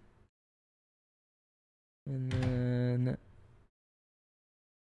thing. And then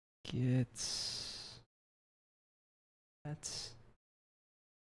that's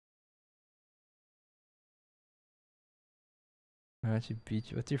I should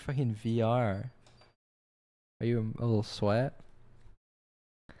beat you. What's your fucking VR? Are you a little sweat?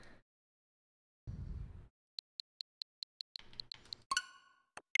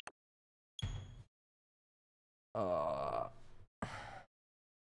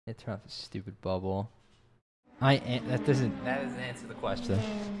 It turned off this stupid bubble. That doesn't answer the question.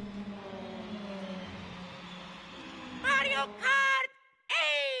 Mario Kart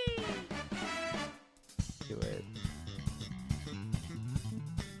 8!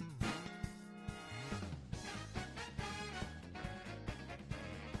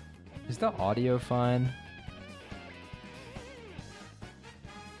 Is the audio fine?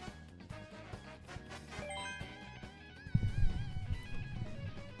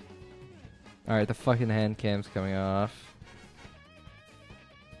 Alright, the fucking hand cam's coming off.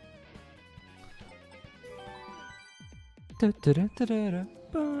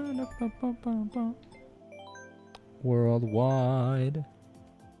 Worldwide.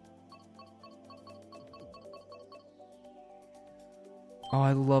 Oh,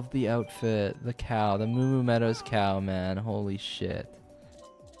 I love the outfit. The cow. The Moo Moo Meadows cow, man. Holy shit.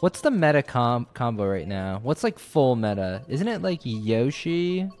 What's the meta combo right now? What's like full meta? Isn't it like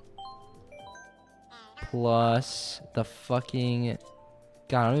Yoshi plus the fucking...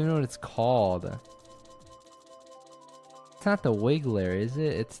 God, I don't even know what it's called. It's not the Wiggler, is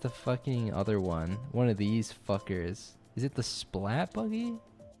it? It's the fucking other one. One of these fuckers. Is it the Splat Buggy?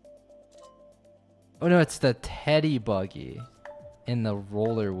 Oh no, it's the Teddy Buggy. And the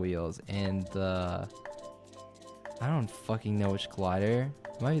roller wheels and the... I don't fucking know which glider.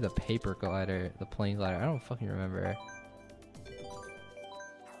 It might be the paper glider, the plane glider. I don't fucking remember. I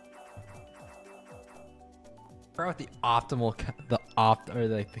forgot what the optimal, or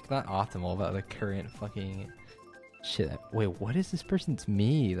like, not optimal, but the current fucking shit. Wait, what is this person's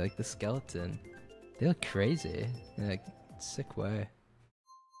me? Like the skeleton. They look crazy in like sick way.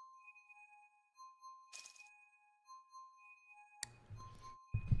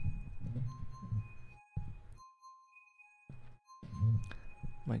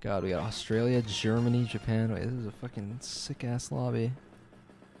 My god, we got Australia, Germany, Japan. Wait, this is a fucking sick ass lobby.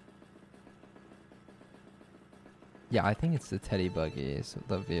 Yeah, I think it's the Teddy Buggy, so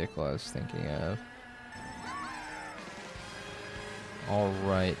the vehicle I was thinking of.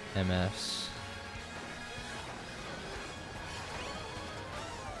 Alright, MFs.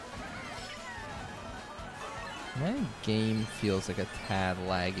 My game feels like a tad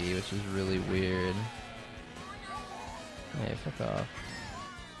laggy, which is really weird. Hey, fuck off.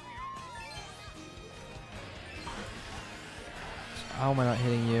 How am I not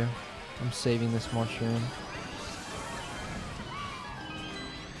hitting you? I'm saving this mushroom.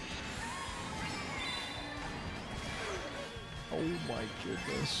 Oh my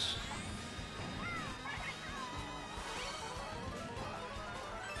goodness.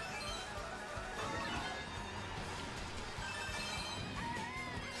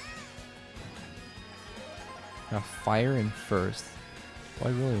 Now fire in first. Do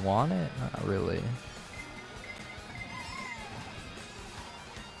I really want it? Not really.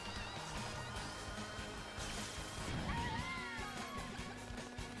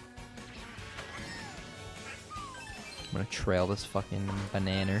 I'm gonna trail this fucking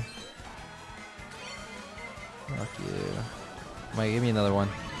banana. Fuck you. Mike, give me another one.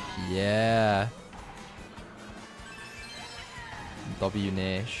 Yeah. W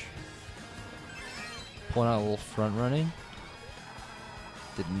Nash. Pulling out a little front running.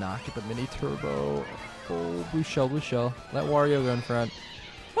 Did not get the mini turbo. Oh, blue shell, blue shell. Let Wario go in front.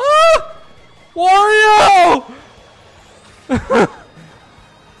 Ah! Wario!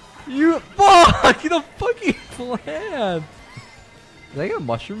 You fuck the fucking plant. Did I get a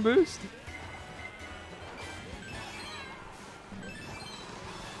mushroom boost?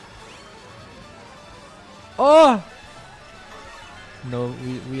 Oh! No,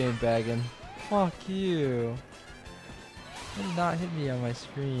 we ain't bagging. Fuck you. That did not hit me on my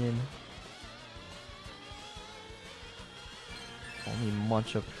screen. Let me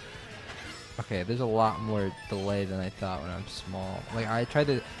munch up. Okay, there's a lot more delay than I thought when I'm small. Like I tried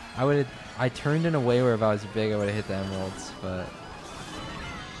to, I turned in a way where if I was big I would have hit the emeralds, but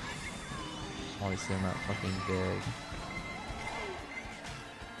obviously I'm not fucking big.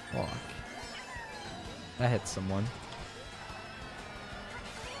 Fuck. That hit someone.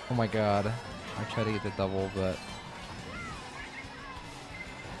 Oh my god. I tried to get the double, but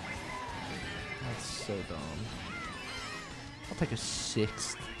that's so dumb. I'll take a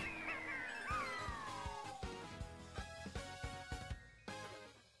sixth.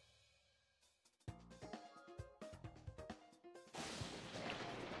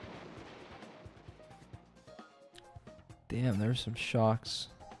 Damn, there's some shocks.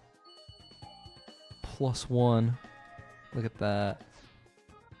 +1. Look at that.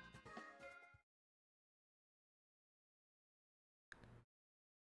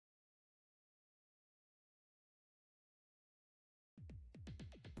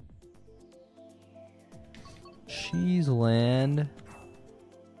 Cheeseland.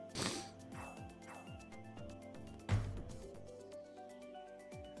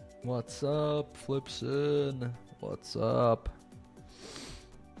 What's up, Flipson? What's up?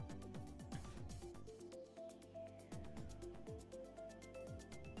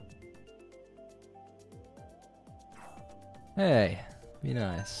 Hey, be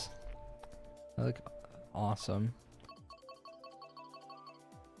nice. I look awesome.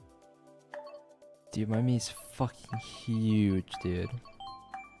 Dude, my me's fucking huge, dude.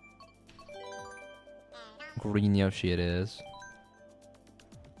 Green Yoshi it is.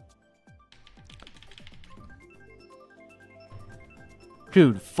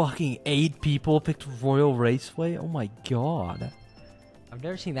 Dude, fucking 8 people picked Royal Raceway? Oh my god. I've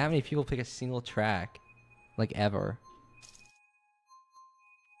never seen that many people pick a single track. Like, ever.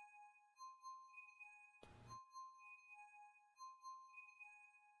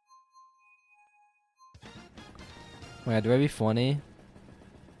 Wait, do I be funny?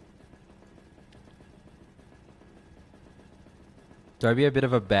 Do I be a bit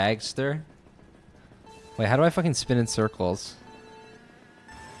of a bagster? Wait, how do I fucking spin in circles?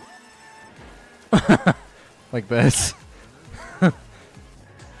 Like this.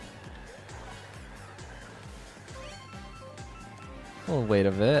 We'll wait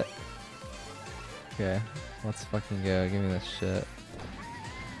a bit. Okay, let's fucking go. Give me this shit.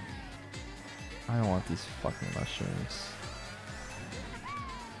 I don't want these fucking mushrooms.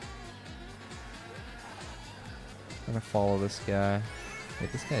 I'm gonna follow this guy.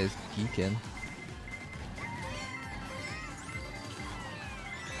 Wait, this guy is geeking.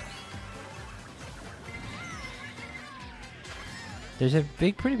 There's a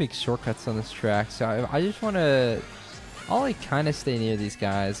pretty big shortcuts on this track, so I just want to. I'll like kind of stay near these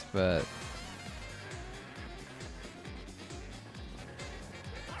guys, but.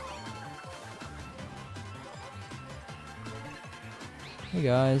 Hey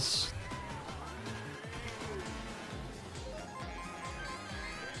guys.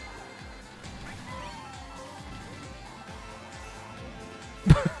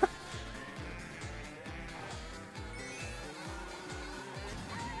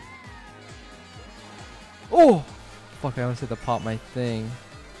 Oh! Fuck, I almost had to pop my thing.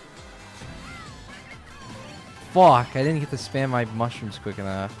 Fuck, I didn't get to spam my mushrooms quick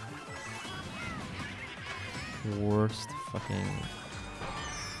enough. Worst fucking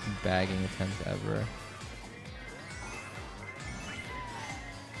bagging attempt ever.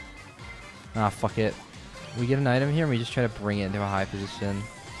 Ah, fuck it. We get an item here and we just try to bring it into a high position.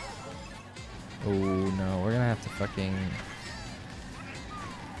 Oh no, we're gonna have to fucking...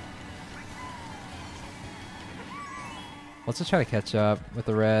 Let's just try to catch up with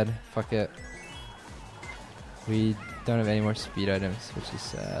the red. Fuck it. We don't have any more speed items, which is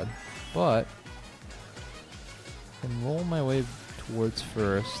sad. But I can roll my way towards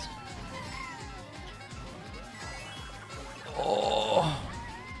first. Oh!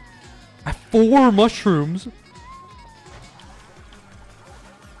 I have 4 mushrooms!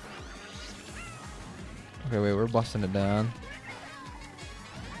 Okay, wait, we're busting it down.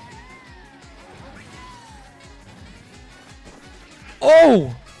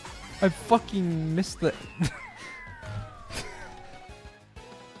 Oh! I fucking missed the...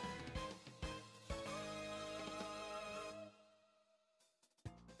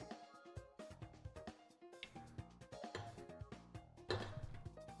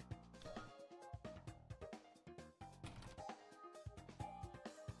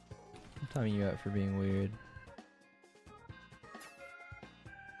 I'm timing you out for being weird.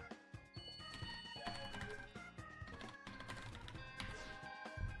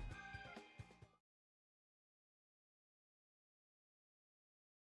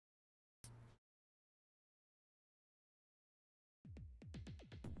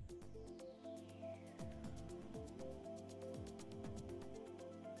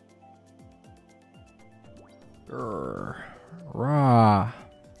 Rah.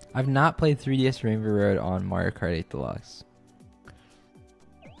 I've not played 3DS Rainbow Road on Mario Kart 8 Deluxe.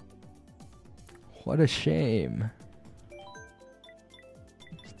 What a shame.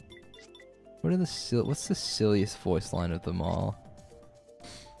 What's the silliest voice line of them all?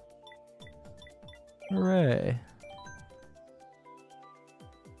 Hooray.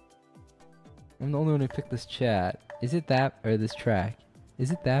 I'm the only one who picked this chat. Is it that, or this track?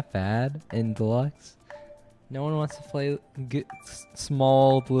 Is it that bad in Deluxe? No one wants to play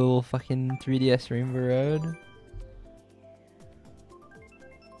small little fucking 3DS Rainbow Road?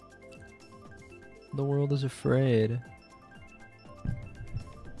 The world is afraid.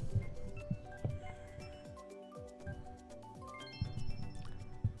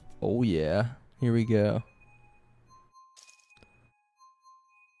 Oh yeah, here we go.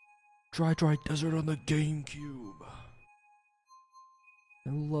 Dry Desert on the GameCube. I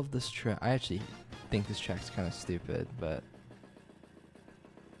love this track. I actually think this track's kind of stupid, but...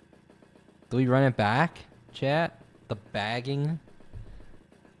 Do we run it back, chat? The bagging?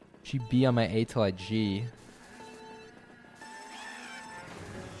 She B on my A till I G.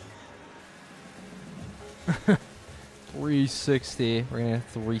 360. We're gonna have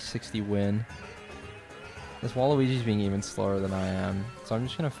 360 win. This Waluigi's being even slower than I am. So I'm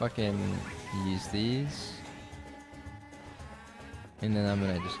just gonna fucking use these. And then I'm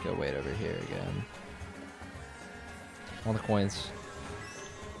gonna just go wait over here again. All the coins.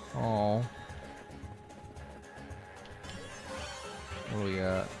 Oh. What do we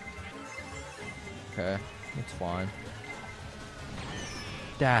got? Okay, that's fine.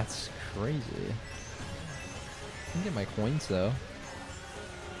 That's crazy. I can get my coins though.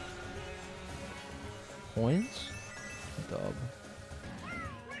 Coins? Dub.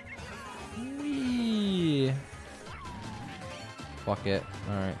 Whee! Fuck it.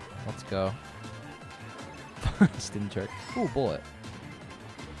 Alright, let's go. This didn't jerk. Ooh, bullet.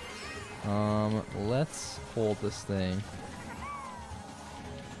 Let's hold this thing.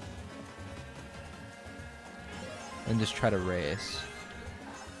 And just try to race.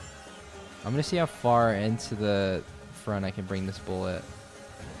 I'm gonna see how far into the front I can bring this bullet.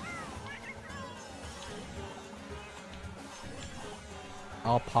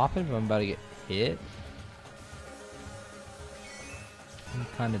 I'll pop it if I'm about to get hit. I'm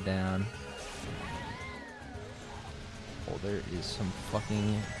kinda down. Oh, there is some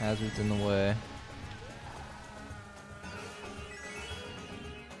fucking hazards in the way.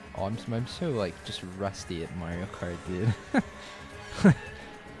 Oh, I'm so like just rusty at Mario Kart, dude.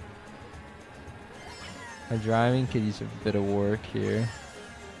 My driving could use a bit of work here.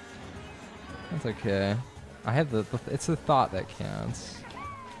 That's okay. I have it's the thought that counts.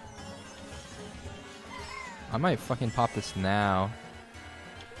 I might fucking pop this now.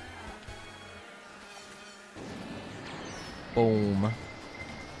 Boom.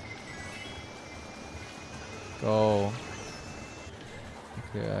 Go.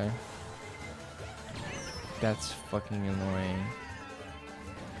 Okay. That's fucking annoying.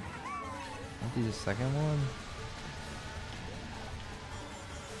 I'll do the second one.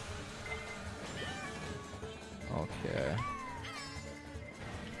 Okay.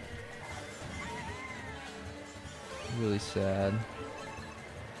 Really sad.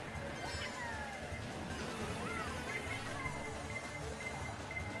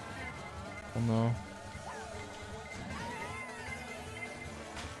 Oh no.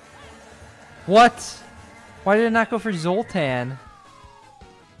 What? Why did it not go for Zoltan?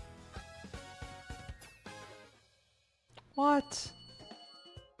 What?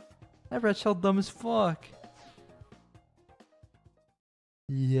 That red shell dumb as fuck.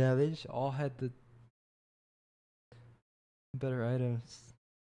 Yeah, they just all had the better items.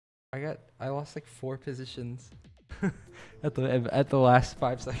 I lost like 4 positions at the last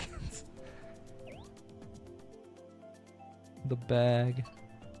 5 seconds. The bag.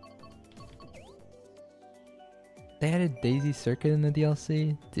 They had a Daisy Circuit in the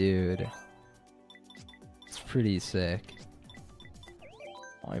DLC? Dude. It's pretty sick.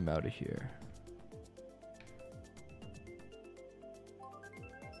 I'm out of here.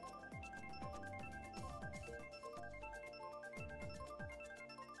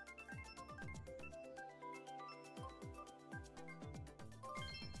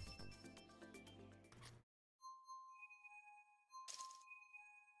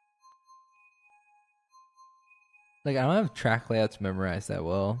 Like, I don't have track layouts memorized that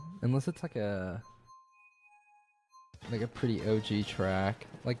well. Unless it's like a pretty OG track.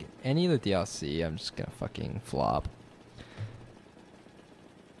 Like, any of the DLC, I'm just gonna fucking flop.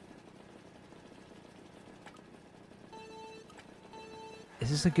 Is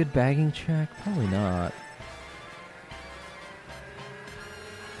this a good bagging track? Probably not.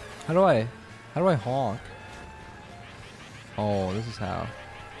 How do I honk? Oh, this is how.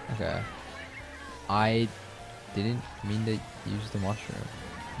 Okay. I didn't mean to use the mushroom.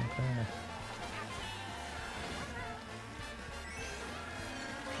 Okay.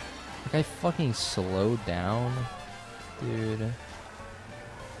 Like, I fucking slowed down, dude.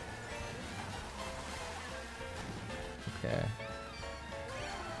 Okay.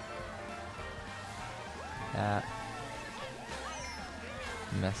 That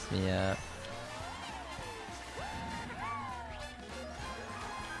messed me up.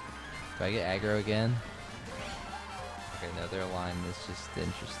 Do I get aggro again? Okay, no, their line is just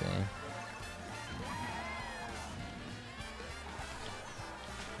interesting.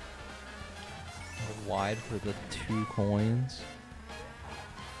 Wide for the 2 coins.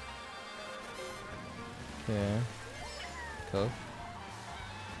 Okay. Cool.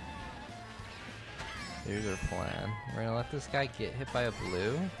 Here's our plan. We're gonna let this guy get hit by a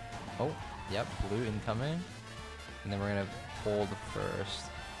blue. Oh, yep, blue incoming. And then we're gonna hold first.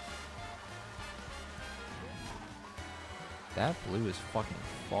 That blue is fucking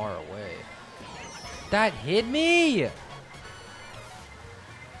far away. That hit me!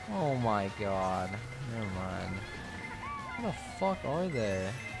 Oh my god. Never mind. What the fuck are they?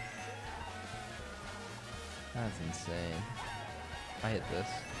 That's insane. I hit this.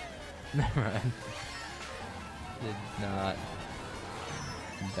 Never mind. Did not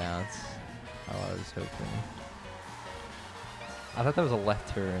bounce how I was hoping. I thought that was a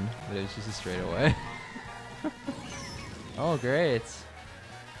left turn, but it was just a straightaway. Oh, great.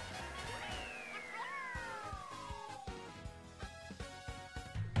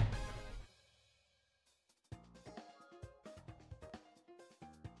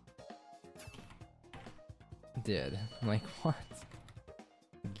 Did. I'm like, what?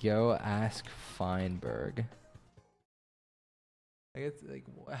 Go ask Feinberg. Like, it's like,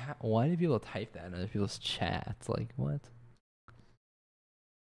 why do people type that in other people's chats? Like, what?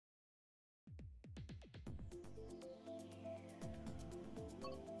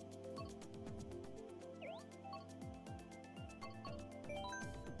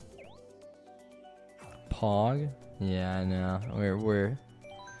 Pog? Yeah, I know.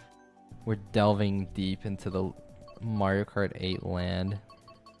 We're delving deep into the Mario Kart 8 land.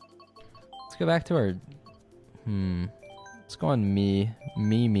 Let's go back to our let's go on me.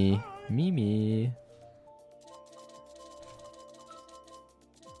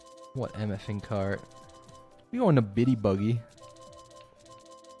 What MFing cart? We go in a bitty buggy.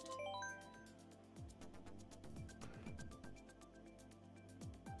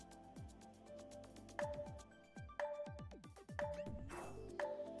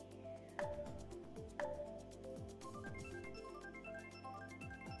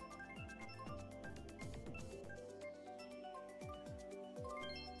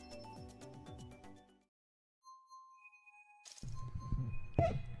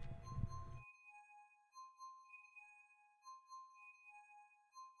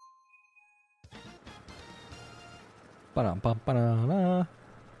 Ba-dum-bum-ba-da-da.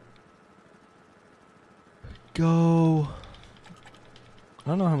 Go. I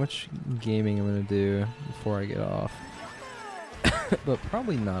don't know how much gaming I'm gonna do before I get off, but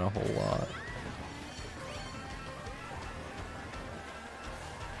probably not a whole lot.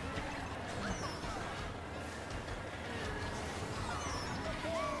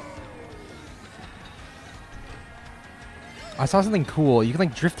 I saw something cool. You can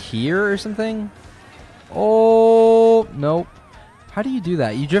like drift here or something. Oh, nope. How do you do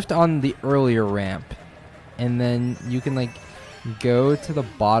that? You drift on the earlier ramp, and then you can like go to the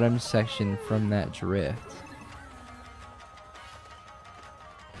bottom section from that drift.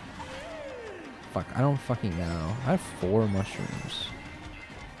 Fuck, I don't fucking know. I have 4 mushrooms.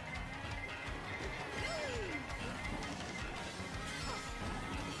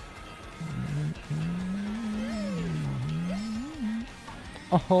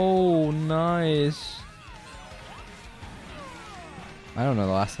 Oh, nice. I don't know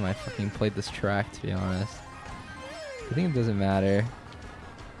the last time I fucking played this track, to be honest. I think it doesn't matter.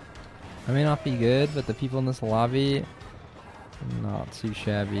 I may not be good, but the people in this lobby, not too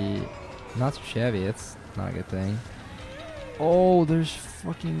shabby. Not too shabby, it's not a good thing. Oh, there's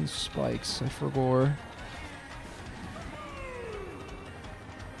fucking spikes, I forgot.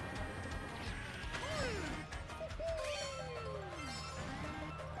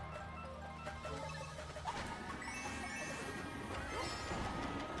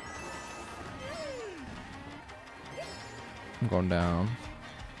 I'm going down.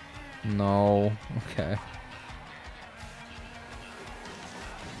 No. Okay.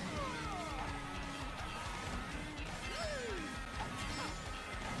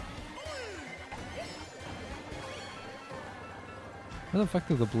 Where the fuck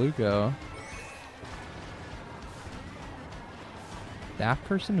did the blue go? That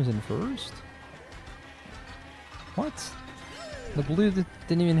person was in first? What? The blue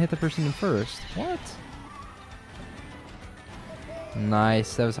didn't even hit the person in first. What?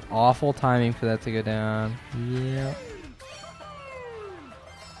 Nice. That was awful timing for that to go down. Yeah.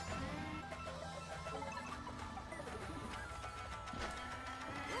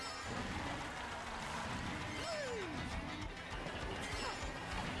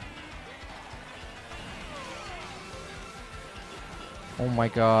 Oh my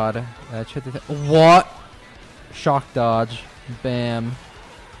god. That shit did what? Shock dodge. Bam.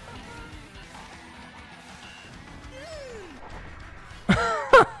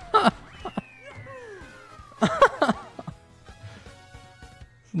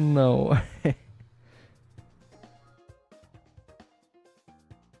 No way.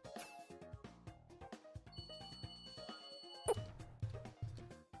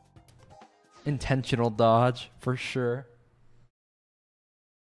 Intentional dodge, for sure.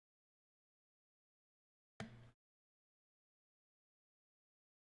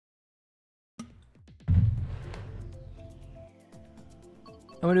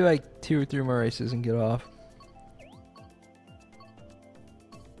 I'm gonna do like 2 or 3 more races and get off.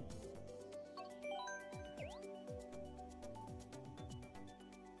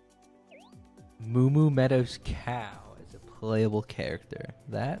 Moo Moo Meadows Cow is a playable character.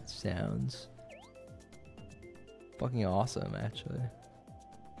 That sounds fucking awesome, actually.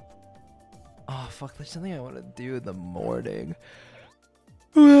 Oh fuck, there's something I want to do in the morning.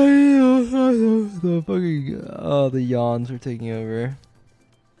 The fucking the yawns are taking over.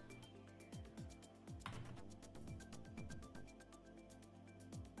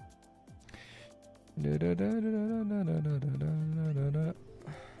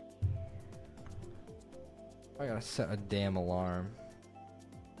 I gotta set a damn alarm.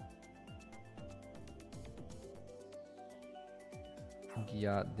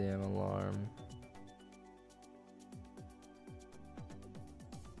 Goddamn alarm.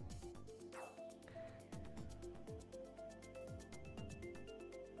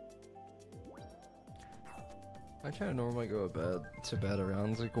 I try to normally go to bed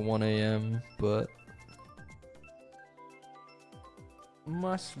around like 1 a.m., but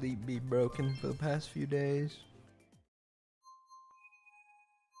my sleep be broken for the past few days.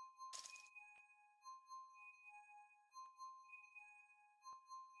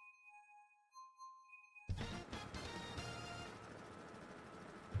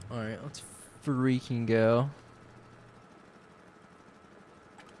 Alright, let's freaking go.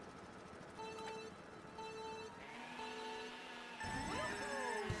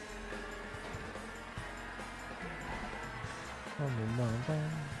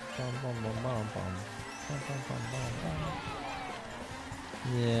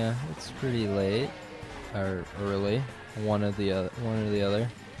 Yeah, it's pretty late or early. One or the other.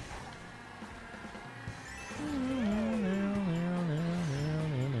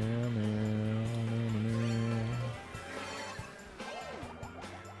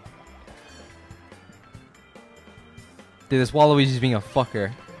 Dude, this Waluigi's being a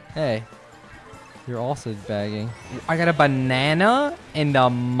fucker. Hey. You're also bagging. I got a banana and a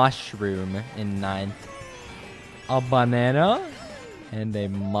mushroom in 9th. A banana and a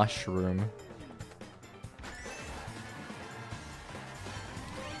mushroom.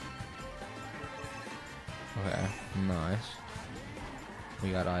 Okay, nice.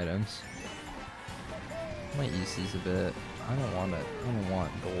 We got items. I might use these a bit. I don't want it. I don't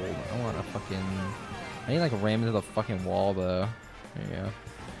want gold. I want a fucking... I need like ram into the fucking wall though. There you go.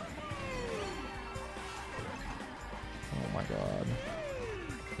 Oh my god.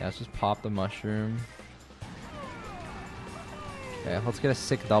 Yeah, let's just pop the mushroom. Okay, let's get a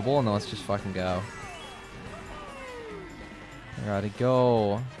sick double and then let's just fucking go. I gotta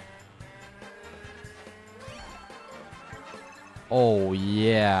go. Oh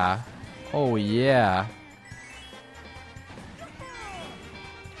yeah. Oh yeah.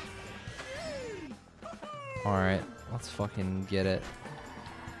 Alright, let's fucking get it.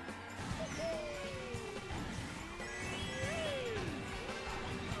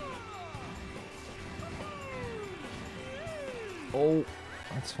 Oh,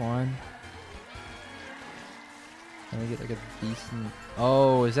 that's fine. Can I get like a decent...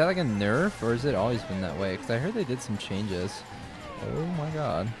 Oh, is that like a nerf or has it always been that way? Because I heard they did some changes. Oh my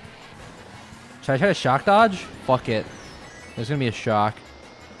god. Should I try to shock dodge? Fuck it. There's gonna be a shock.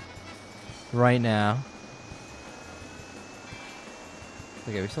 Right now.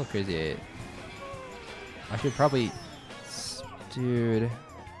 Okay, we're still crazy 8. I should probably... Dude.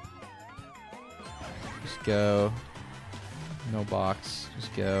 Just go. No box.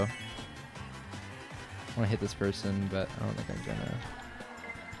 Just go. I want to hit this person, but I don't think I'm gonna.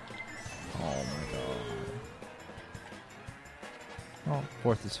 Oh my god. Oh,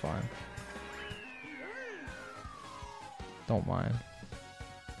 4th is fine. Don't mind.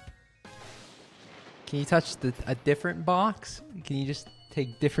 Can you touch a different box? Can you just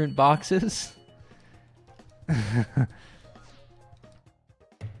take different boxes?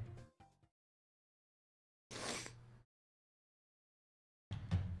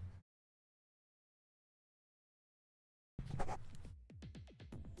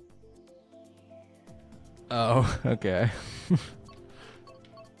 Oh, okay.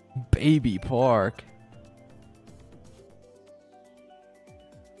 Baby Park.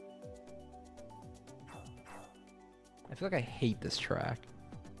 I feel like I hate this track.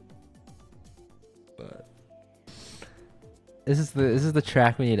 But this is the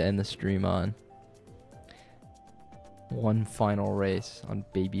track we need to end the stream on. One final race on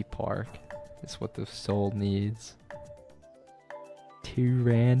Baby Park. It's what the soul needs. 2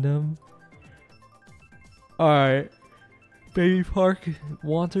 random. Alright. Baby Park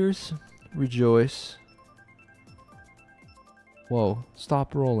wanters, rejoice. Whoa,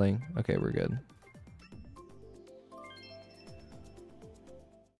 stop rolling. Okay, we're good.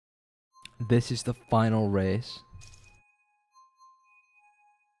 This is the final race.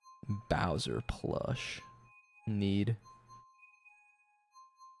 Bowser plush. Need.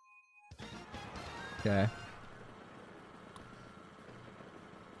 Okay.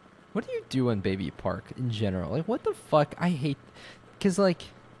 What do you do on Baby Park in general? Like, what the fuck? I hate... Because, like...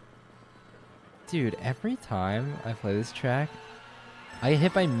 Dude, every time I play this track, I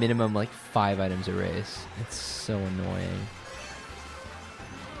hit by minimum, like, 5 items a race. It's so annoying.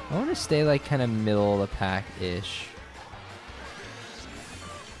 I want to stay, like, kind of middle of the pack-ish.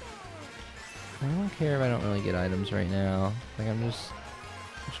 I don't care if I don't really get items right now. Like, I'm just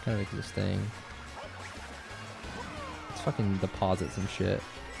kind of existing. Let's fucking deposit some shit.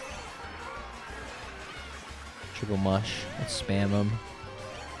 Triple mush. Let's spam them.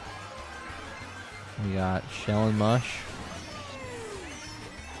 We got shell and mush.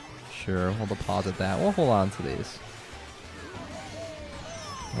 Sure, we'll deposit that. We'll hold on to these.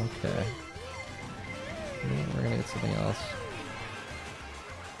 Okay. We're gonna get something else.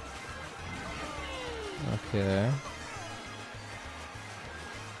 Okay.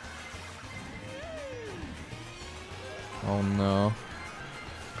 Oh no.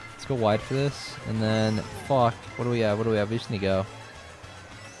 Let's go wide for this, and then fuck. What do we have? What do we have? We just need to go.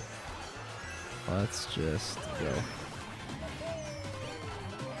 Let's just go.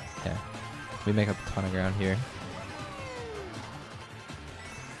 Okay. We make up a ton of ground here.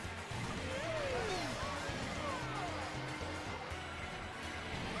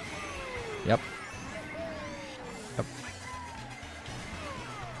 Yep. Yep.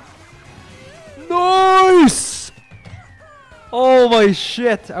 Nice! Oh my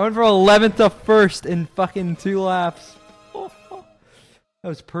shit! I went from 11th to 1st in fucking 2 laps. Oh, that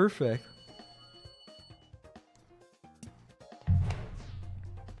was perfect.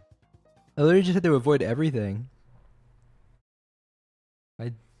 I literally just had to avoid everything.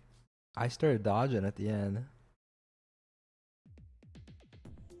 I started dodging at the end.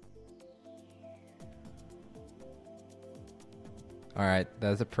 Alright, that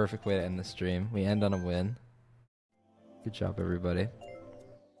was a perfect way to end the stream. We end on a win. Good job, everybody.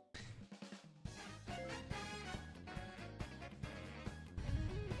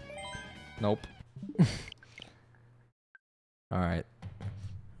 Nope. Alright.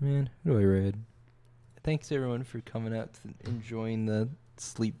 Man, who do I raid? Thanks everyone for coming out and enjoying the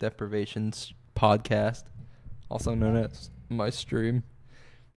sleep deprivations podcast, also known as my stream.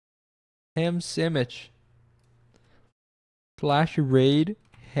 Ham sandwich. Slash raid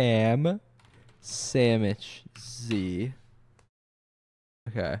ham sandwich Z.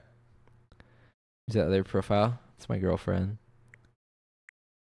 Okay. Is that their profile? It's my girlfriend.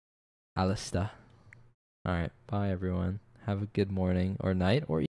 Alista. Alright, bye everyone. Have a good morning or night or